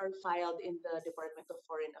that are filed in the Department of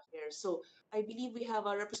Foreign Affairs. So I believe we have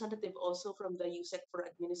a representative also from the USEC for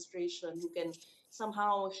Administration who can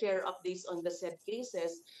somehow share updates on the said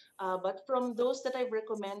cases. But from those that I've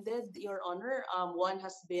recommended, Your Honor, one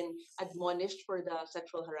has been admonished for the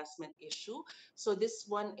sexual harassment issue. So this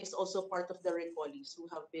one is also part of the recallees who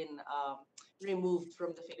have been removed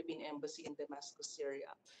from the Philippine Embassy in Damascus, Syria.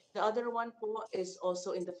 The other one po is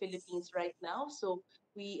also in the Philippines right now. So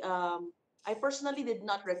I personally did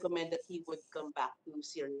not recommend that he would come back to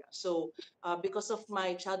Syria. So because of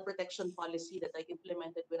my child protection policy that I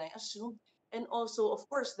implemented when I assumed, and also, of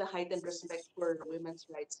course, the heightened respect for women's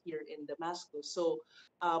rights here in Damascus. So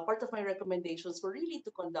part of my recommendations were really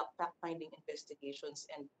to conduct fact-finding investigations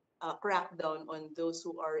and crack down on those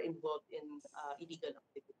who are involved in illegal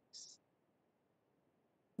activities.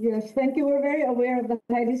 Yes, thank you. We're very aware of the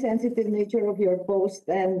highly sensitive nature of your post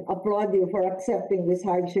and applaud you for accepting this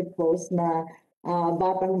hardship post na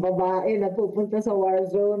batang babae na pupunta sa war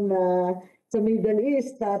zone sa Middle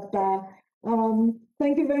East. At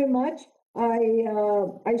thank you very much.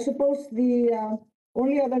 I suppose the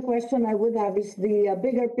only other question I would have is the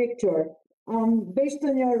bigger picture. Based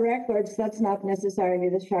on your records, that's not necessarily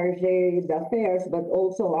the Charge d'Affaires, but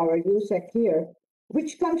also our USEC here.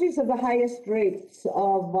 Which countries have the highest rates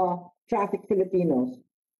of trafficked Filipinos?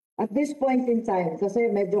 At this point in time, kasi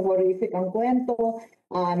medyo horrific ang kwento,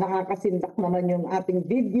 nakakasindak naman yung ating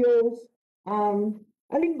videos.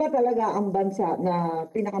 Alin ba talaga ang bansa na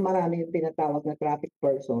pinakamarami yung pinatawag na traffic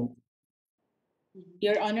person?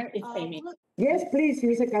 Your Honor, if I may. Yes, please,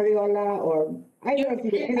 use a Cariola or either of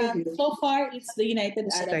you. So far, it's the United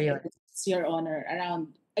Arab Emirates, Your Honor,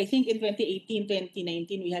 around, I think in 2018,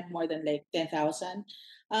 2019, we had more than like 10,000.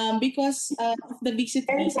 Because of the visit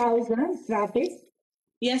 10,000 traffic?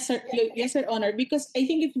 Yes, sir. Yes, Your Honor. Because I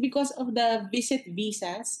think it's because of the visit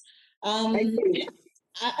visas.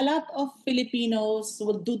 A lot of Filipinos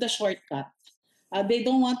will do the shortcut. They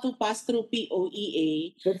don't want to pass through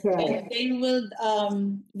POEA. That's right.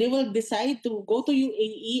 And they will decide to go to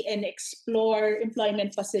UAE and explore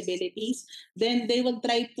employment possibilities. Then they will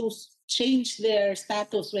try to change their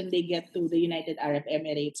status when they get to the United Arab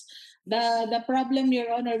Emirates. The problem,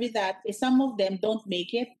 Your Honor, with that is some of them don't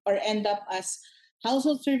make it or end up as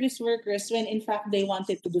household service workers when in fact they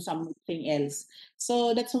wanted to do something else.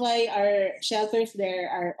 So that's why our shelters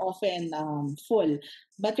there are often full.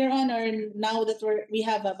 But Your Honor, now that we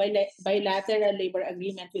have a bilateral labor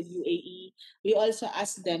agreement with UAE, we also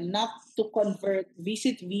ask them not to convert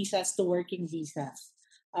visit visas to working visas.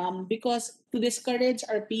 Because to discourage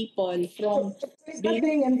our people from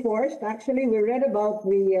being enforced. Actually, we read about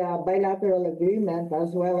the bilateral agreement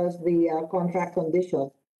as well as the contract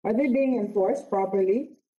condition. Are they being enforced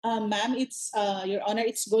properly? Ma'am, it's Your Honor,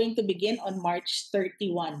 it's going to begin on March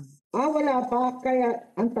 31. Wala pa, kaya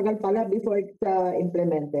ang tagal pala before it's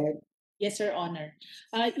implemented. Yes, Your Honor.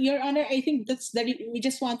 Your Honor, I think we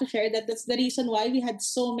just want to share that that's the reason why we had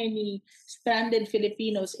so many stranded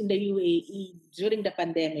Filipinos in the UAE during the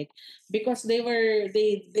pandemic, because they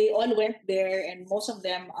all went there and most of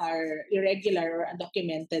them are irregular or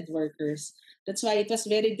undocumented workers. That's why it was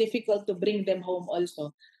very difficult to bring them home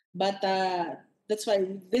also. But that's why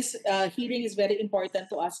this hearing is very important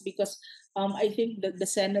to us, because I think that the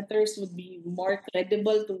senators would be more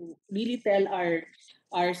credible to really tell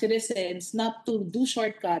our citizens not to do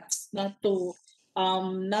shortcuts, not to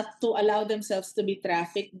allow themselves to be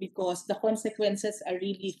trafficked, because the consequences are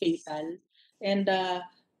really fatal, and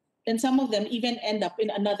some of them even end up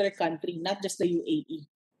in another country, not just the UAE.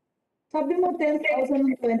 Sabi mo 10,000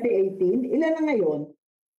 in 2018, ilan na ngayon?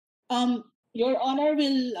 Your Honor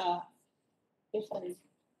will, sorry.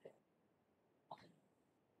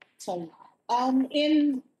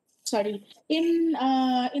 In sorry, in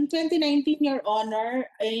 2019, Your Honor,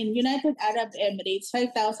 in United Arab Emirates,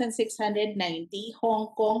 5,690, Hong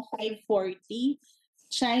Kong 540,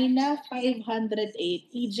 China 508,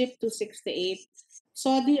 Egypt 268,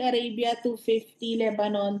 Saudi Arabia 250,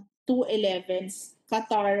 Lebanon 211,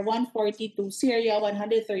 Qatar 142, Syria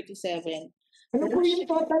 137. Ano po yung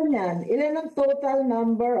total niyan? Ilan ang total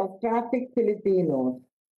number of trafficked Filipinos?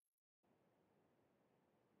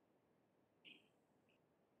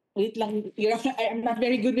 Wait lang, Your Honor, I'm not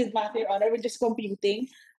very good with math, Your Honor. We're just computing.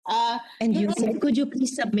 And Your you said, could you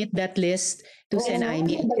please submit that list to Sen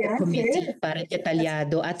Aimee and the committee para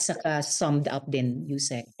detalyado at saka summed up din,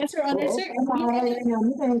 Yusek? Yes, Your Honor, Oo, sir. para maaaral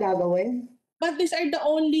namin anong gagawin. But these are the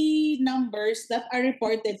only numbers that are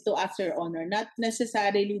reported to us, Your Honor. Not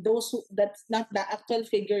necessarily those who, that's not the actual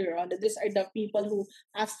figure, Your Honor. These are the people who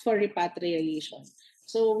asked for repatriation.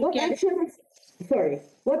 So we What can. action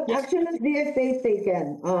has DFA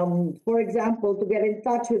taken? For example, to get in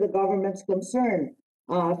touch with the government's concern.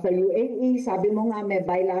 Sa UAE, sabi mo nga may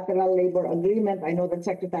bilateral labor agreement. I know that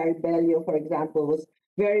Secretary Bello, for example, was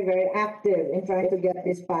very, very active in trying to get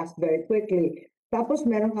this passed very quickly. Tapos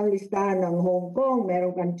meron kang listahan ng Hong Kong,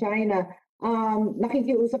 meron kang China.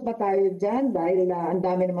 Nakikiusap ba tayo dyan dahil ang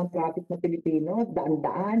dami naman traffic na Pilipino,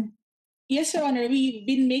 daan-daan? Yes, Your Honor, we've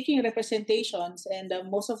been making representations and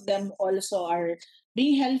most of them also are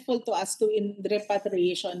being helpful to us to in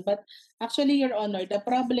repatriation. But actually, Your Honor, the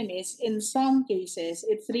problem is in some cases,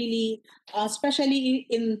 it's really,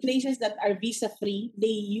 especially in places that are visa-free,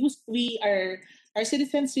 our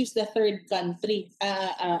citizens use the third country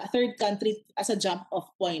as a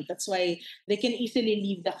jump-off point. That's why they can easily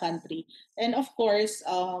leave the country. And of course,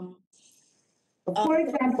 for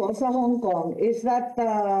example, sa Hong Kong, is that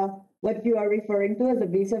what you are referring to as a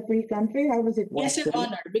visa-free country? How does it work? Yes, Your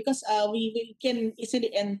Honor, because we can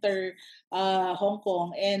easily enter Hong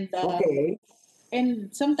Kong and Okay.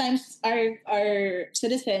 and sometimes our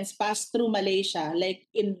citizens pass through Malaysia, like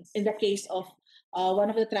in the case of one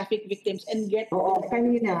of the traffic victims and get. Oo,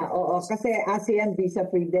 kanina. Oo, kasi ASEAN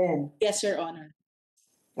visa-free din. Yes, Your Honor.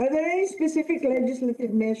 Are there any specific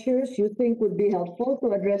legislative measures you think would be helpful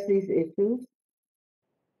to address these issues?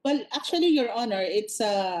 Well, actually, Your Honor, it's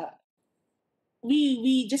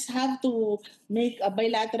we just have to make a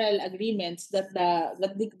bilateral agreements that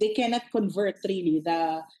they cannot convert really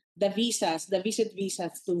the visit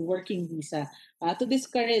visas to working visa to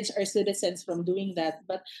discourage our citizens from doing that.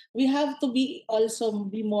 But we have to be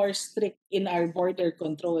more strict in our border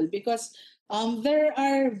control because there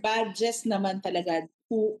are badges naman talaga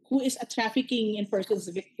who is a trafficking in persons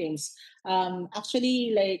victims.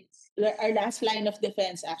 Actually, like our last line of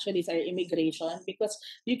defense actually is our immigration because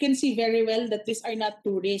you can see very well that these are not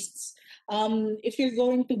tourists. If you're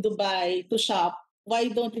going to Dubai to shop, why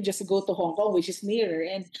don't you just go to Hong Kong, which is nearer?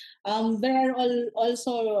 And there are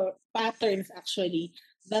also patterns actually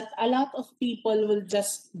that a lot of people will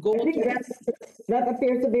just go I think that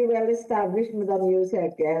appears to be well established, Madam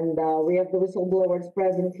Yusek, and we have the whistleblowers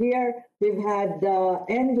present here. We've had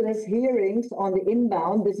endless hearings on the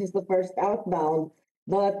inbound. This is the first outbound,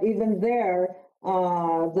 but even there,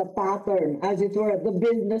 the pattern, as it were, the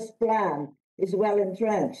business plan is well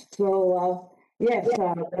entrenched. So yes,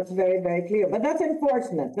 that's very, very clear. But that's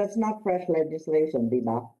enforcement. That's not fresh legislation,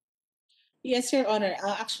 diba? Yes, Your Honor.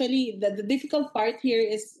 Actually, the difficult part here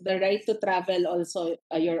is the right to travel also,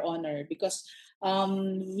 Your Honor, because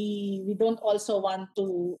we don't also want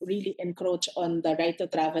to really encroach on the right to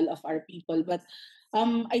travel of our people. But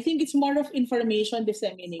I think it's more of information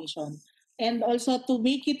dissemination and also to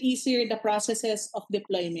make it easier, the processes of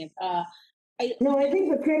deployment. I think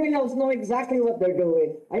the criminals know exactly what they're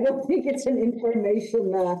doing. I don't think it's an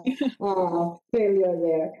information failure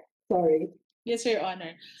there. Sorry. Yes, Your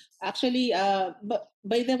Honor. Actually, but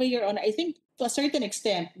by the way, Your Honor, I think to a certain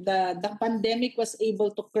extent, the pandemic was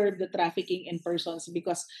able to curb the trafficking in persons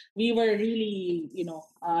because we were really,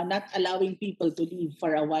 not allowing people to leave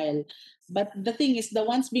for a while. But the thing is, the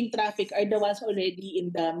ones being trafficked are the ones already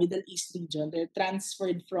in the Middle East region. They're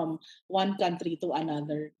transferred from one country to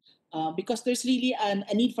another. Because there's really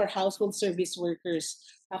a need for household service workers.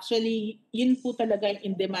 Actually, yun po talaga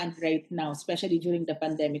in demand right now, especially during the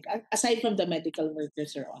pandemic, aside from the medical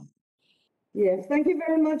workers are on. Yes, thank you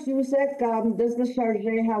very much, Yusek. Does the Charge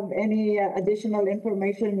have any additional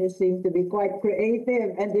information? You seem to be quite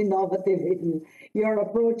creative and innovative in your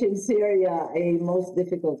approach in Syria, a most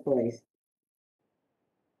difficult place.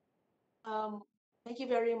 Thank you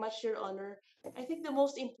very much, Your Honor. I think the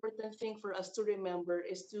most important thing for us to remember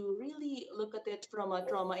is to really look at it from a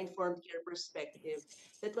trauma-informed care perspective.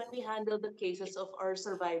 That when we handle the cases of our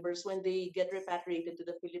survivors when they get repatriated to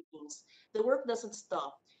the Philippines, the work doesn't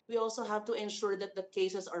stop. We also have to ensure that the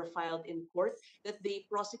cases are filed in court, that they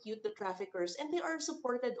prosecute the traffickers, and they are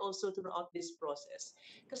supported also throughout this process.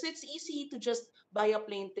 Because it's easy to just buy a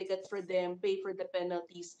plane ticket for them, pay for the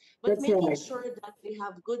penalties, but That's making right. sure that they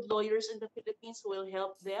have good lawyers in the Philippines who will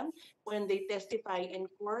help them when they testify in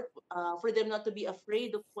court, for them not to be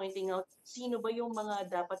afraid of pointing out sino ba yung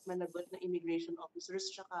mga dapat managot na immigration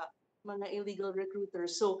officers tsaka mga illegal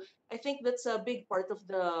recruiters. So I think that's a big part of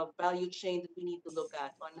the value chain that we need to look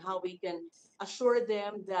at on how we can assure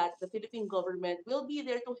them that the Philippine government will be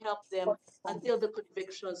there to help them until the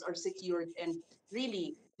convictions are secured and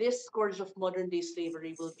really this scourge of modern day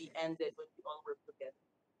slavery will be ended when we all work together.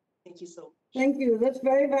 Thank you so much. Thank you. That's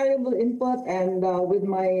very valuable input. And with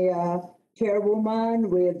my chairwoman,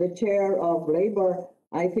 with the chair of labor,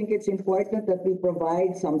 I think it's important that we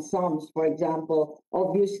provide some sums. For example,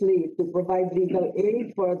 obviously, to provide legal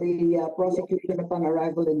aid for the prosecution upon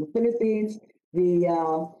arrival in the Philippines, the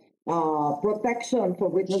protection for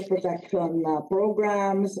witness protection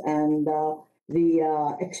programs, and the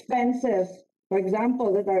expenses, for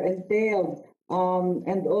example, that are entailed,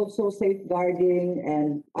 and also safeguarding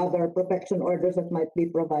and other protection orders that might be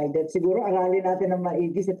provided. Siguro aralin natin ng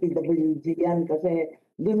maigi sa PWG yan kasi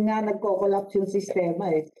doon nga nagko-collapse yung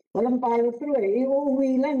sistema eh. Walang follow through eh.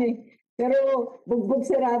 Iuwi lang eh. Pero bugbog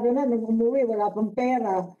sarado na, nung umuwi, wala pang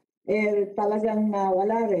pera. Eh talagang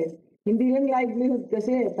wala rin. Hindi lang livelihood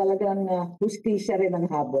kasi talagang hustisya rin ang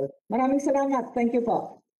habol. Maraming salamat. Thank you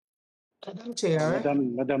po. Madam Chair.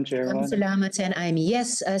 Madam Chairman. Salamat, Sen. Amy.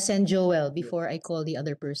 Yes, Sen. Joel, before I call the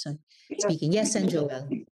other person speaking. Yes, Sen. Joel.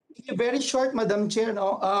 Very short, Madam Chair.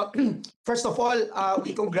 No? First of all,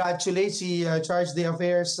 we congratulate si Charge de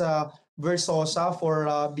Affairs Versosa for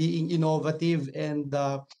being innovative and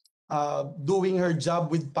doing her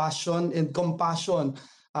job with passion and compassion.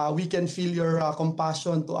 We can feel your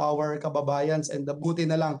compassion to our kababayans, and buti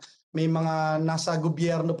na lang may mga nasa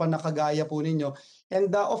gobyerno pa na kagaya po ninyo. And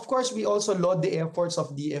of course, we also laud the efforts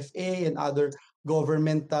of DFA and other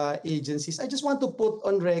government agencies. I just want to put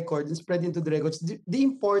on record and spread into the records the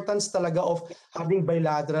importance talaga of having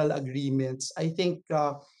bilateral agreements. I think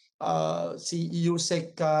si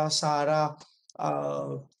Yusek Sara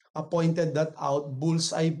pointed that out.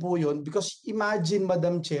 Bullseye po yun. Because imagine,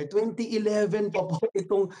 Madam Chair, 2011 pa po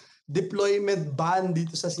itong deployment ban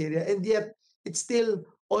dito sa Syria. And yet, it's still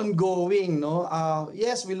ongoing, no?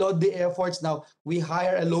 Yes, we laud the efforts now. We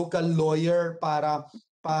hire a local lawyer para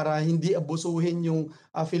hindi abusuhin yung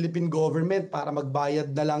Philippine government para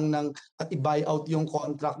magbayad na lang ng at i-buy out yung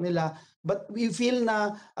contract nila. But we feel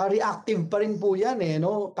na reactive pa rin po yan eh,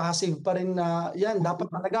 no? Passive pa rin na yan. Dapat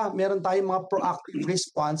talaga meron tayong mga proactive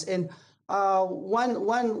response. And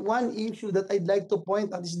one issue that I'd like to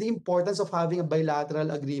point out is the importance of having a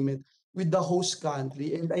bilateral agreement with the host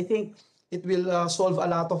country. And I think it will solve a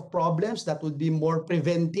lot of problems that would be more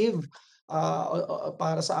preventive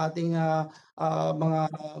para sa ating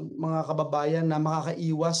mga kababayan na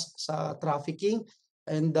makakaiwas sa trafficking.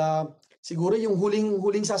 And siguro yung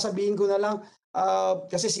huling sasabihin ko na lang,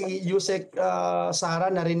 kasi si Yusek Sara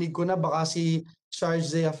narinig ko na baka si Charge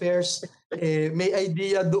de Affairs may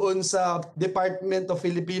idea doon sa Department of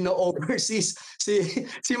Filipino Overseas.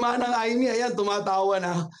 Si Manang Aimee, ayan, tumatawa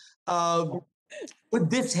na. Would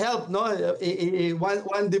this help, no?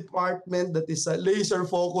 One department that is laser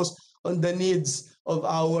focused on the needs of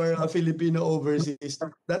our Filipino overseas.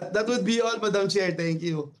 That would be all, Madam Chair. Thank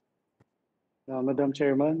you. Madam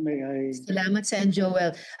Chairman, may I... Salamat, Sen.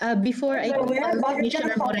 Joel. Before I call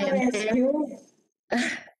Commissioner Morente,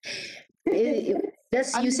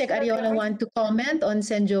 does Yusek Ariola want to comment on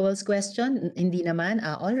Sen. Joel's question? Hindi naman.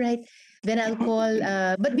 All right. Then I'll call.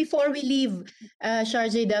 But before we leave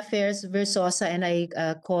Charge d'Affaires Versosa, and I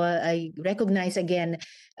recognize again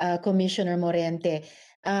Commissioner Morente.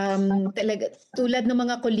 Tulad ng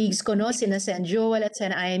mga colleagues ko, no, sina Sen. Joel at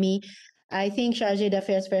Sen. Amy, I think Charge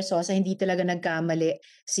d'Affaires Versosa hindi talaga nagkamali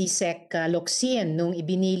si Sec Locsin nung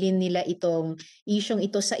ibinilin nila itong isyong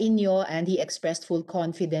ito sa inyo, and he expressed full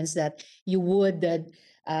confidence that you would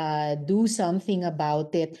do something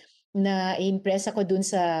about it. Na-impress ako dun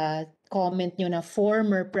sa comment nyo na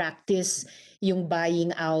former practice yung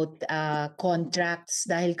buying out contracts,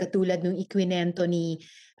 dahil katulad nung ikwinento ni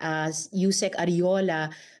Yusek Ariola,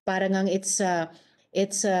 parang it's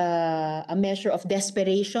It's a measure of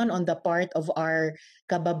desperation on the part of our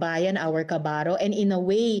kababayan, our kabaro, and in a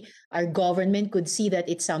way, our government could see that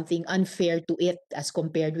it's something unfair to it as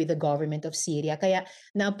compared with the government of Syria. Kaya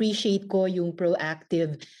na-appreciate ko yung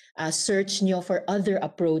proactive search nyo for other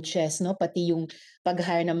approaches, no? Pati yung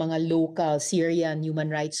pag-hire ng mga local Syrian human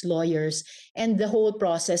rights lawyers and the whole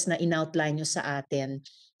process na in-outline nyo sa atin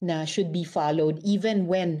na should be followed even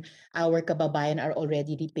when our kababayan are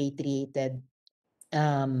already repatriated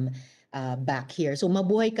back here. So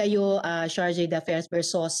mabuhay kayo, Charge d'Affaires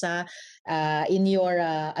Versosa, in your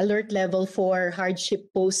alert level 4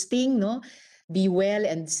 hardship posting, no? Be well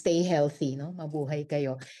and stay healthy, no? Mabuhay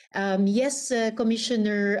kayo. Yes,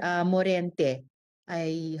 Commissioner Morente,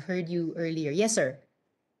 I heard you earlier. Yes, sir.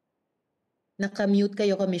 Naka-mute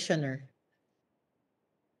kayo, Commissioner.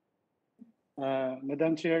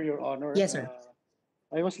 Madam Chair, Your Honor. Yes, sir.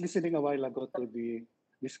 I was listening a while ago to the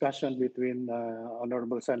discussion between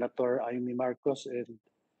Honorable Senator Amy Marcos and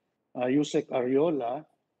Yusek Ariola,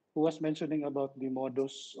 who was mentioning about the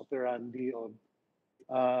modus operandi of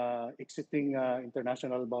exiting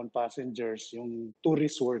international bound passengers, yung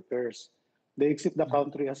tourist workers. They exit the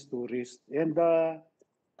country as tourists. And I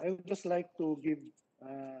would just like to give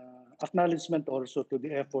acknowledgement also to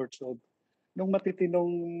the efforts of nung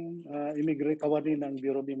matitinong kawani ng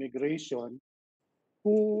Bureau of Immigration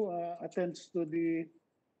who attends to the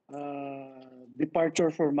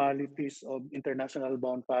departure formalities of international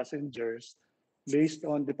bound passengers based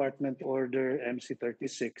on Department Order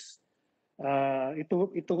MC36.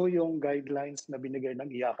 Ito ho yung guidelines na binigay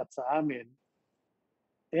ng IACAT sa amin.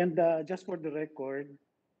 And just for the record,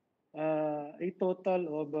 a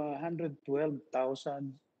total of 112,033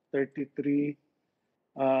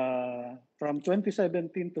 from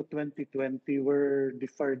 2017 to 2020 were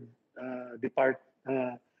deferred.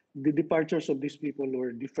 The departures of these people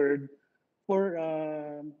were deferred for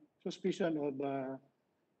suspicion of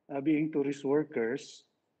being tourist workers,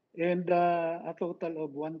 and a total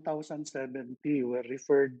of 1,070 were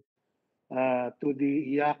referred to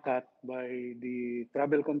the IACAT by the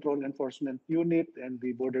Travel Control Enforcement Unit and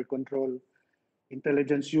the Border Control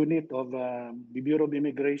Intelligence Unit of the Bureau of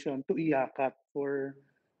Immigration to IACAT for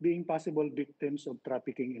being possible victims of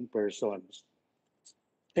trafficking in persons.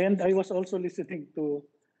 And I was also listening to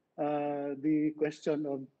the question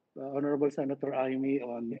of Honorable Senator Amy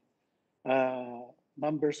on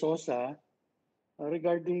Ma'am Bersosa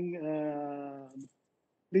regarding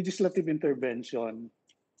legislative intervention.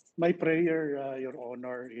 My prayer, Your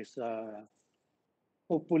Honor, is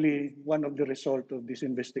hopefully one of the result of this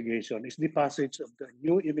investigation is the passage of the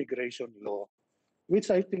new immigration law,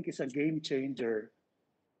 which I think is a game changer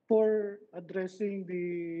for addressing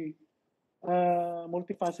the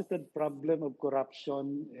multifaceted problem of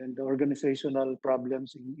corruption and the organizational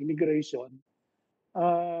problems in immigration.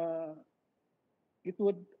 It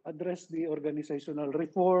would address the organizational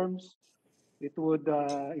reforms. It would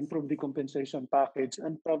improve the compensation package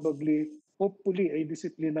and probably, hopefully, a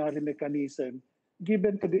disciplinary mechanism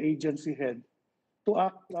given to the agency head to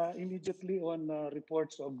act immediately on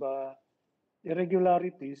reports of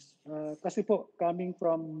irregularities. Kasi po, coming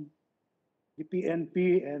from the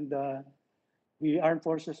PNP and the armed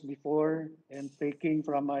forces before and taking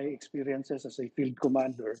from my experiences as a field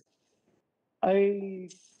commander, I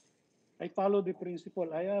follow the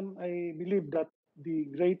principle. I believe that the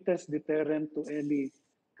greatest deterrent to any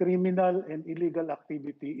criminal and illegal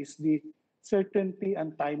activity is the certainty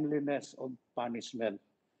and timeliness of punishment.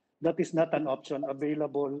 That is not an option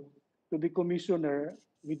available to the commissioner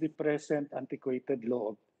with the present antiquated law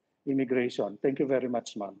of immigration. Thank you very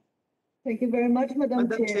much, ma'am. Thank you very much, Madam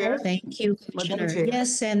Chair. Thank you, Madam Commissioner. Chair.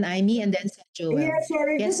 Yes, and Amy, and then Joel. Yeah,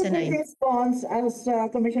 sorry, Yes, just a and quick Amy. response. As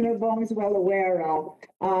Commissioner Bong is well aware of,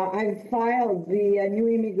 I've filed the new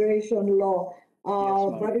immigration law,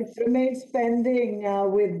 but it remains pending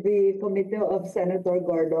with the Committee of Senator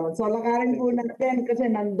Gordon. So lakarin po natin kasi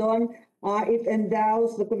nandun, it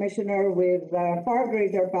endows the Commissioner with far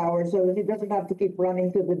greater power so that he doesn't have to keep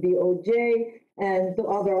running to the DOJ and to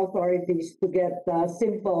other authorities to get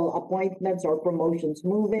simple appointments or promotions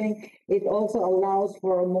moving. It also allows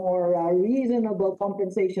for a more reasonable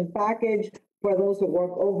compensation package for those who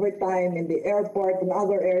work overtime in the airport and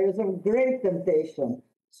other areas of great temptation.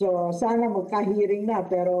 So sana magka-hearing na,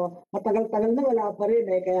 pero matagal-tagal na wala pa rin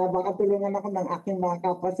eh, kaya baka tulungan ako ng aking mga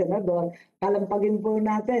kapasenador. Kalampagin po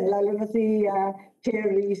natin, lalo na si Chair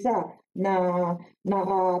Risa, na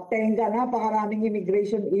nakatenga napakaraming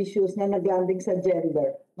immigration issues na naglanding sa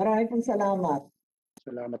gender. Maraming pong salamat.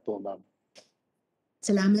 Salamat po, ma'am.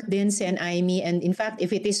 Salamat din, Sen. Amy. And in fact,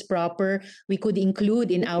 if it is proper, we could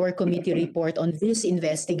include in our committee report on this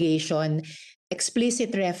investigation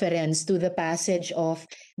explicit reference to the passage of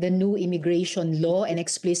the new immigration law and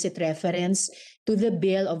explicit reference to the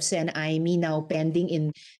bill of Sen. Aimee now pending in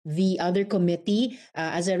the other committee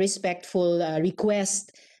as a respectful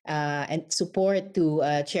request and support to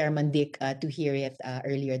Chairman Dick to hear it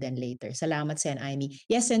earlier than later. Salamat, Sen. Aimee.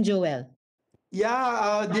 Yes, and Joel.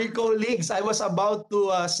 Yeah, dear colleagues, I was about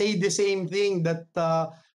to say the same thing that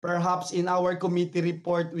perhaps in our committee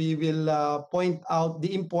report we will point out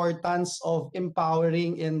the importance of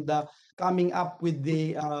empowering and coming up with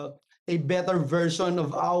a better version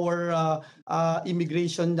of our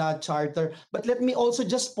immigration charter. But let me also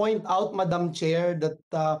just point out, Madam Chair,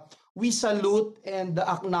 that we salute and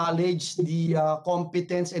acknowledge the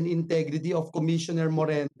competence and integrity of Commissioner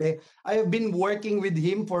Morente. I have been working with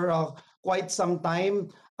him for quite some time.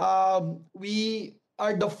 We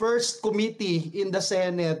are the first committee in the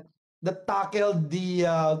Senate that tackled the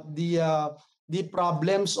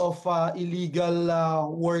problems of illegal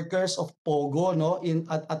workers of Pogo. No,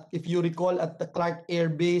 if you recall, at the Clark Air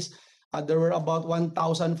Base, there were about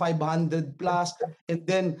 1,500 plus, and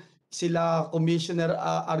then sila Commissioner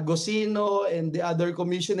Argosino and the other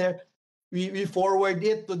commissioner, we forward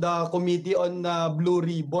it to the Committee on Blue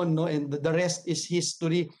Ribbon, no, and the rest is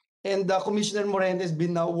history. And Commissioner Moreno has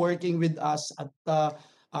been working with us at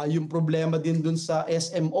yung problema din dun sa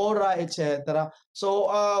SM Ora, etc. So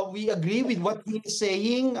we agree with what he's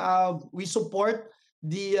saying. We support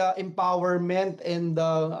the empowerment and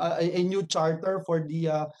a new charter for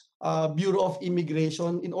the Bureau of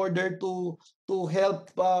Immigration in order to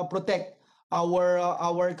help protect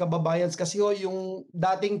our kababayans, kasi yung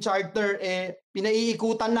dating charter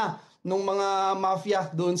pinaiikutan na nung mga mafia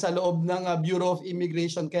doon sa loob ng Bureau of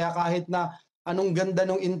Immigration, kaya kahit na anong ganda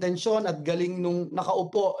nung intensyon at galing nung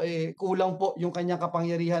nakaupo, kulang po yung kanyang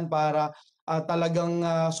kapangyarihan para talagang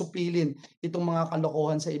supilin itong mga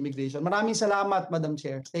kalokohan sa immigration. Maraming salamat, Madam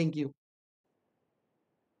Chair. Thank you.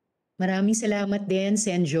 Maraming salamat din,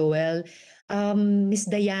 Sen. Joel. Ms.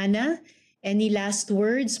 Diana, any last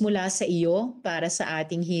words mula sa iyo para sa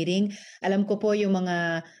ating hearing? Alam ko po yung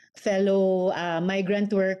mga fellow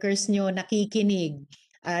migrant workers nyo nakikinig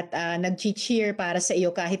at nag-cheer para sa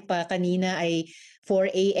iyo kahit pa kanina ay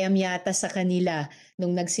 4 a.m. yata sa kanila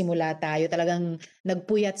nung nagsimula tayo. Talagang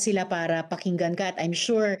nagpuyat sila para pakinggan ka at I'm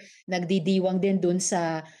sure nagdidiwang din dun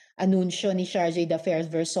sa anunsyo ni Sharjay Dafer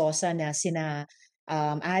Versosa na sina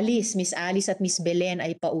Miss Alice at Miss Belen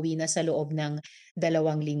ay pauwi na sa loob ng 2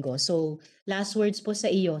 linggo. So, last words po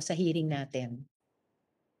sa iyo sa hearing natin.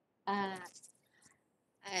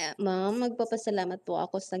 Ma'am, magpapasalamat po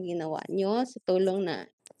ako sa ginawa nyo, sa tulong na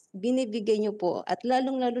binibigay nyo po, at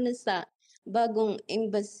lalong-lalo na sa bagong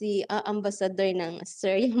ambassador ng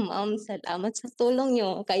Syria, ma'am. Salamat sa tulong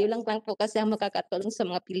nyo. Kayo lang po kasi ang makakatulong sa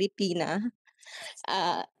mga Pilipina.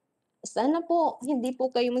 Sana po hindi po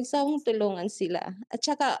kayo magsawang tulungan sila. At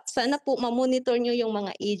saka sana po mamonitor nyo yung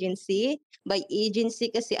mga agency, by agency,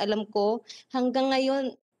 kasi alam ko hanggang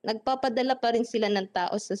ngayon nagpapadala pa rin sila ng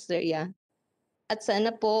tao sa Syria. At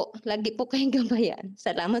sana po lagi po kayong gabayan.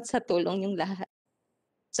 Salamat sa tulong yung lahat.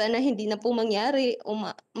 Sana hindi na po mangyari o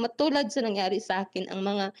matulad sa nangyari sa akin ang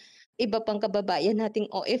mga iba pang kababayan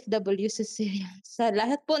nating OFW sa Syria. Sa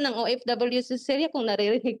lahat po ng OFW sa Syria, kung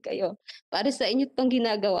naririnig kayo, para sa inyo itong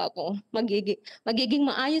ginagawa ko, magiging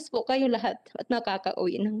maayos po kayo lahat at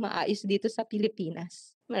nakakauwi ng maayos dito sa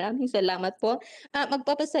Pilipinas. Maraming salamat po.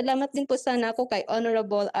 Magpapasalamat din po sana ako kay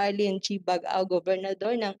Honorable Arlene G. Bagao,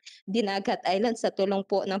 Gobernador ng Dinagat Island, sa tulong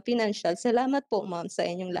po ng financial. Salamat po, ma'am, sa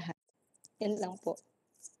inyong lahat. Yan lang po.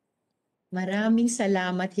 Maraming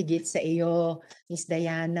salamat higit sa iyo, Miss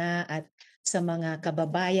Diana, at sa mga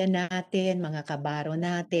kababayan natin, mga kabaro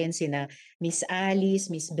natin, sina Miss Alice,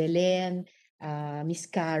 Miss Belen, Miss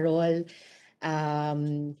Carol.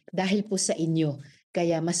 Dahil po sa inyo,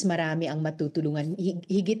 kaya mas marami ang matutulungan.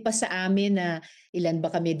 Higit pa sa amin na ilan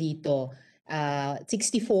ba kami dito?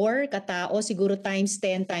 64 katao, siguro times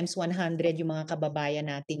 10, times 100 yung mga kababayan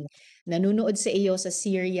nating nanonood sa iyo sa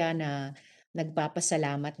Syria na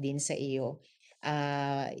nagpapasalamat din sa iyo.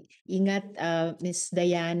 Ingat, Miss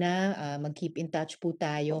Diana, mag-keep in touch po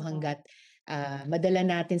tayo hanggat madala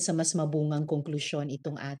natin sa mas mabungang konklusyon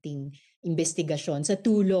itong ating investigasyon sa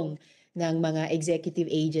tulong ng mga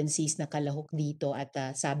executive agencies na kalahok dito at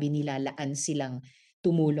sabi nila laan silang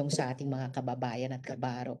tumulong sa ating mga kababayan at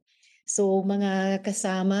kabaro. So mga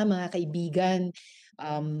kasama, mga kaibigan,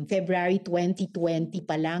 February 2020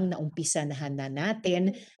 pa lang na umpisahan na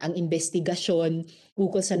natin ang investigasyon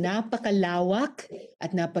ukol sa napakalawak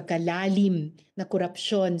at napakalalim na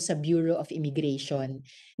korupsyon sa Bureau of Immigration.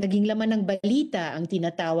 Naging laman ng balita ang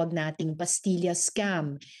tinatawag nating pastilla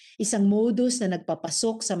scam, isang modus na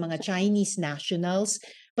nagpapasok sa mga Chinese nationals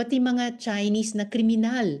pati mga Chinese na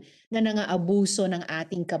kriminal na nangaabuso ng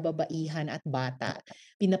ating kababaihan at bata.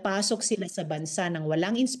 Pinapasok sila sa bansa ng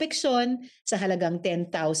walang inspeksyon sa halagang 10,000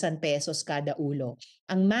 pesos kada ulo.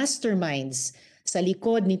 Ang masterminds sa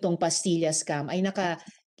likod nitong pastilla scam ay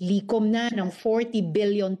nakalikom na ng 40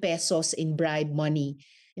 billion pesos in bribe money.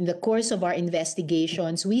 In the course of our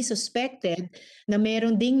investigations, we suspected na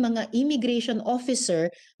meron ding mga immigration officer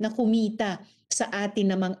na kumita sa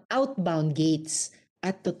atin namang outbound gates.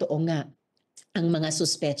 At totoo nga ang mga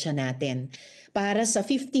suspetsya natin. Para sa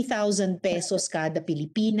 50,000 pesos kada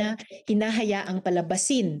Pilipina, hinahayaang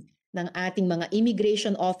palabasin ng ating mga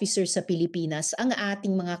immigration officers sa Pilipinas ang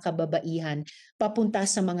ating mga kababaihan papunta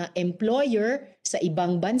sa mga employer sa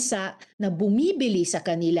ibang bansa na bumibili sa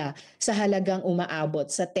kanila sa halagang umaabot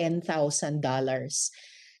sa $10,000.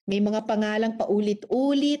 May mga pangalang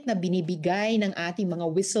paulit-ulit na binibigay ng ating mga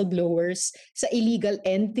whistleblowers sa illegal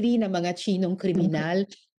entry ng mga Chinong kriminal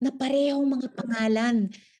na parehong mga pangalan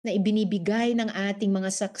na ibinibigay ng ating mga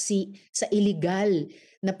saksi sa illegal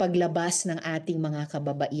na paglabas ng ating mga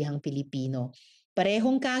kababaihang Pilipino.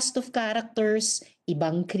 Parehong cast of characters,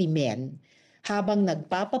 ibang krimen. Habang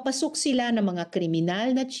nagpapapasok sila ng mga kriminal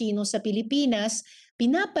na Chino sa Pilipinas,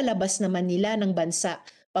 pinapalabas naman nila ng bansa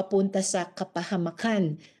papunta sa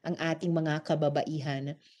kapahamakan ang ating mga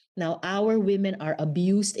kababaihan. Now, our women are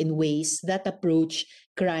abused in ways that approach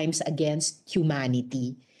crimes against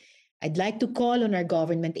humanity. I'd like to call on our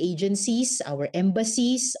government agencies, our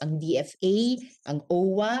embassies, ang DFA, ang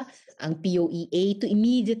OWA, ang POEA to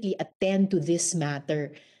immediately attend to this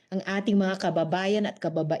matter. Ang ating mga kababayan at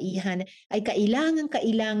kababaihan ay kailangan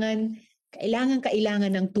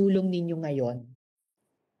ng tulong ninyo ngayon.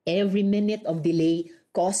 Every minute of delay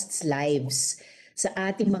costs lives. Sa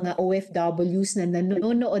ating mga OFWs na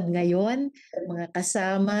nanonood ngayon, mga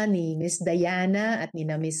kasama ni Miss Diana at ni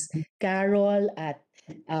na Miss Carol at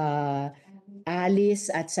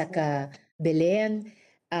Alice at saka Belen,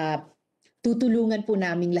 tutulungan po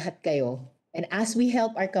namin lahat kayo. And as we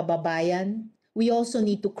help our kababayan, we also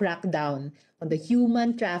need to crack down on the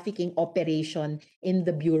human trafficking operation in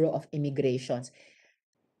the Bureau of Immigration.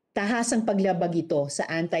 Tahasang paglabag ito sa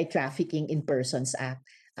Anti-Trafficking in Persons Act.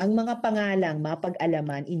 Ang mga pangalang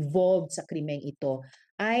mapag-alaman involved sa krimeng ito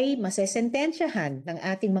ay masesentensyahan ng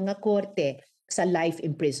ating mga korte sa life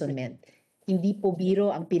imprisonment. Hindi po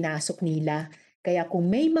biro ang pinasok nila. Kaya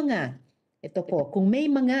kung may mga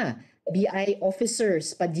BI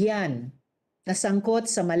officers pa diyan na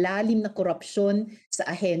sangkot sa malalim na korupsyon sa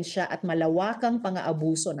ahensya at malawakang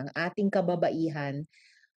pang-aabuso ng ating kababaihan,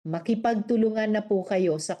 makipagtulungan na po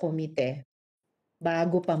kayo sa komite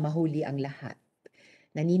bago pa mahuli ang lahat.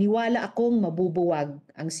 Naniniwala akong mabubuwag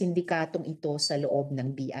ang sindikatong ito sa loob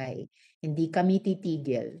ng BI. Hindi kami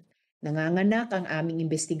titigil. Nanganganak ang aming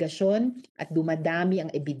investigasyon at dumadami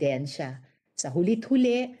ang ebidensya. Sa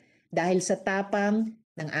hulit-huli, dahil sa tapang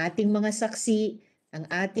ng ating mga saksi, ng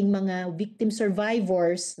ating mga victim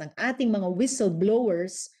survivors, ng ating mga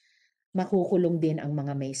whistleblowers, makukulong din ang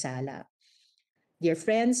mga may sala. Dear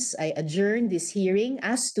friends, I adjourn this hearing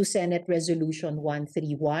as to Senate Resolution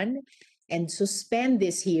 131 and suspend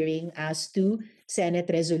this hearing as to Senate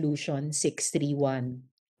Resolution 631.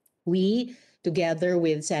 We, together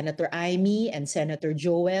with Senator Amy and Senator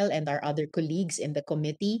Joel and our other colleagues in the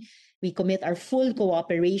committee, we commit our full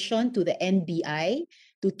cooperation to the NBI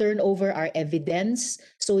to turn over our evidence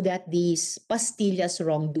so that these pastillas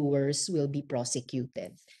wrongdoers will be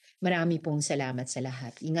prosecuted. Marami pong salamat sa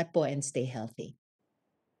lahat. Ingat po and stay healthy.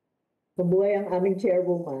 Mabuhay ang aming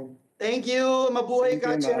chairwoman. Thank you. Mabuhay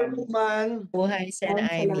ka, Thank you, ma'am. Chairwoman. Mabuhay, Sen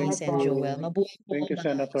Amy, Sen Joel. Mabuhay po Thank you, mga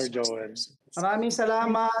Senator resource Joel. persons. Maraming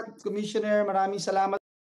salamat, Commissioner. Maraming salamat.